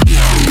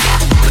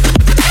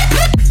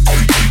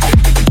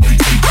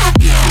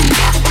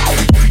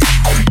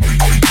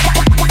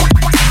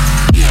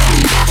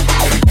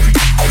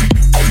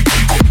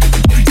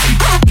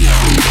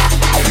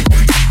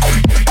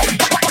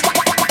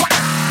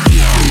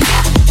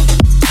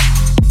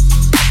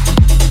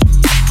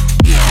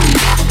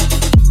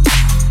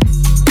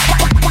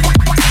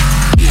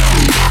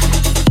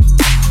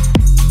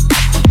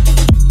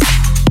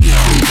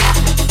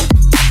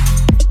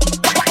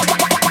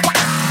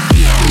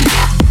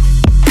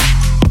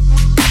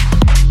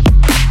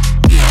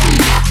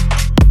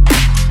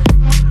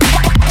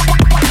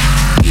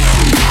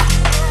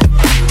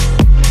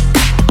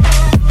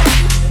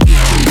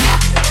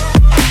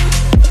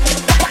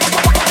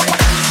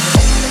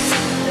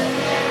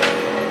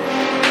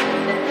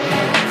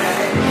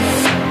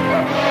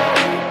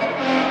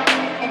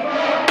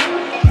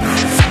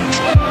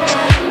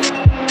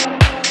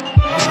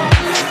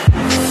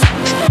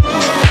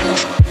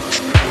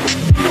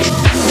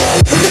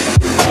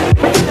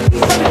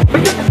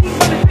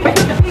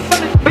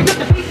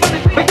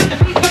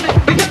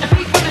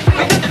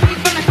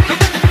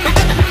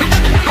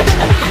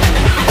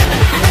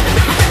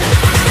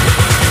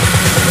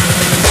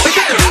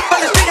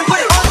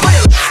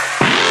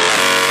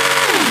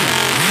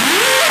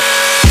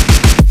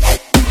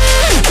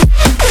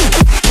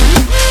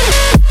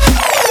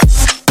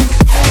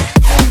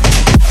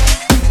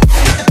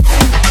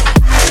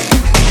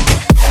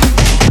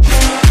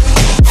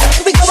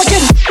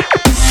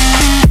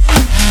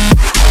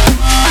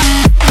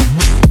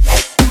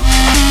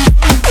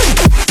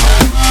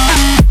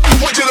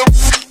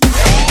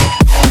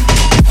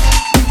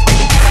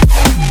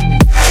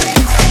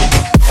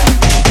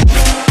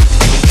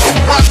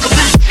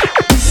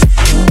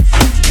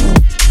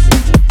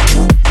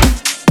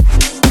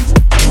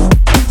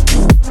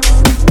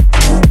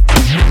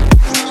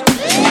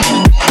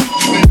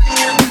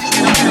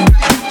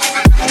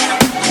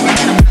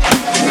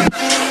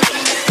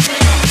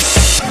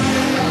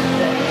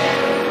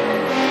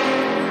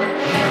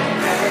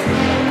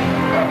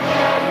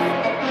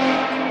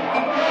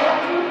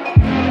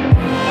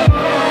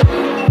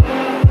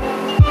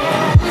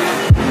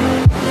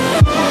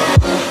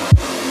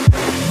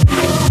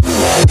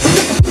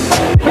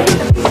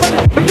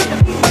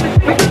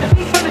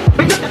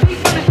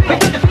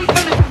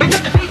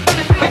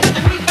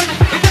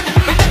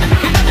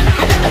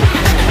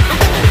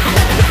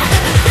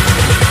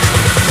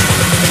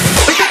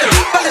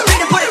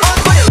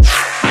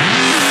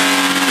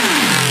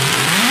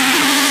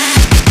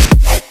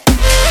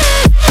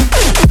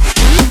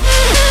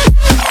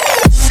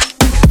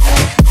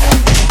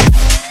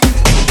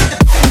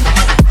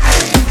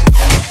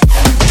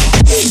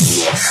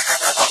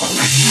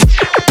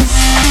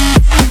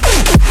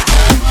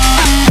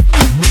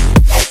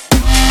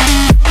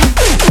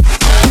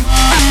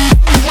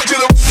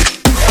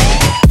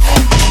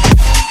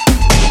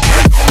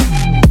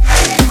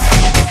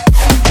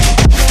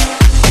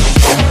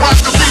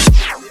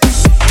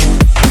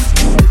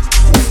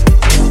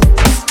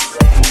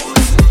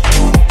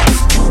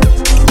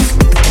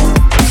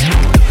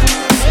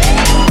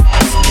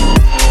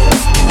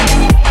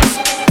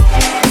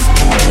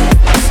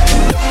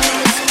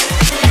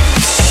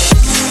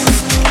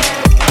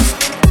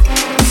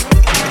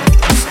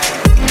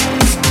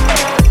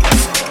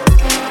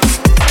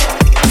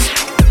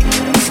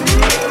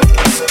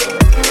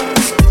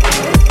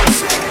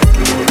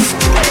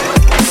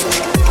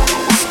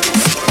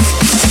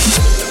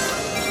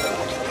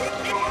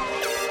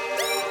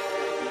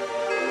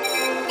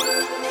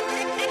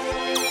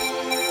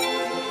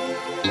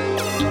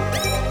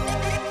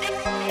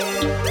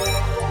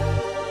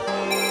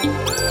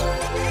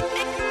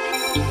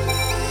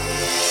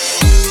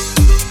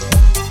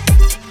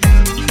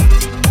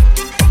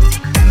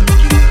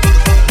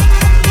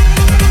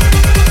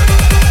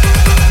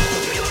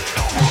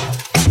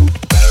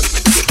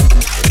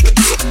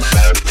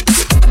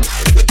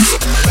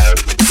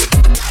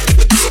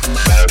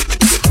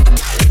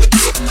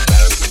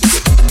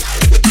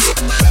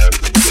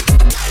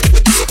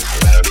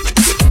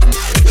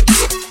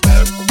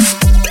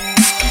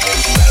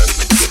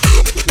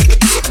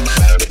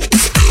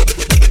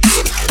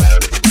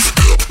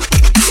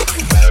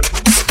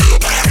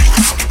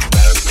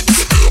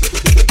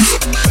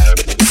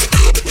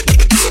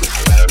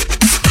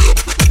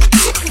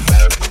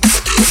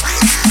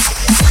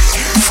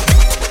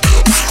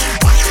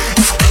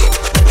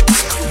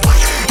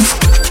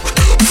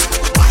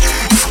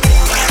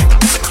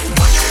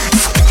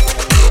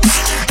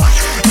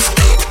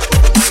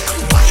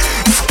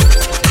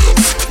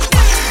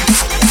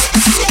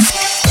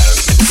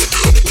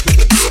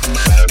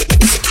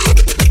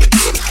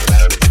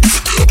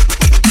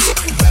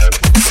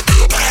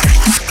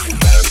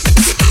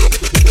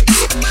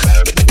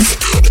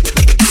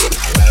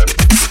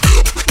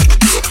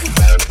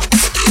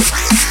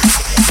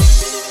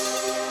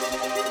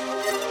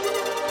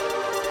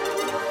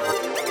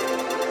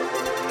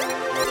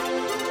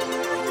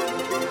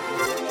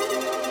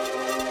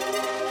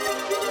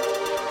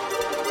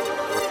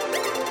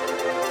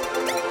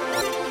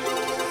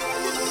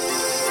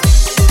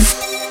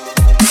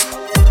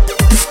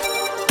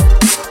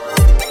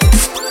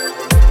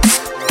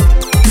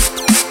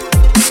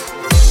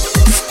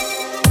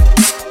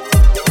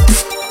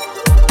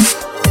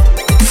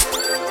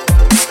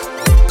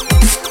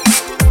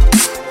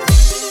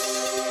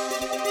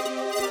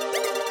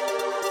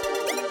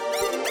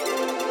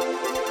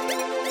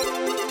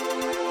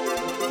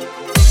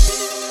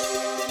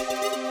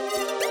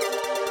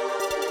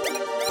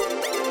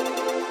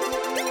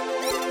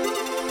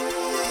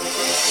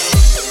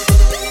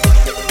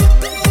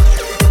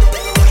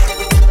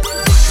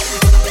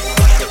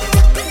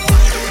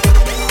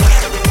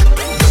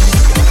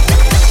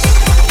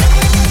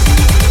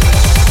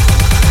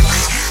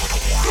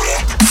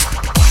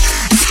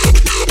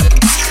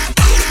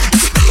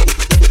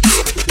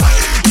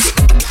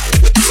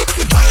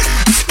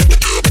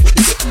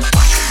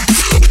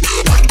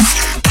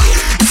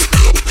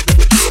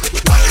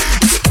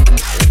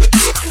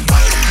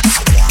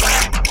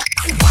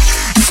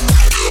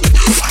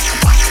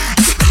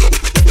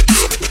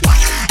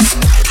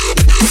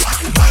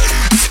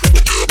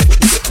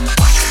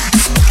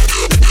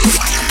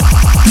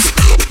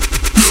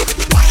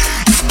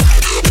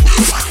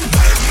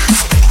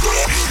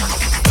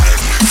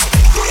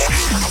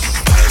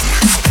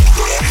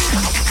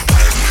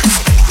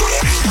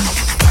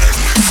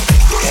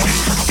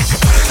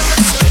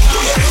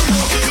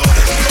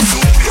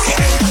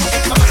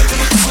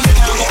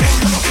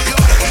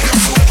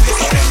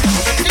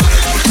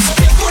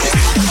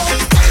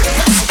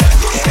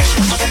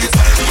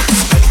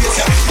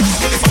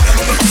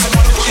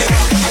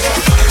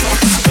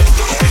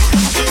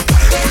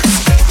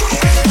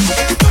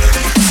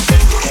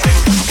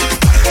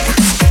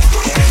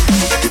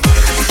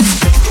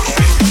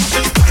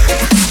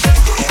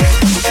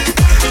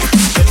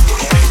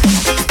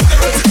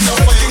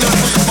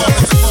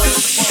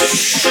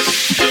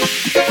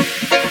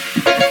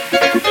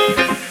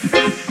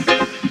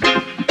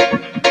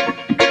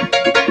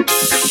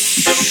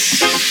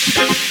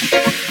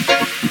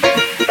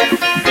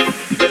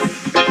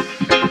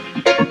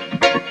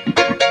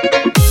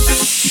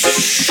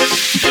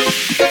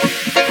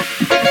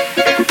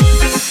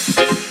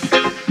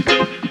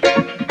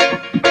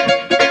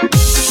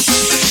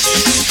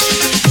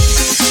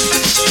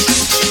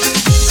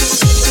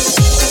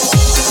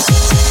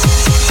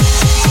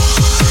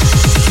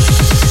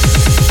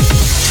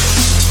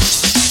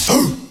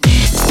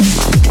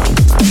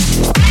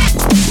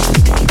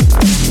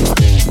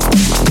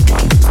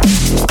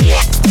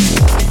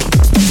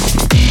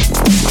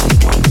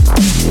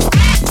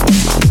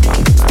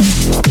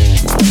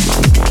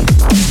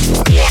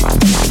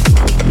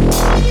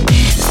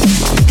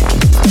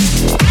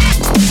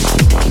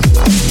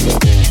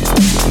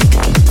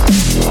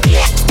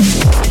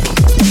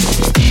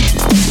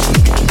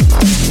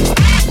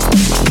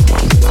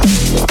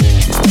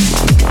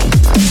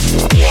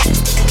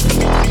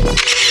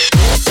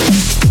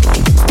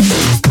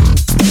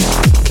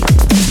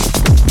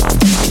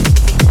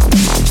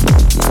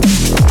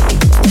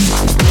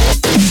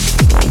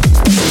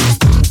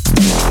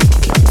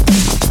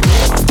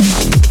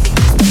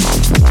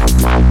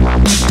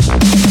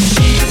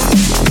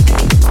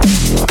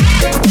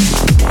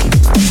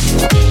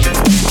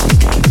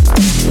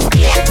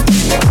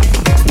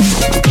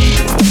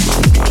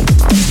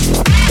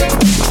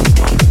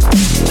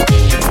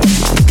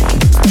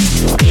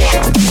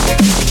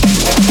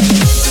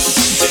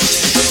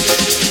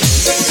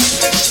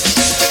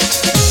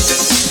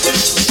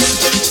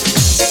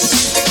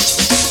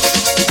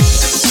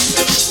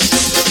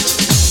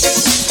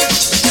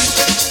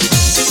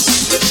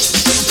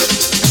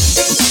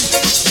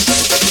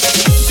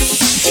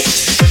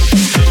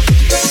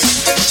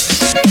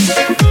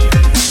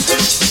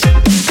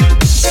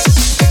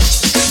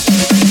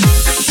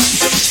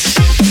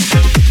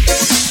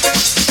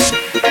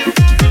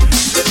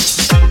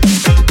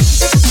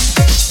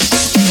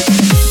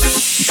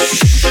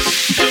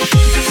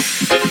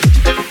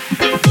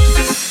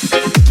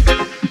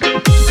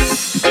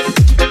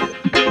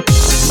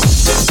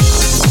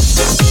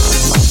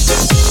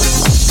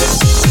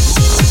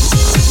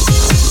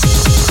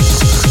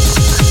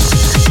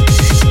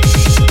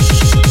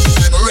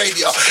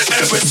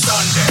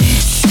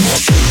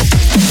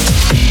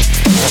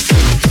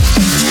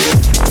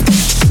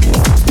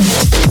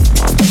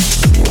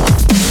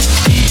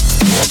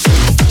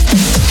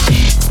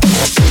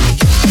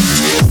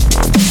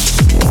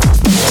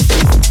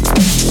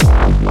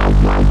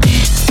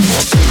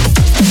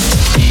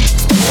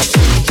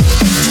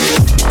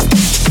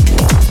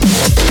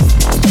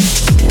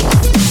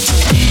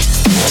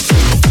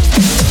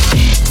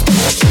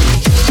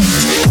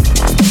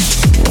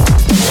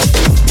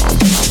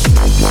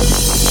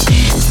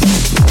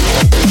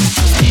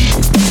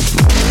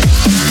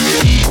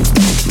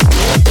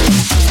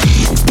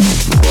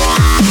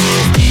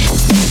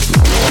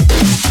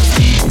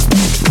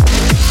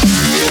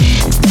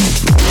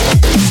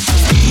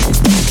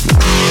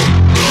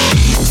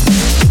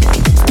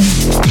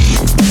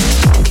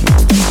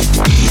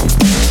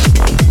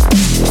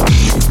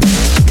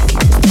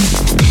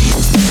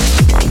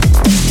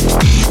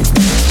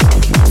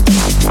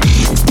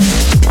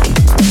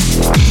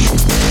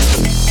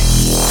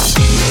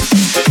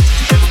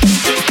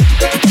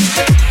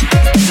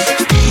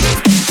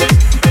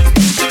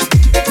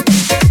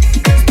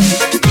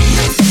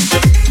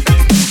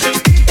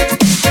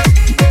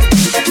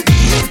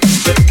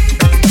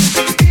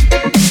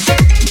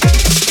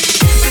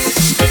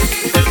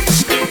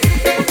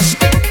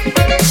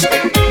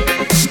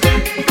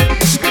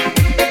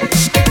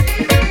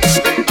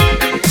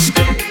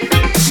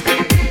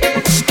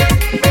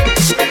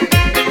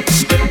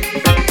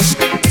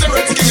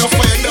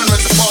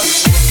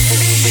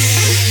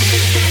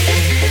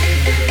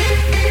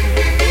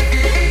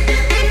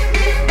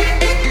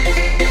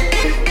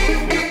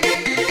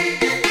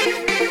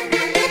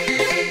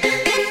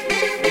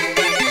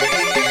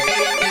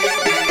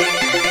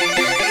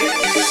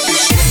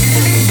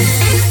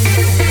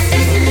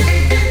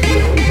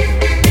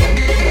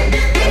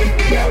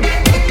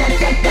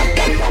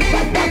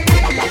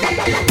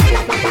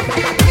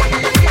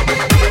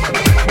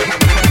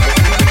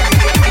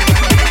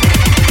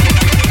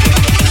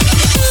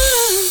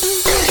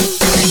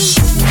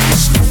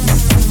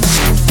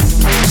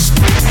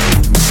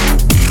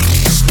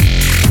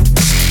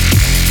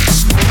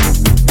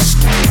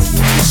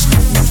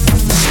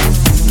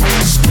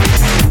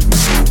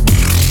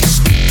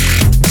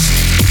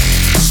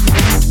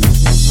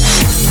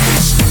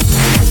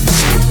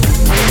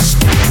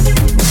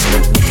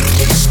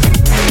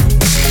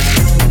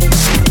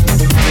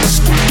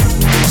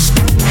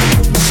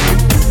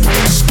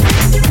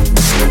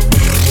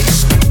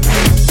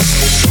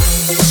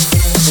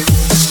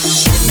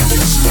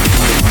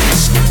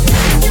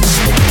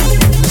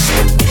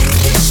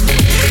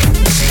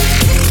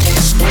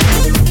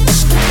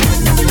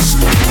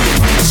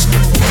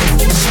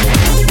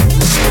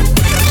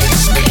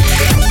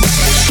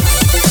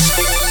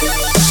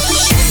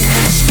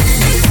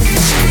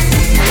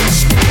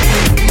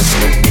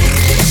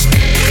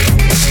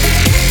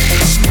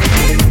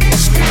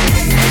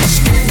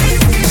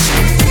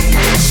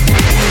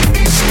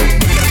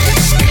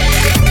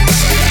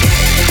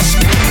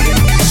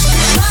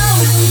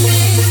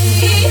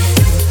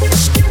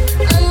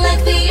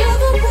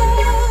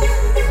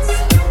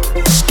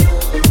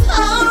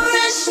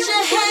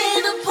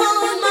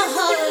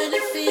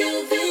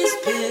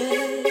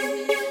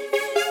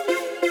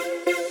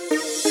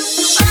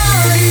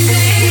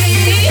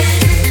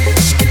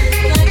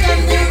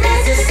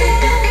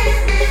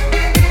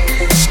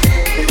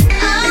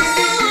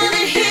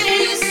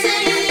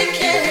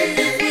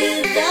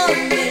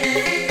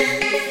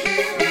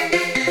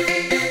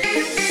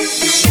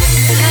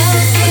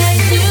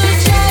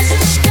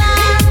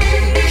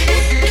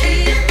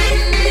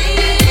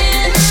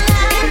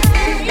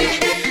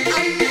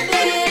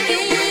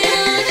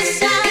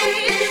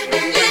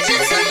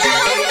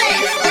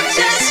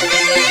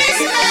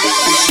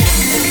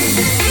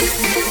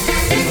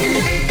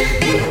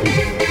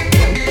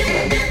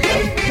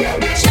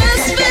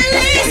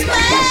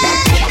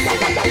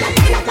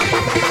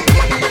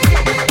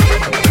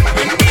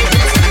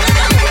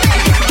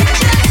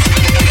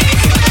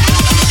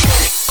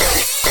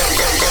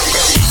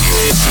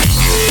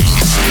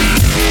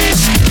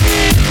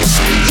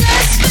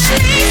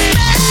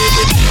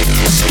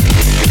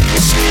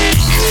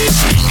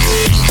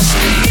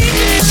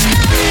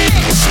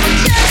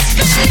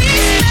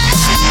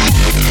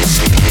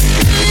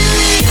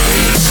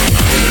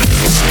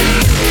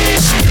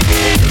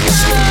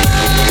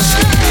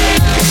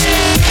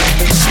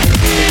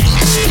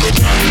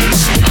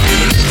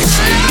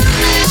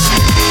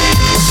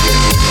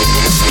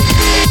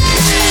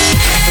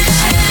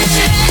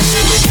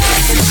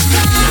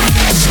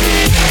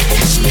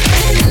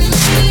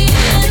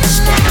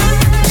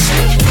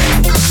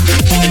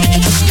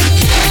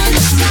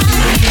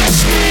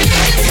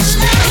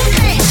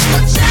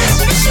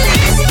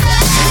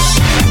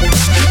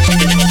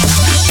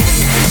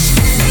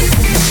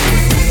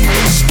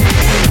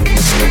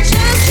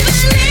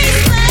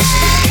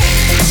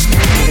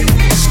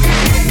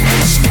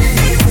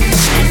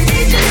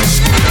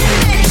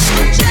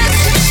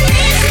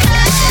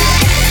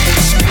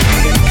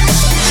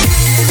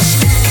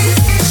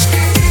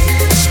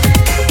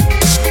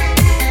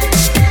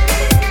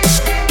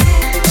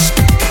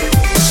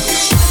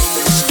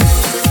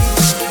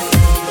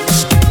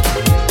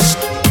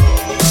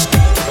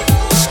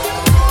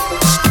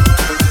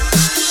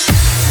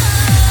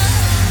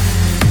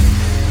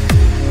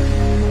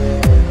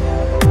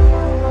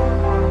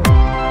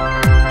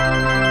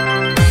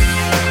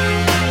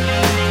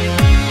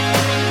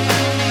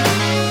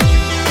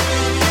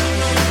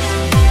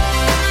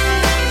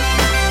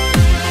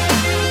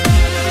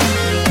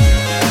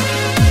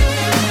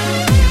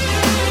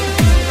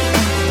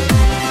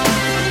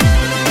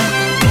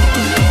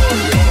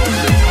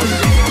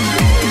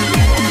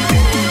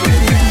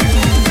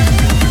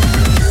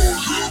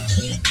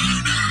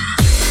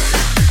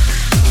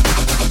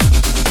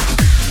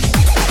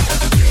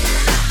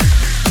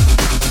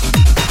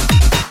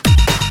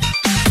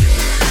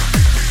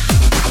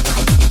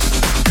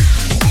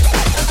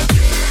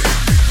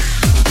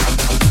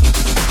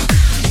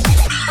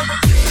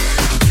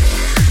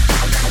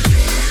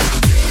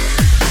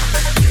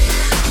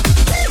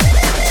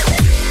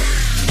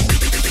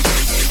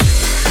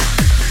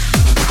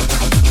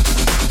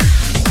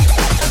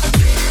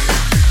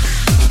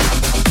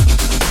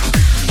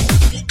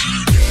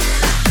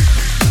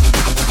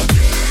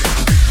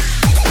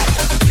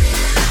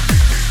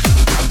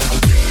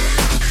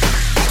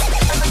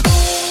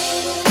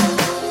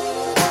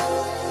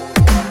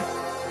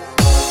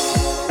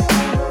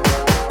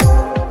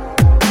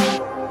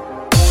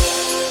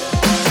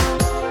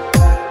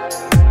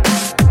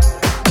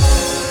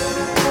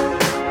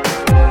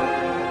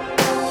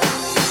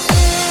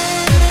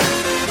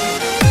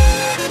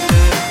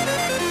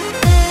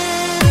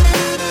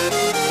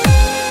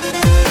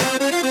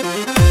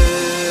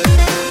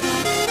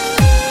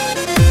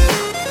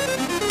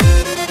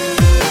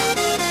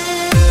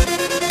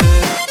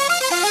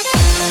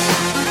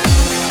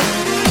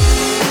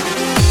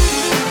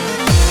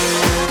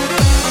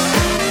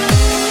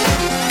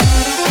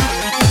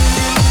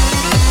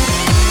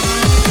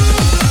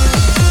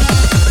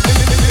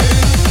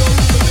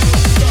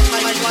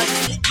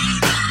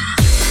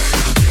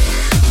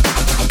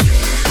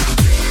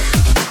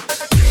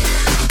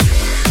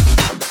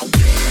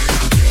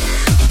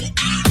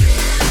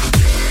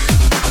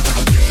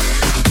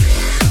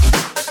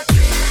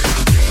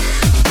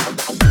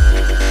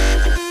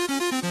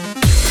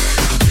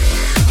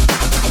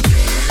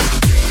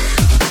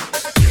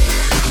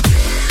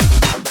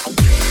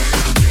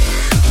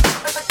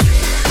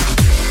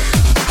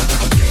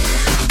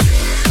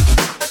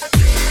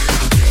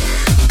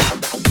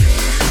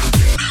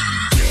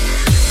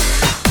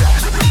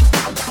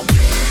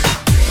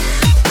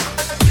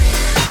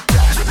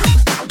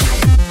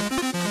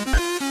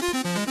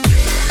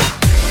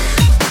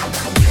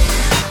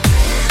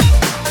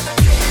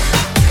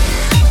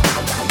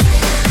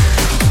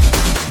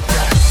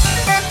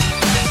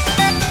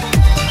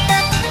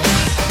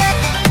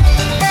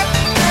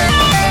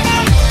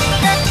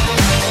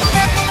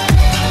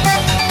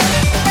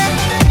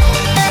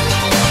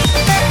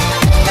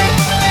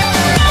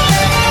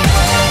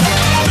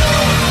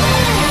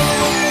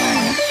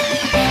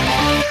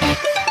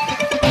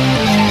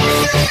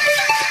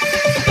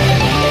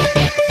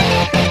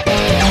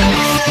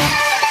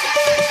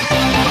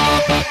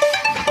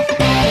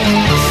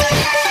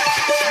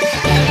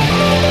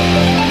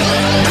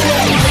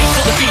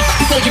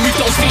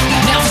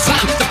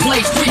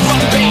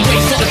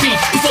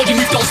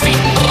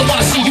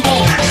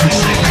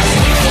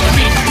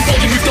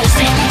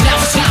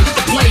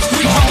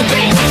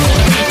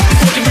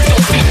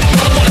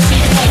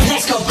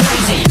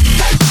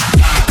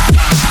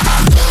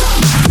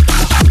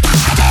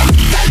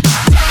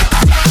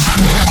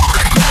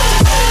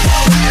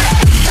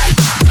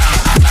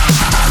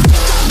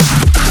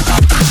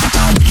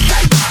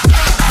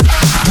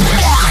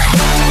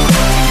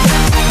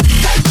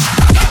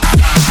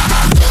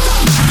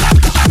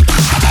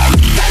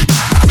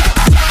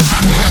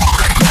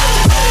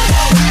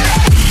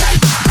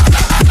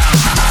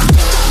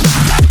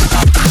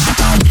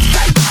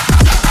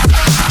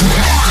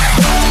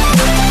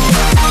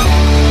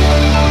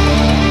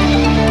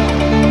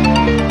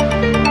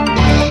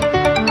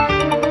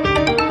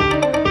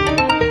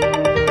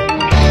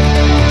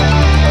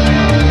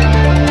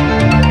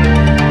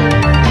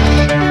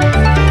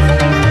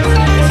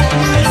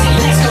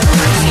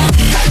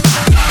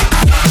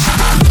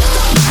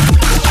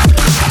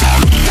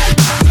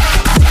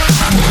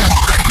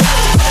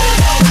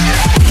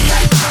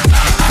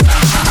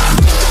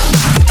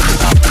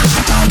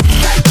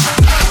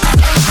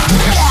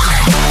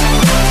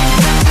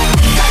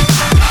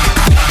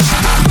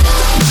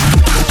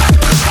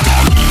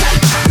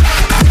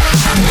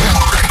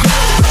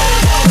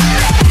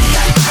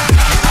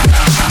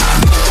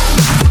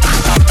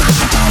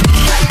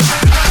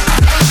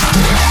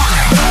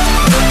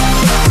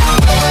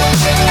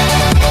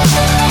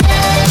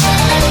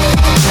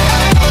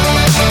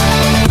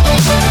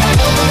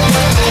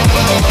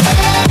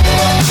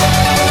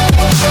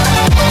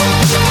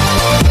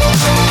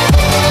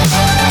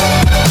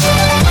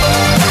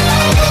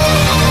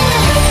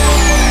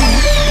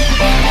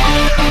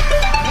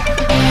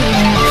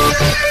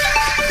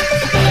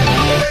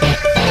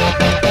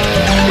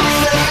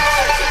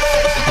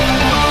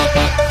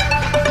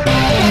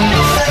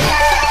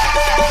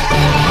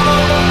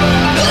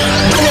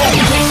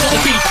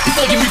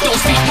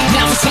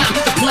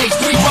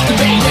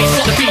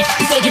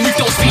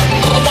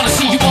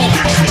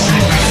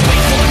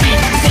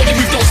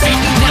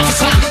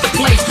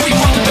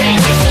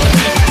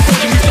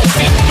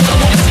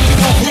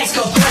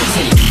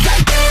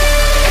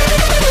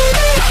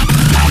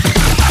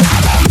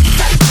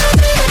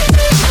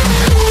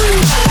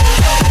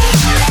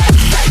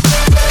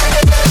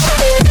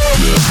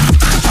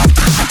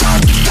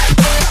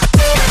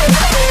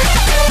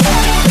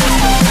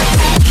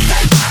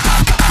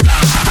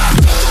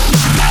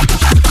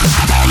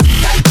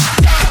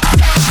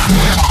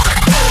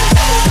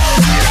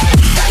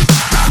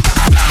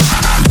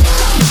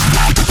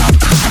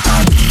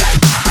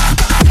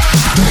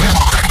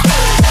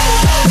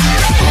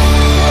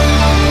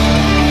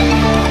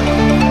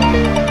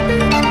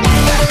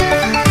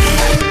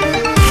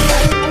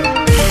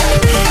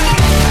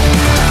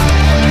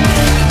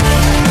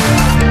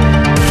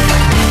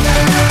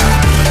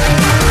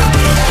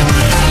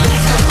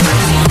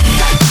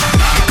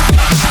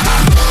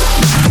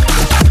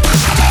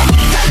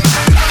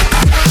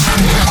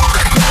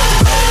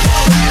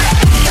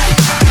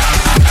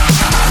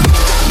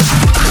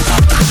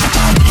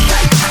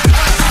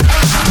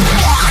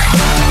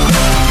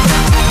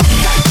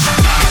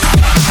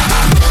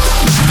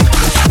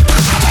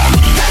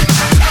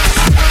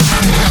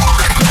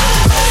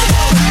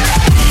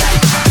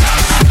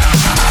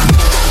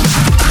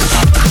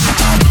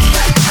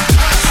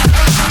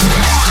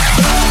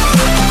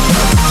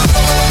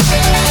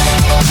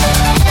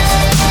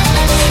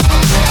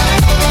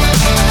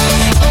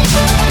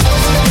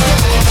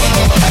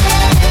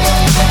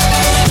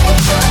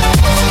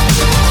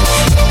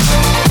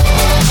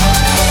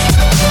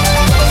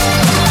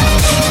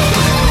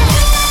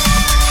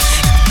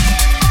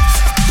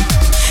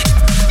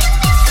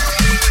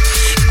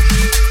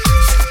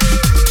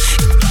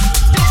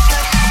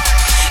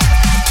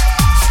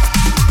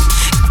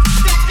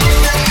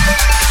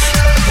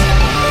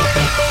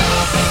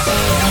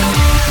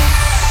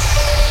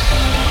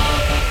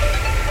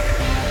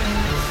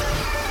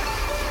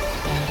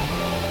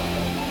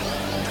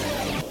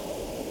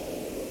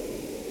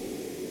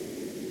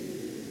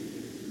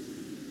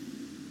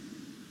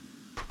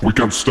 We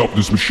can't stop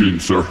this machine,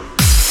 sir.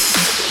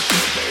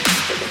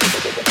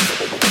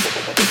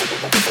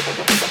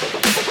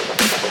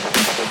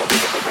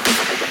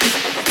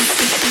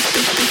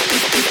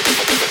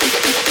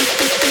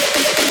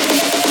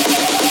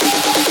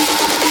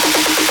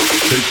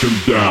 Take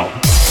them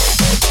down.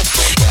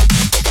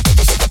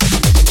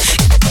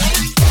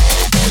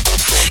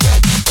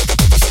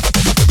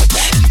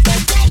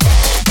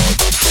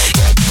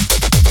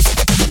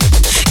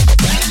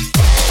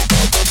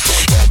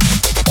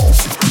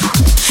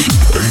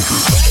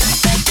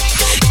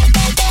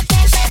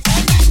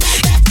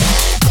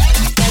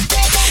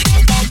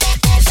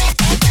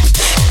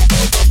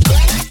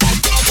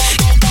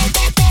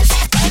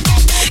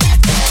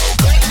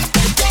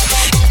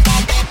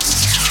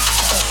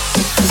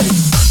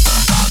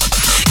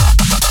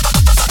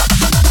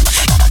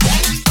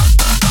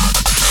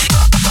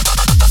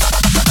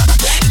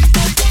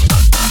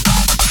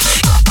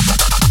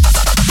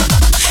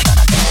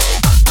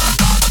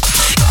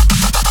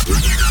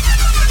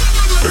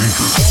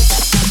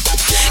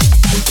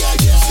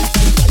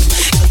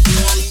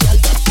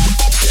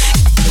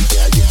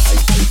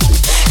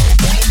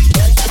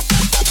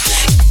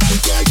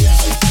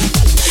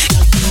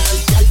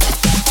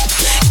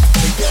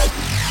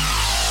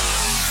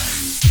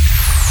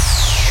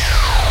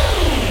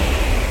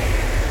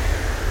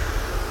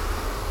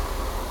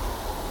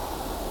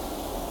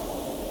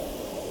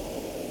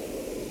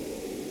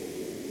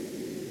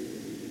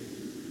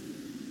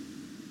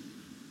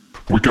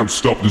 We can't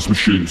stop this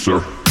machine,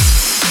 sir.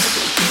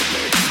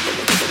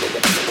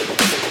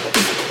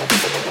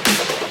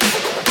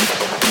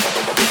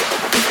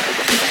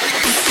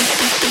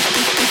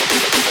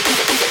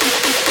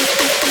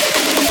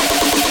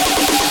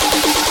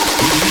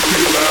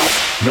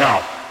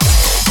 Now.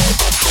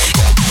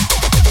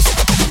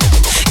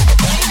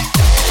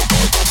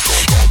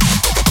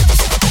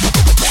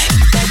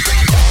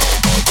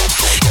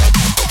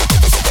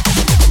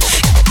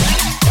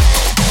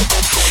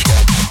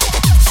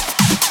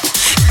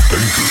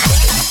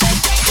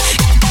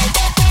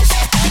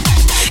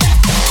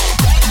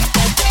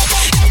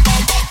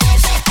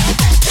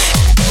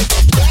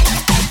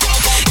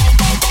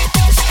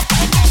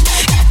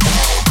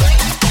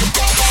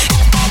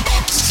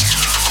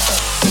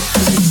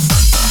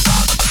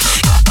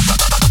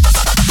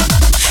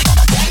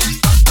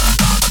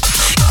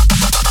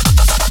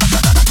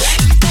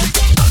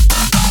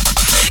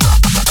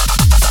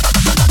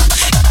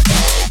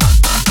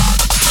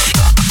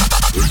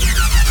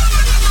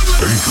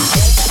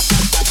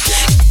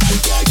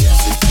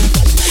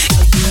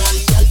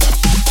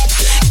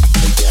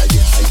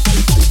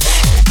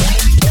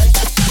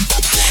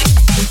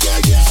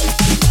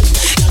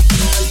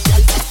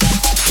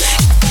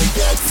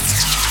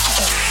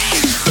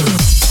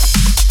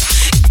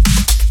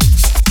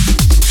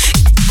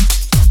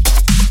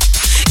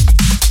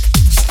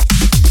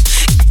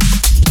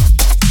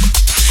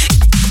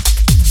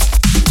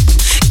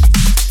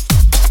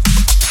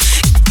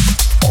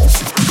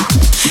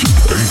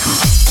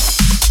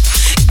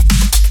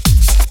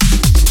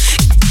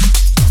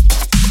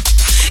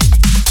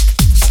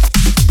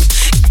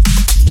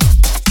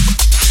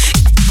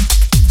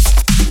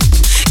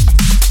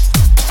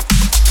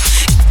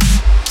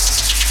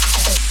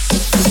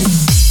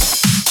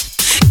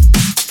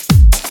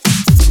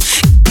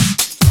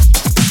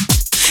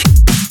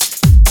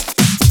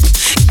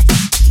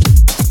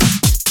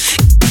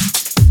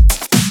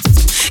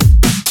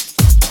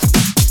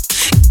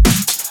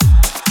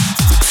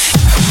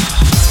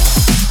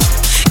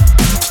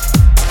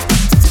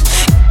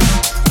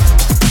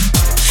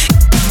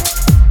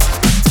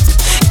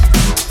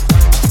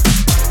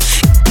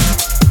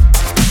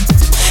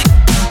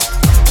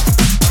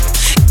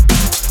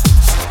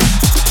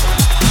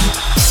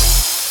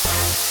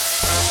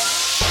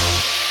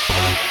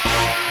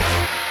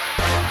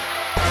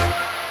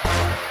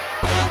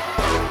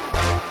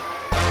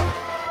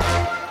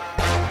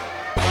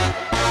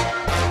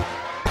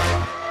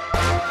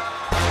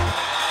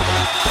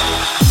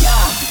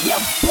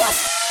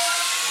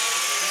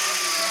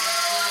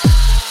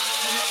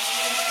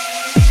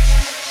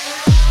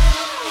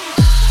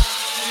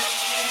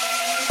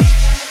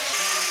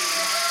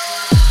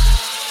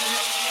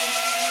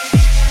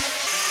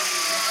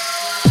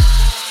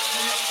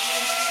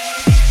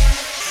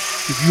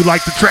 If you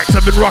like the tracks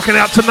I've been rocking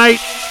out tonight,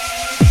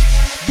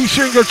 be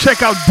sure and go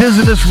check out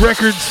Dizziness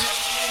Records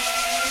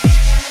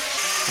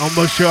on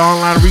most your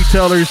online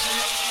retailers.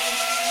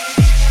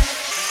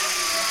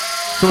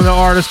 Some of the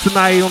artists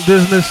tonight on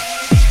Dizziness,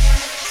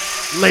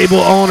 label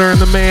owner and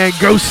the man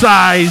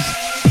Gosize,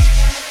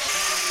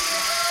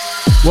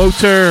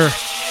 WoTeR,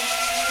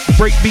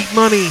 Breakbeat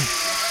Money,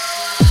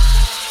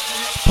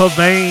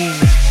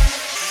 Pavane,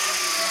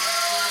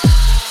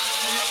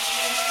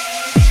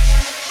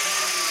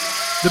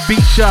 The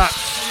Beat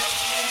Shops,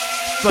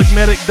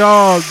 Phlegmatic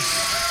Dogs,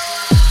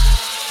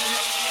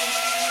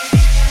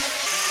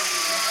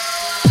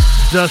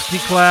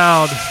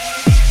 Dustycloud.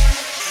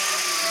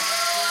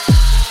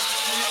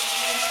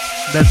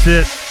 That's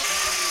it.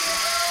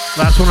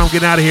 Last one, I'm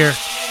getting out of here.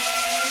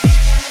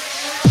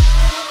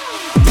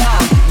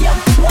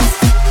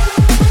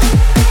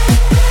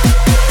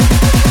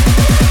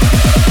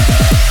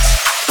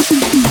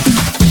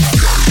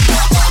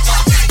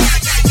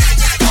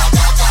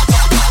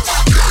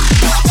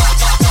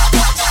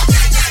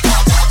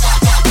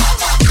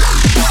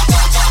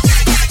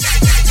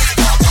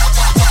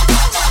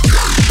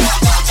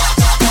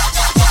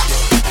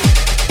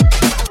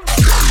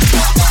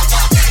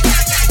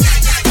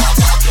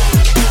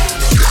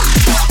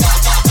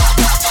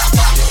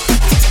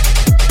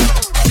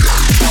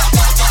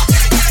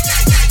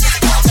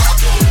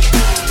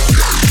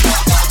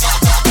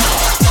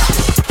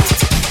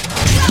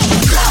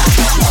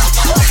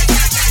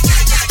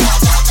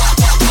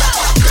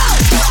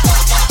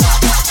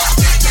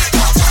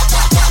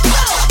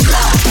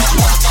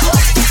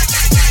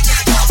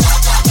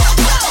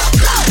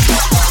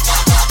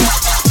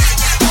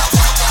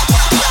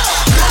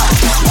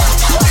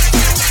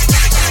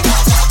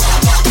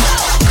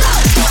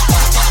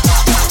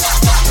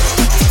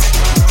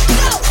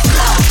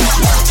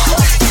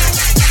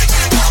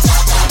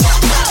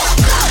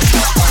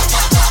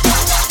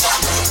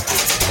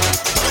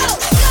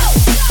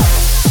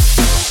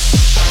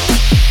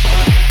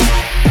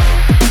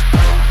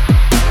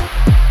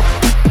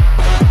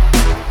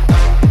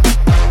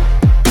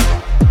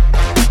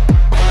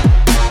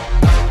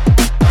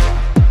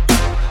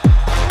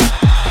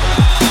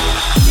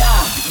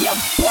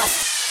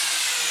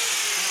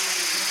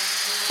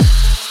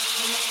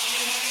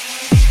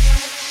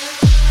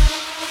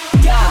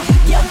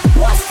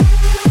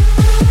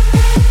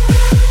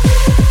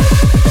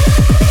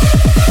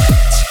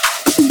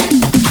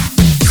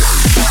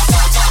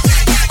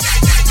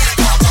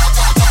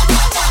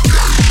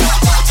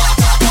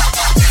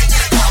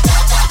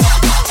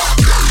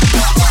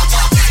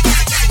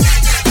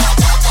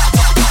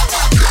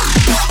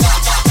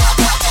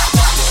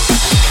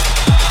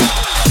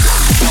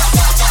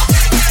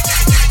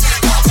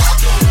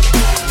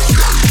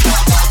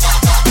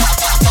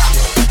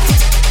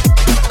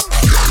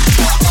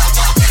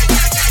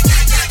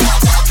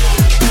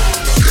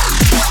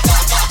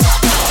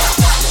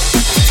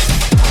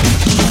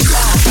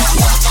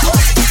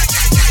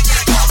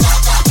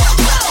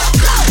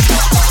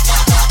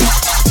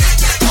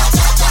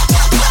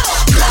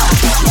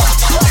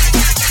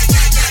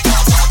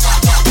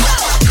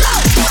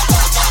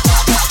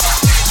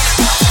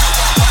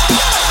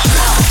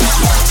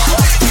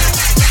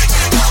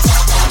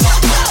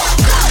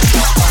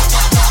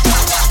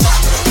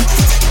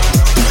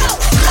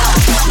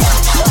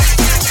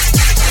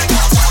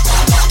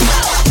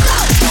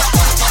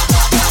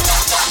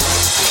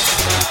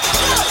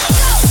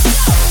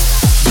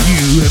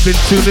 Been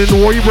tuned in to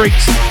Warrior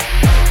Breaks,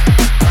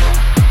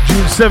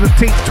 June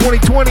 17th,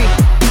 2020.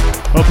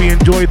 Hope you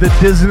enjoyed the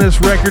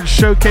Dizziness Records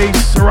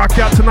Showcase. I rocked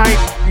out tonight.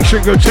 Be sure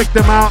to go check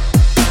them out.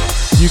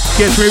 You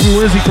can catch me every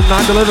Wednesday from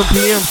 9 to 11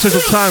 p.m.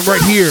 Central Time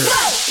right here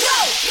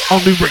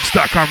on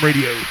NewBreaks.com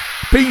radio.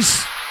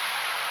 Peace.